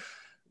together.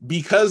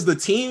 Because the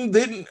team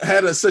didn't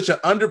had such an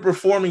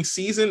underperforming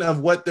season of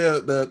what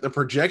the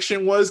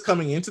projection was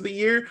coming into the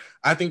year,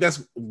 I think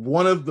that's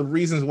one of the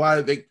reasons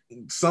why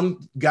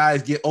some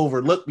guys get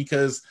overlooked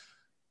because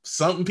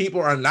some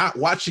people are not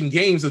watching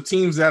games of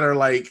teams that are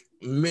like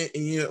But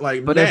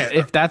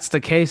if that's the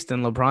case,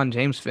 then LeBron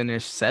James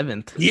finished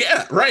 7th.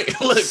 Yeah, right.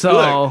 Look,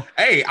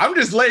 hey, I'm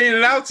just laying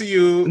it out to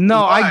you.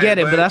 No, I get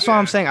it, but that's yeah. what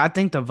I'm saying. I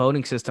think the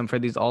voting system for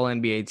these All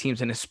NBA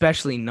teams, and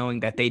especially knowing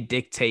that they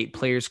dictate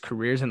players'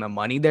 careers and the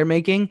money they're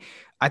making,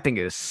 I think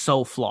it is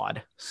so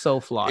flawed.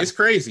 So flawed. It's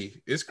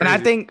crazy. It's crazy.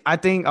 And I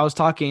think I was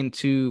talking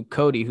to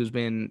Cody, who's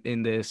been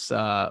in this,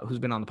 who's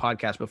been on the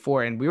podcast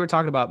before, and we were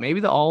talking about maybe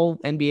the All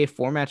NBA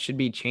format should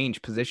be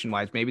changed position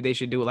wise. Maybe they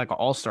should do it like an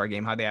All-Star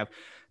game, how they have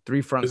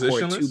 3 front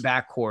court, 2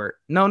 back court.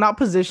 No, not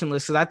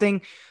positionless. Because I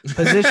think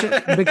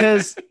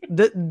because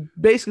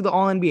basically the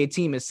All NBA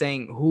team is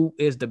saying who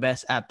is the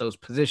best at those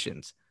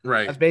positions.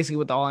 Right. That's basically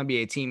what the All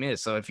NBA team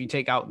is. So if you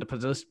take out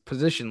the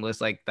position list,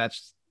 like that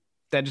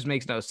just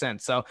makes no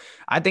sense. So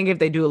I think if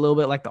they do a little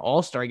bit like the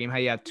All-Star game, how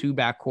you have 2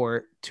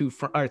 backcourt,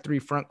 3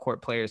 front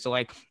court players. So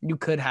like you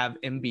could have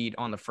Embiid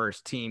on the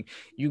first team.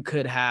 You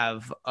could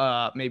have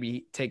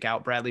maybe take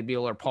out Bradley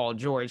Beal or Paul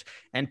George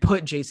and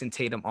put Jason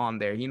Tatum on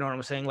there. You know what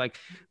I'm saying? Like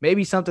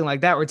maybe something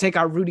like that, or take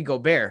out Rudy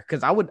Gobert.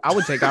 Cause I would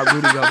take out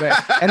Rudy Gobert.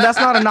 And that's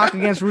not a knock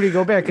against Rudy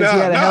Gobert because he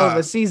had a hell of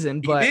a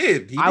season, but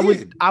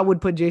I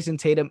would put Jason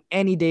Tatum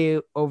any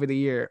day over the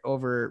year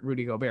over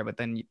Rudy Gobert. But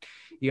then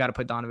you got to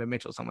put Donovan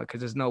Mitchell somewhere because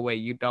there's no way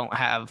you don't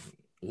have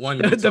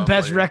the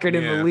best player. Record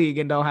in the league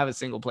and don't have a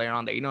single player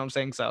on there. You know what I'm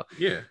saying? So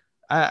yeah,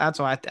 that's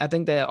why I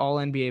think that All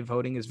NBA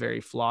voting is very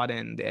flawed,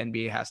 and the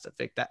NBA has to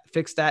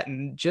fix that,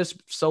 and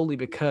just solely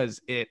because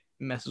it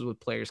messes with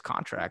players'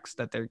 contracts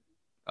that they're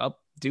up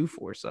due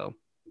for. So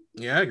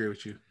yeah, I agree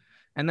with you.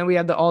 And then we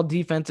had the all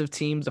defensive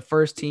teams. The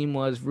first team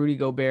was Rudy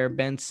Gobert,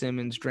 Ben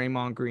Simmons,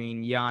 Draymond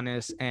Green,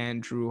 Giannis,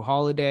 and Drew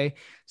Holiday.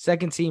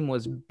 Second team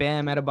was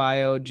Bam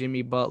Adebayo,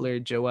 Jimmy Butler,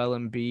 Joel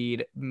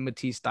Embiid,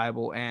 Matisse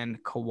Thybulle,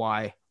 and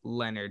Kawhi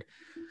Leonard.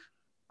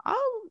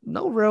 Oh,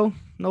 no real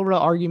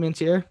arguments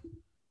here.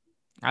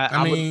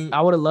 I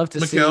would have loved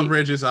to see Mikal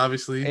Bridges,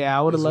 obviously. Yeah,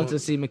 I would have loved to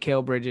see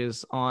Mikal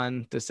Bridges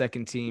on the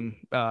second team.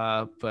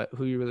 But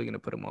who are you really gonna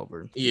put him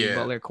over? Yeah,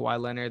 Butler, Kawhi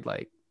Leonard,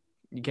 like.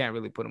 You can't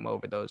really put him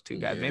over those 2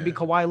 guys. Yeah. Maybe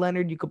Kawhi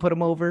Leonard, you could put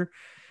him over,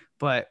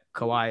 but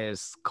Kawhi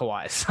is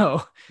Kawhi.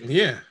 So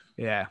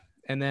yeah.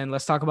 And then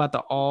let's talk about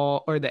the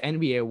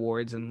NBA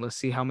awards, and let's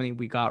see how many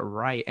we got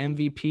right.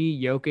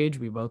 MVP, Jokic.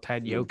 We both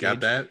had Jokic.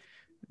 Got that.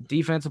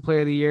 Defensive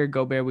Player of the Year,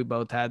 Gobert. We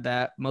both had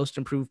that. Most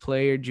Improved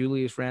Player,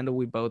 Julius Randle.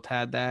 We both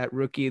had that.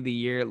 Rookie of the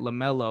Year,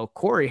 LaMelo.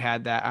 Corey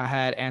had that. I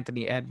had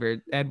Anthony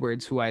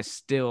Edwards, who I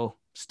still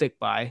stick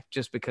by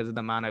just because of the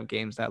amount of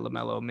games that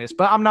LaMelo missed,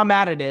 but I'm not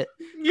mad at it.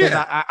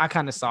 Yeah, I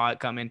kind of saw it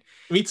coming.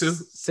 Me too.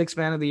 6th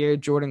Man of the Year,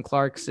 Jordan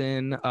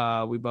Clarkson.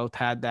 We both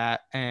had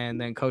that,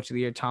 and then Coach of the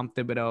Year, Tom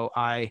Thibodeau.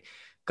 I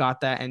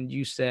got that, and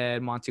you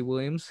said Monty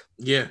Williams.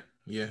 Yeah.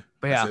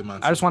 But yeah,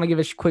 I just want to give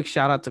a quick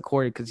shout out to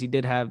Corey because he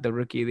did have the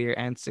Rookie of the Year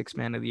and 6th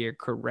Man of the Year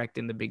correct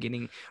in the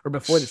beginning or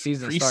before the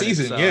season started.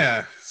 Preseason,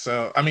 yeah.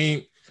 So I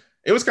mean,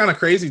 it was kind of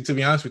crazy to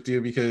be honest with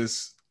you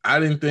because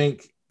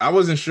I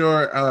wasn't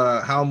sure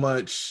how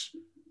much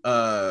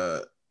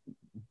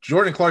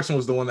Jordan Clarkson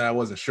was the one that I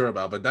wasn't sure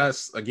about, but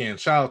that's again,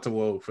 shout out to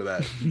Woj for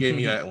that. He gave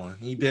me that one.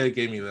 He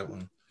gave me that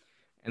one.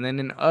 And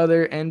then in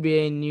other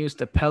NBA news,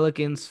 the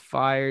Pelicans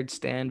fired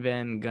Stan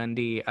Van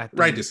Gundy. I think,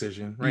 right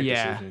decision.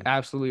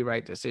 Absolutely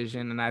right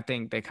decision. And I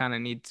think they kind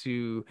of need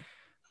to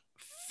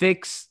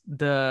fix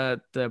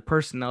the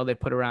personnel they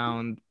put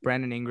around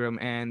Brandon Ingram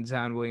and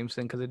Zion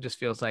Williamson, because it just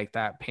feels like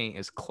that paint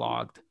is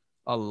clogged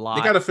a They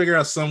lot. got to figure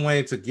out some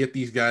way to get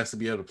these guys to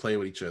be able to play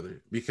with each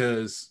other,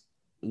 because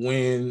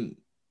when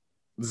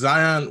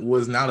Zion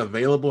was not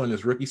available in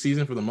his rookie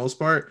season for the most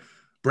part,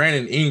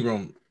 Brandon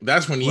Ingram,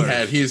 that's when he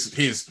had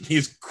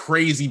his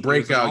crazy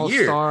breakout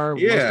year. All-star,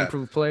 most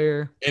improved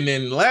player. And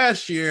then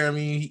last year, I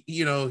mean,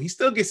 he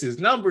still gets his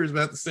numbers,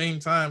 but at the same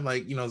time,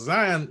 like,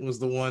 Zion was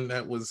the one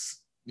that was,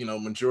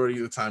 majority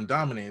of the time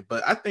dominated.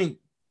 But I think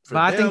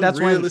I think that's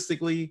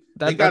realistically,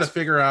 they got to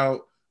figure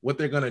out what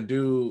they're going to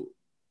do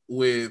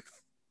with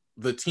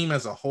the team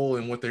as a whole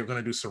and what they're going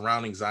to do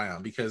surrounding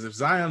Zion. Because if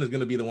Zion is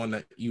going to be the one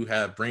that you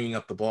have bringing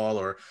up the ball,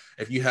 or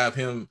if you have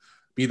him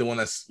be the one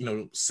that's,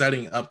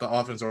 setting up the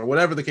offense, or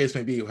whatever the case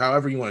may be,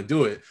 however you want to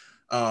do it,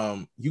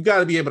 you got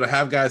to be able to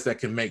have guys that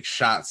can make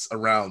shots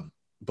around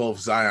both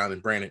Zion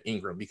and Brandon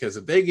Ingram. Because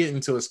if they get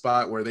into a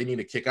spot where they need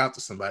to kick out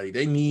to somebody,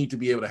 they need to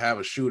be able to have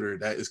a shooter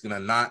that is going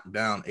to knock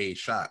down a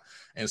shot.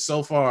 And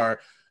so far,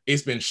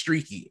 it's been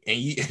streaky. And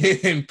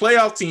in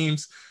playoff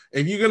teams,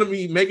 if you're going to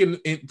be making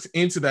it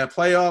into that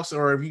playoffs,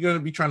 or if you're going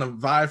to be trying to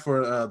vie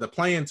for the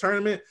play-in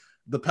tournament,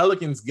 the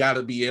Pelicans got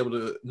to be able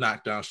to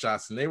knock down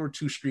shots. And they were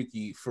too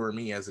streaky for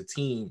me as a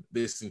team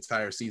this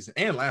entire season,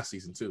 and last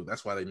season too.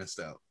 That's why they missed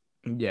out.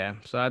 Yeah,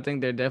 so I think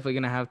they're definitely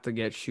going to have to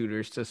get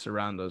shooters to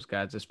surround those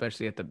guys,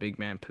 especially at the big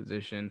man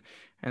position.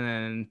 And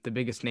then the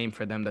biggest name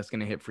for them that's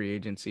going to hit free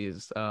agency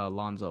is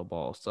Lonzo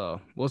Ball.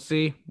 So we'll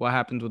see what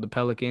happens with the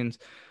Pelicans.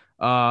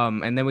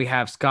 And then we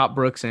have Scott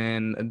Brooks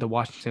and the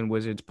Washington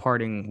Wizards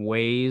parting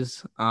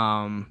ways.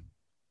 The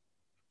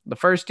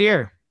first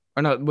year,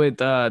 or no, with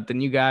the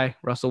new guy,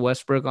 Russell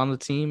Westbrook, on the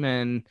team,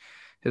 and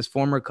his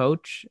former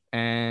coach,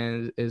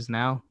 and is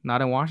now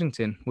not in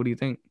Washington. What do you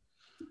think?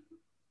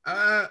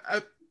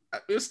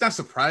 It's not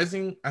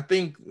surprising. I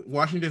think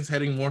Washington's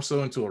heading more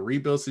so into a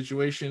rebuild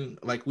situation,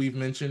 like we've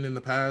mentioned in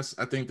the past.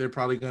 I think they're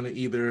probably going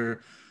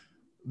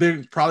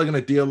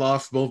to deal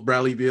off both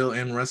Bradley Beal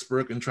and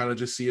Westbrook and try to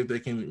just see if they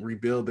can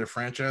rebuild their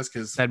franchise,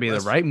 because that'd be the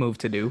right move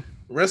to do.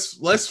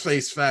 Let's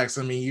face facts.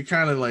 I mean, you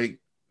kind of like,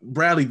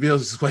 Bradley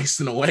Beal's just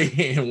wasting away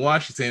in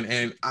Washington,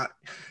 and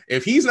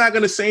if he's not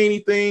going to say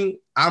anything,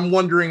 I'm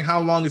wondering how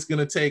long it's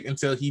going to take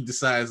until he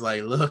decides,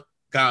 like, look,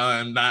 God,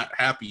 I'm not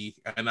happy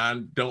and I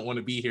don't want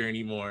to be here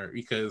anymore,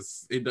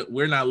 because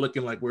we're not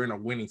looking like we're in a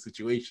winning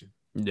situation.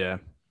 Yeah.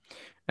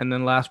 And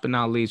then last but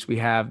not least, we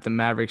have the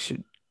Mavericks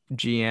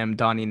GM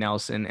Donnie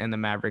Nelson and the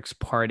Mavericks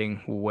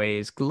parting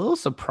ways. A little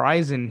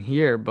surprising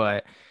here,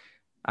 but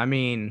I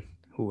mean,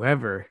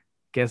 whoever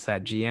gets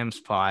that GM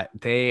spot,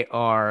 they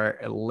are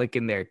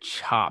licking their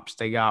chops.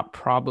 They got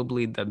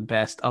probably the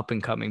best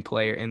up-and-coming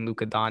player in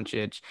Luka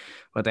Doncic,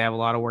 but they have a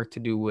lot of work to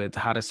do with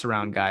how to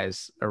surround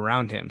guys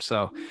around him.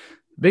 So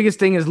biggest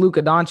thing is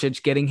Luka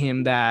Doncic getting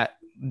him that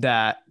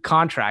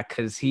contract,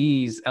 because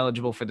he's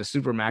eligible for the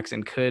Supermax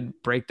and could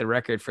break the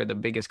record for the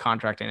biggest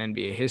contract in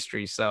NBA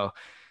history. So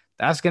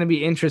that's going to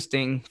be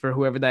interesting for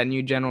whoever that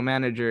new general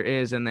manager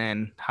is, and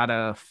then how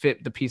to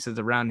fit the pieces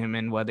around him,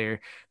 and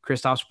whether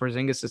Kristaps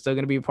Porzingis is still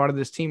going to be a part of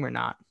this team or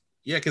not.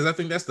 Yeah, because I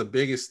think that's the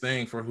biggest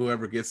thing for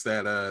whoever gets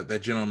that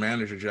general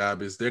manager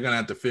job, is they're going to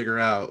have to figure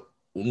out,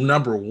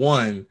 number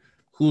one,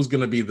 who's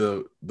going to be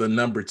the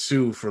number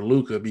two for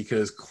Luka,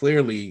 because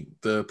clearly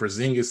the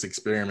Porzingis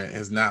experiment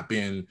has not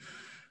been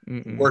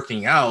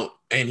working out,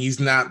 and he's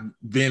not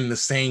been the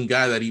same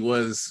guy that he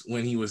was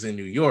when he was in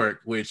New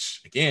York,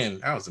 which, again,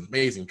 that was an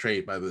amazing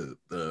trade by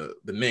the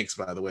Knicks,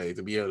 by the way,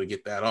 to be able to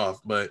get that off.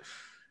 But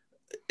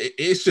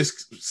it's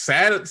just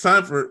sad at the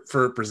time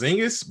for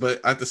Porzingis, but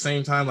at the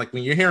same time, like,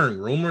 when you're hearing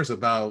rumors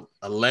about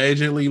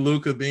allegedly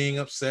Luka being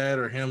upset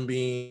or him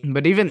being,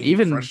 but even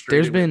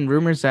there's been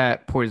rumors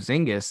that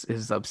Porzingis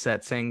is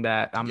upset, saying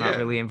that I'm not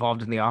really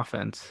involved in the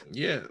offense.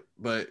 Yeah,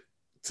 but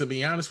to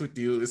be honest with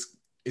you,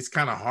 it's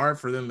kind of hard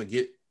for them to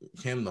get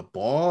him the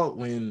ball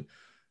when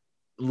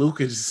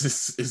Luka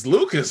is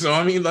Luka. So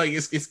I mean, like,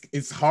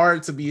 it's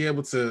hard to be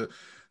able to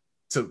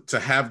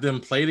have them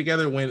play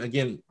together when,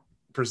 again,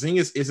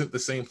 Porzingis isn't the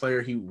same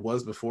player he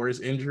was before his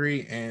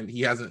injury, and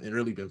he hasn't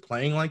really been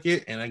playing like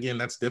it. And again,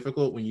 that's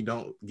difficult when you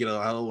don't get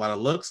a lot of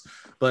looks.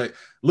 But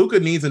Luka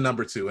needs a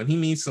number two, and he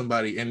needs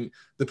somebody. And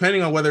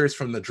depending on whether it's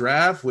from the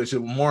draft, which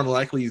more than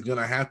likely is going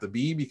to have to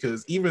be,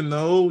 because even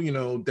though,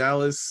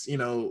 Dallas,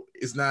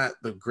 is not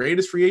the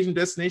greatest free agent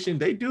destination,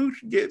 they do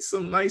get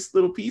some nice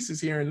little pieces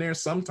here and there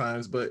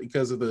sometimes, but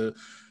because of the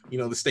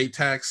state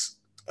tax.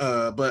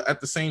 But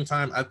at the same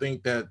time, I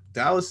think that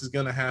Dallas is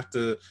going to have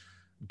to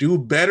do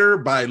better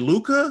by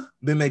Luka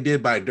than they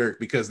did by Dirk,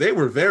 because they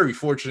were very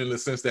fortunate in the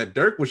sense that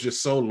Dirk was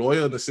just so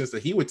loyal, in the sense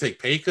that he would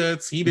take pay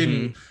cuts. He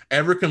didn't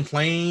ever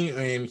complain.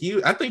 And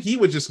I think he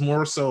was just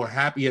more so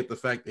happy at the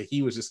fact that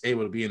he was just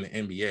able to be in the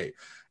NBA.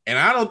 And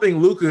I don't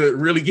think Luka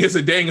really gives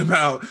a dang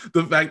about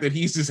the fact that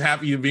he's just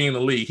happy to be in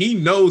the league. He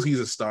knows he's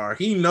a star.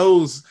 He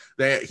knows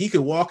that he could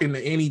walk into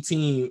any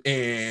team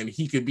and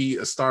he could be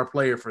a star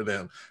player for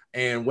them.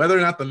 And whether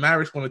or not the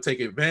Mavericks want to take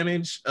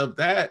advantage of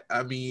that,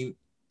 I mean,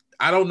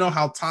 I don't know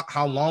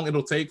how long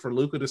it'll take for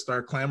Luka to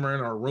start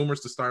clamoring or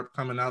rumors to start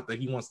coming out that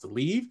he wants to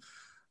leave.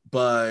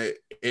 But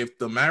if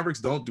the Mavericks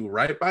don't do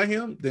right by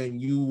him, then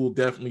you will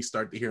definitely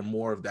start to hear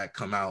more of that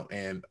come out.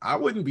 And I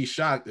wouldn't be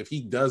shocked if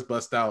he does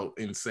bust out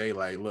and say,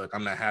 like, look,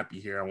 I'm not happy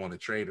here. I want to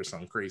trade or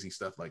some crazy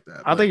stuff like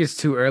that. I think it's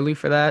too early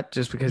for that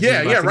just because he's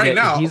about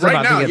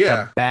to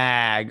get the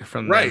bag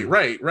from them.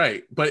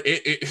 Right. But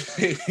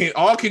it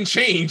all can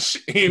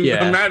change in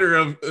a matter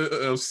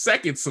of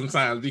seconds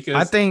sometimes, because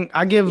I think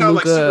I give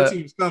Luka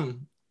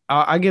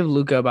I give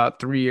Luka about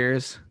 3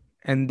 years.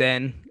 And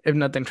then if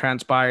nothing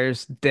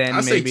transpires, then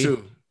maybe.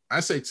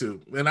 I say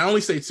two. And I only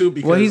say two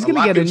because he's going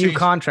to get a new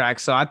contract.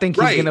 So I think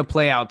he's going to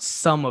play out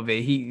some of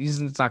it. He's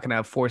not going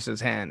to force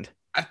his hand.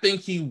 I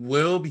think he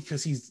will,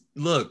 because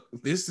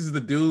this is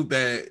the dude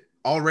that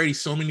already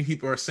so many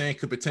people are saying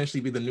could potentially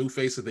be the new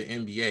face of the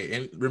NBA.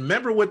 And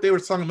remember what they were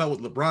talking about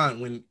with LeBron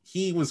when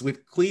he was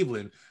with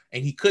Cleveland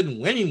and he couldn't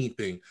win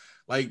anything.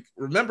 Like,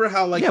 remember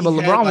how but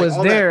LeBron was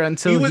there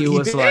until he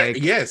was like,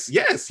 yes,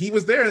 he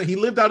was there and he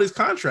lived out his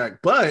contract.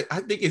 But I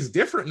think it's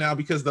different now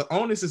because the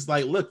onus is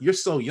like, look, you're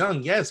so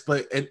young, yes,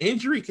 but an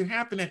injury can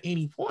happen at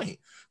any point.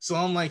 So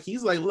I'm like,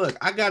 he's like, look,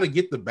 I got to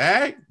get the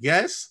bag,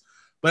 yes,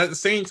 but at the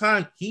same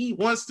time, he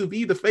wants to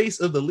be the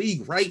face of the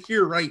league right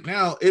here, right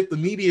now. If the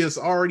media is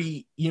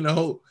already,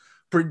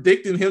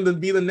 predicting him to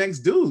be the next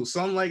dude,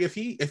 so I'm like, if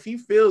he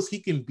feels he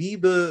can be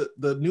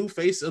the new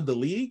face of the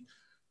league,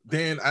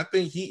 then I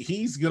think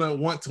he's gonna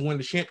want to win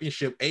the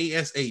championship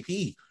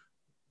ASAP.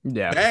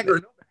 Yeah, bag or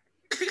no.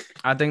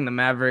 I think the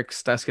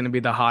Mavericks, that's gonna be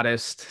the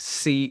hottest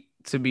seat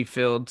to be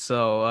filled.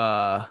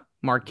 So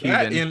Mark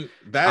Cuban,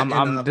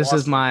 this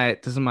is my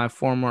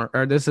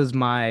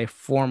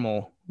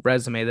formal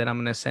resume that I'm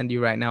gonna send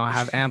you right now. I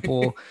have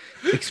ample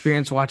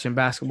experience watching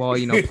basketball.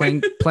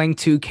 Playing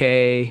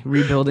 2K,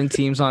 rebuilding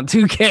teams on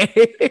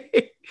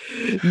 2K.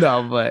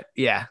 No, but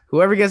yeah,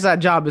 whoever gets that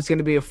job, it's going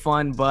to be a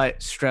fun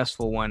but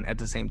stressful one at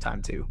the same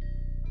time too.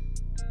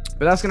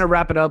 But that's going to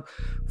wrap it up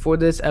for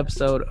this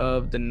episode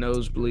of The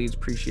Nosebleeds.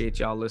 Appreciate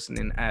y'all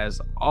listening as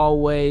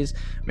always.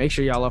 Make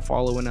sure y'all are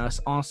following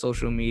us on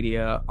social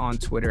media, on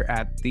Twitter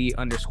at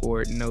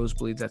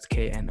 @the_nosebleeds. That's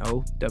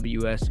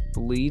KNOWS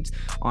bleeds.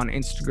 On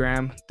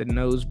Instagram, The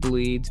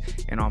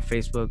Nosebleeds. And on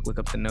Facebook, look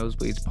up The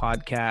Nosebleeds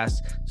Podcast.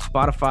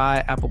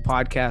 Spotify, Apple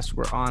Podcasts,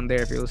 we're on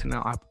there. If you're listening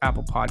to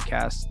Apple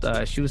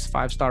Podcasts, shoot us a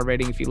 5-star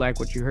rating if you like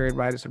what you heard.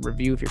 Write us a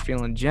review if you're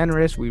feeling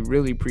generous. We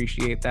really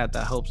appreciate that.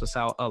 That helps us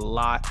out a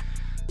lot.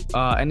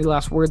 Any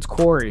last words,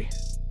 Corey?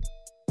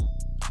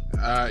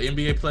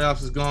 NBA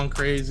playoffs is going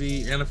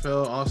crazy.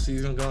 NFL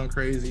offseason going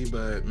crazy.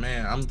 But,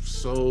 man, I'm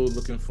so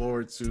looking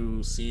forward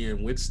to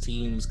seeing which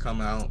teams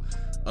come out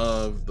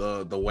of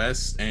the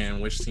West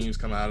and which teams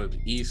come out of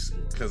the East,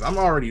 because I'm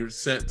already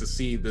set to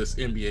see this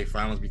NBA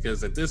Finals,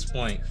 because at this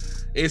point,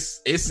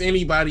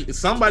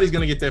 somebody's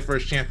going to get their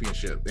first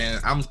championship.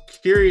 And I'm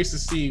curious to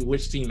see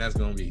which team that's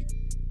going to be.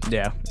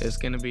 Yeah, it's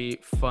going to be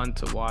fun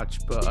to watch.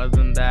 But other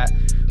than that,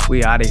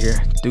 we out of here.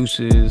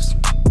 Deuces.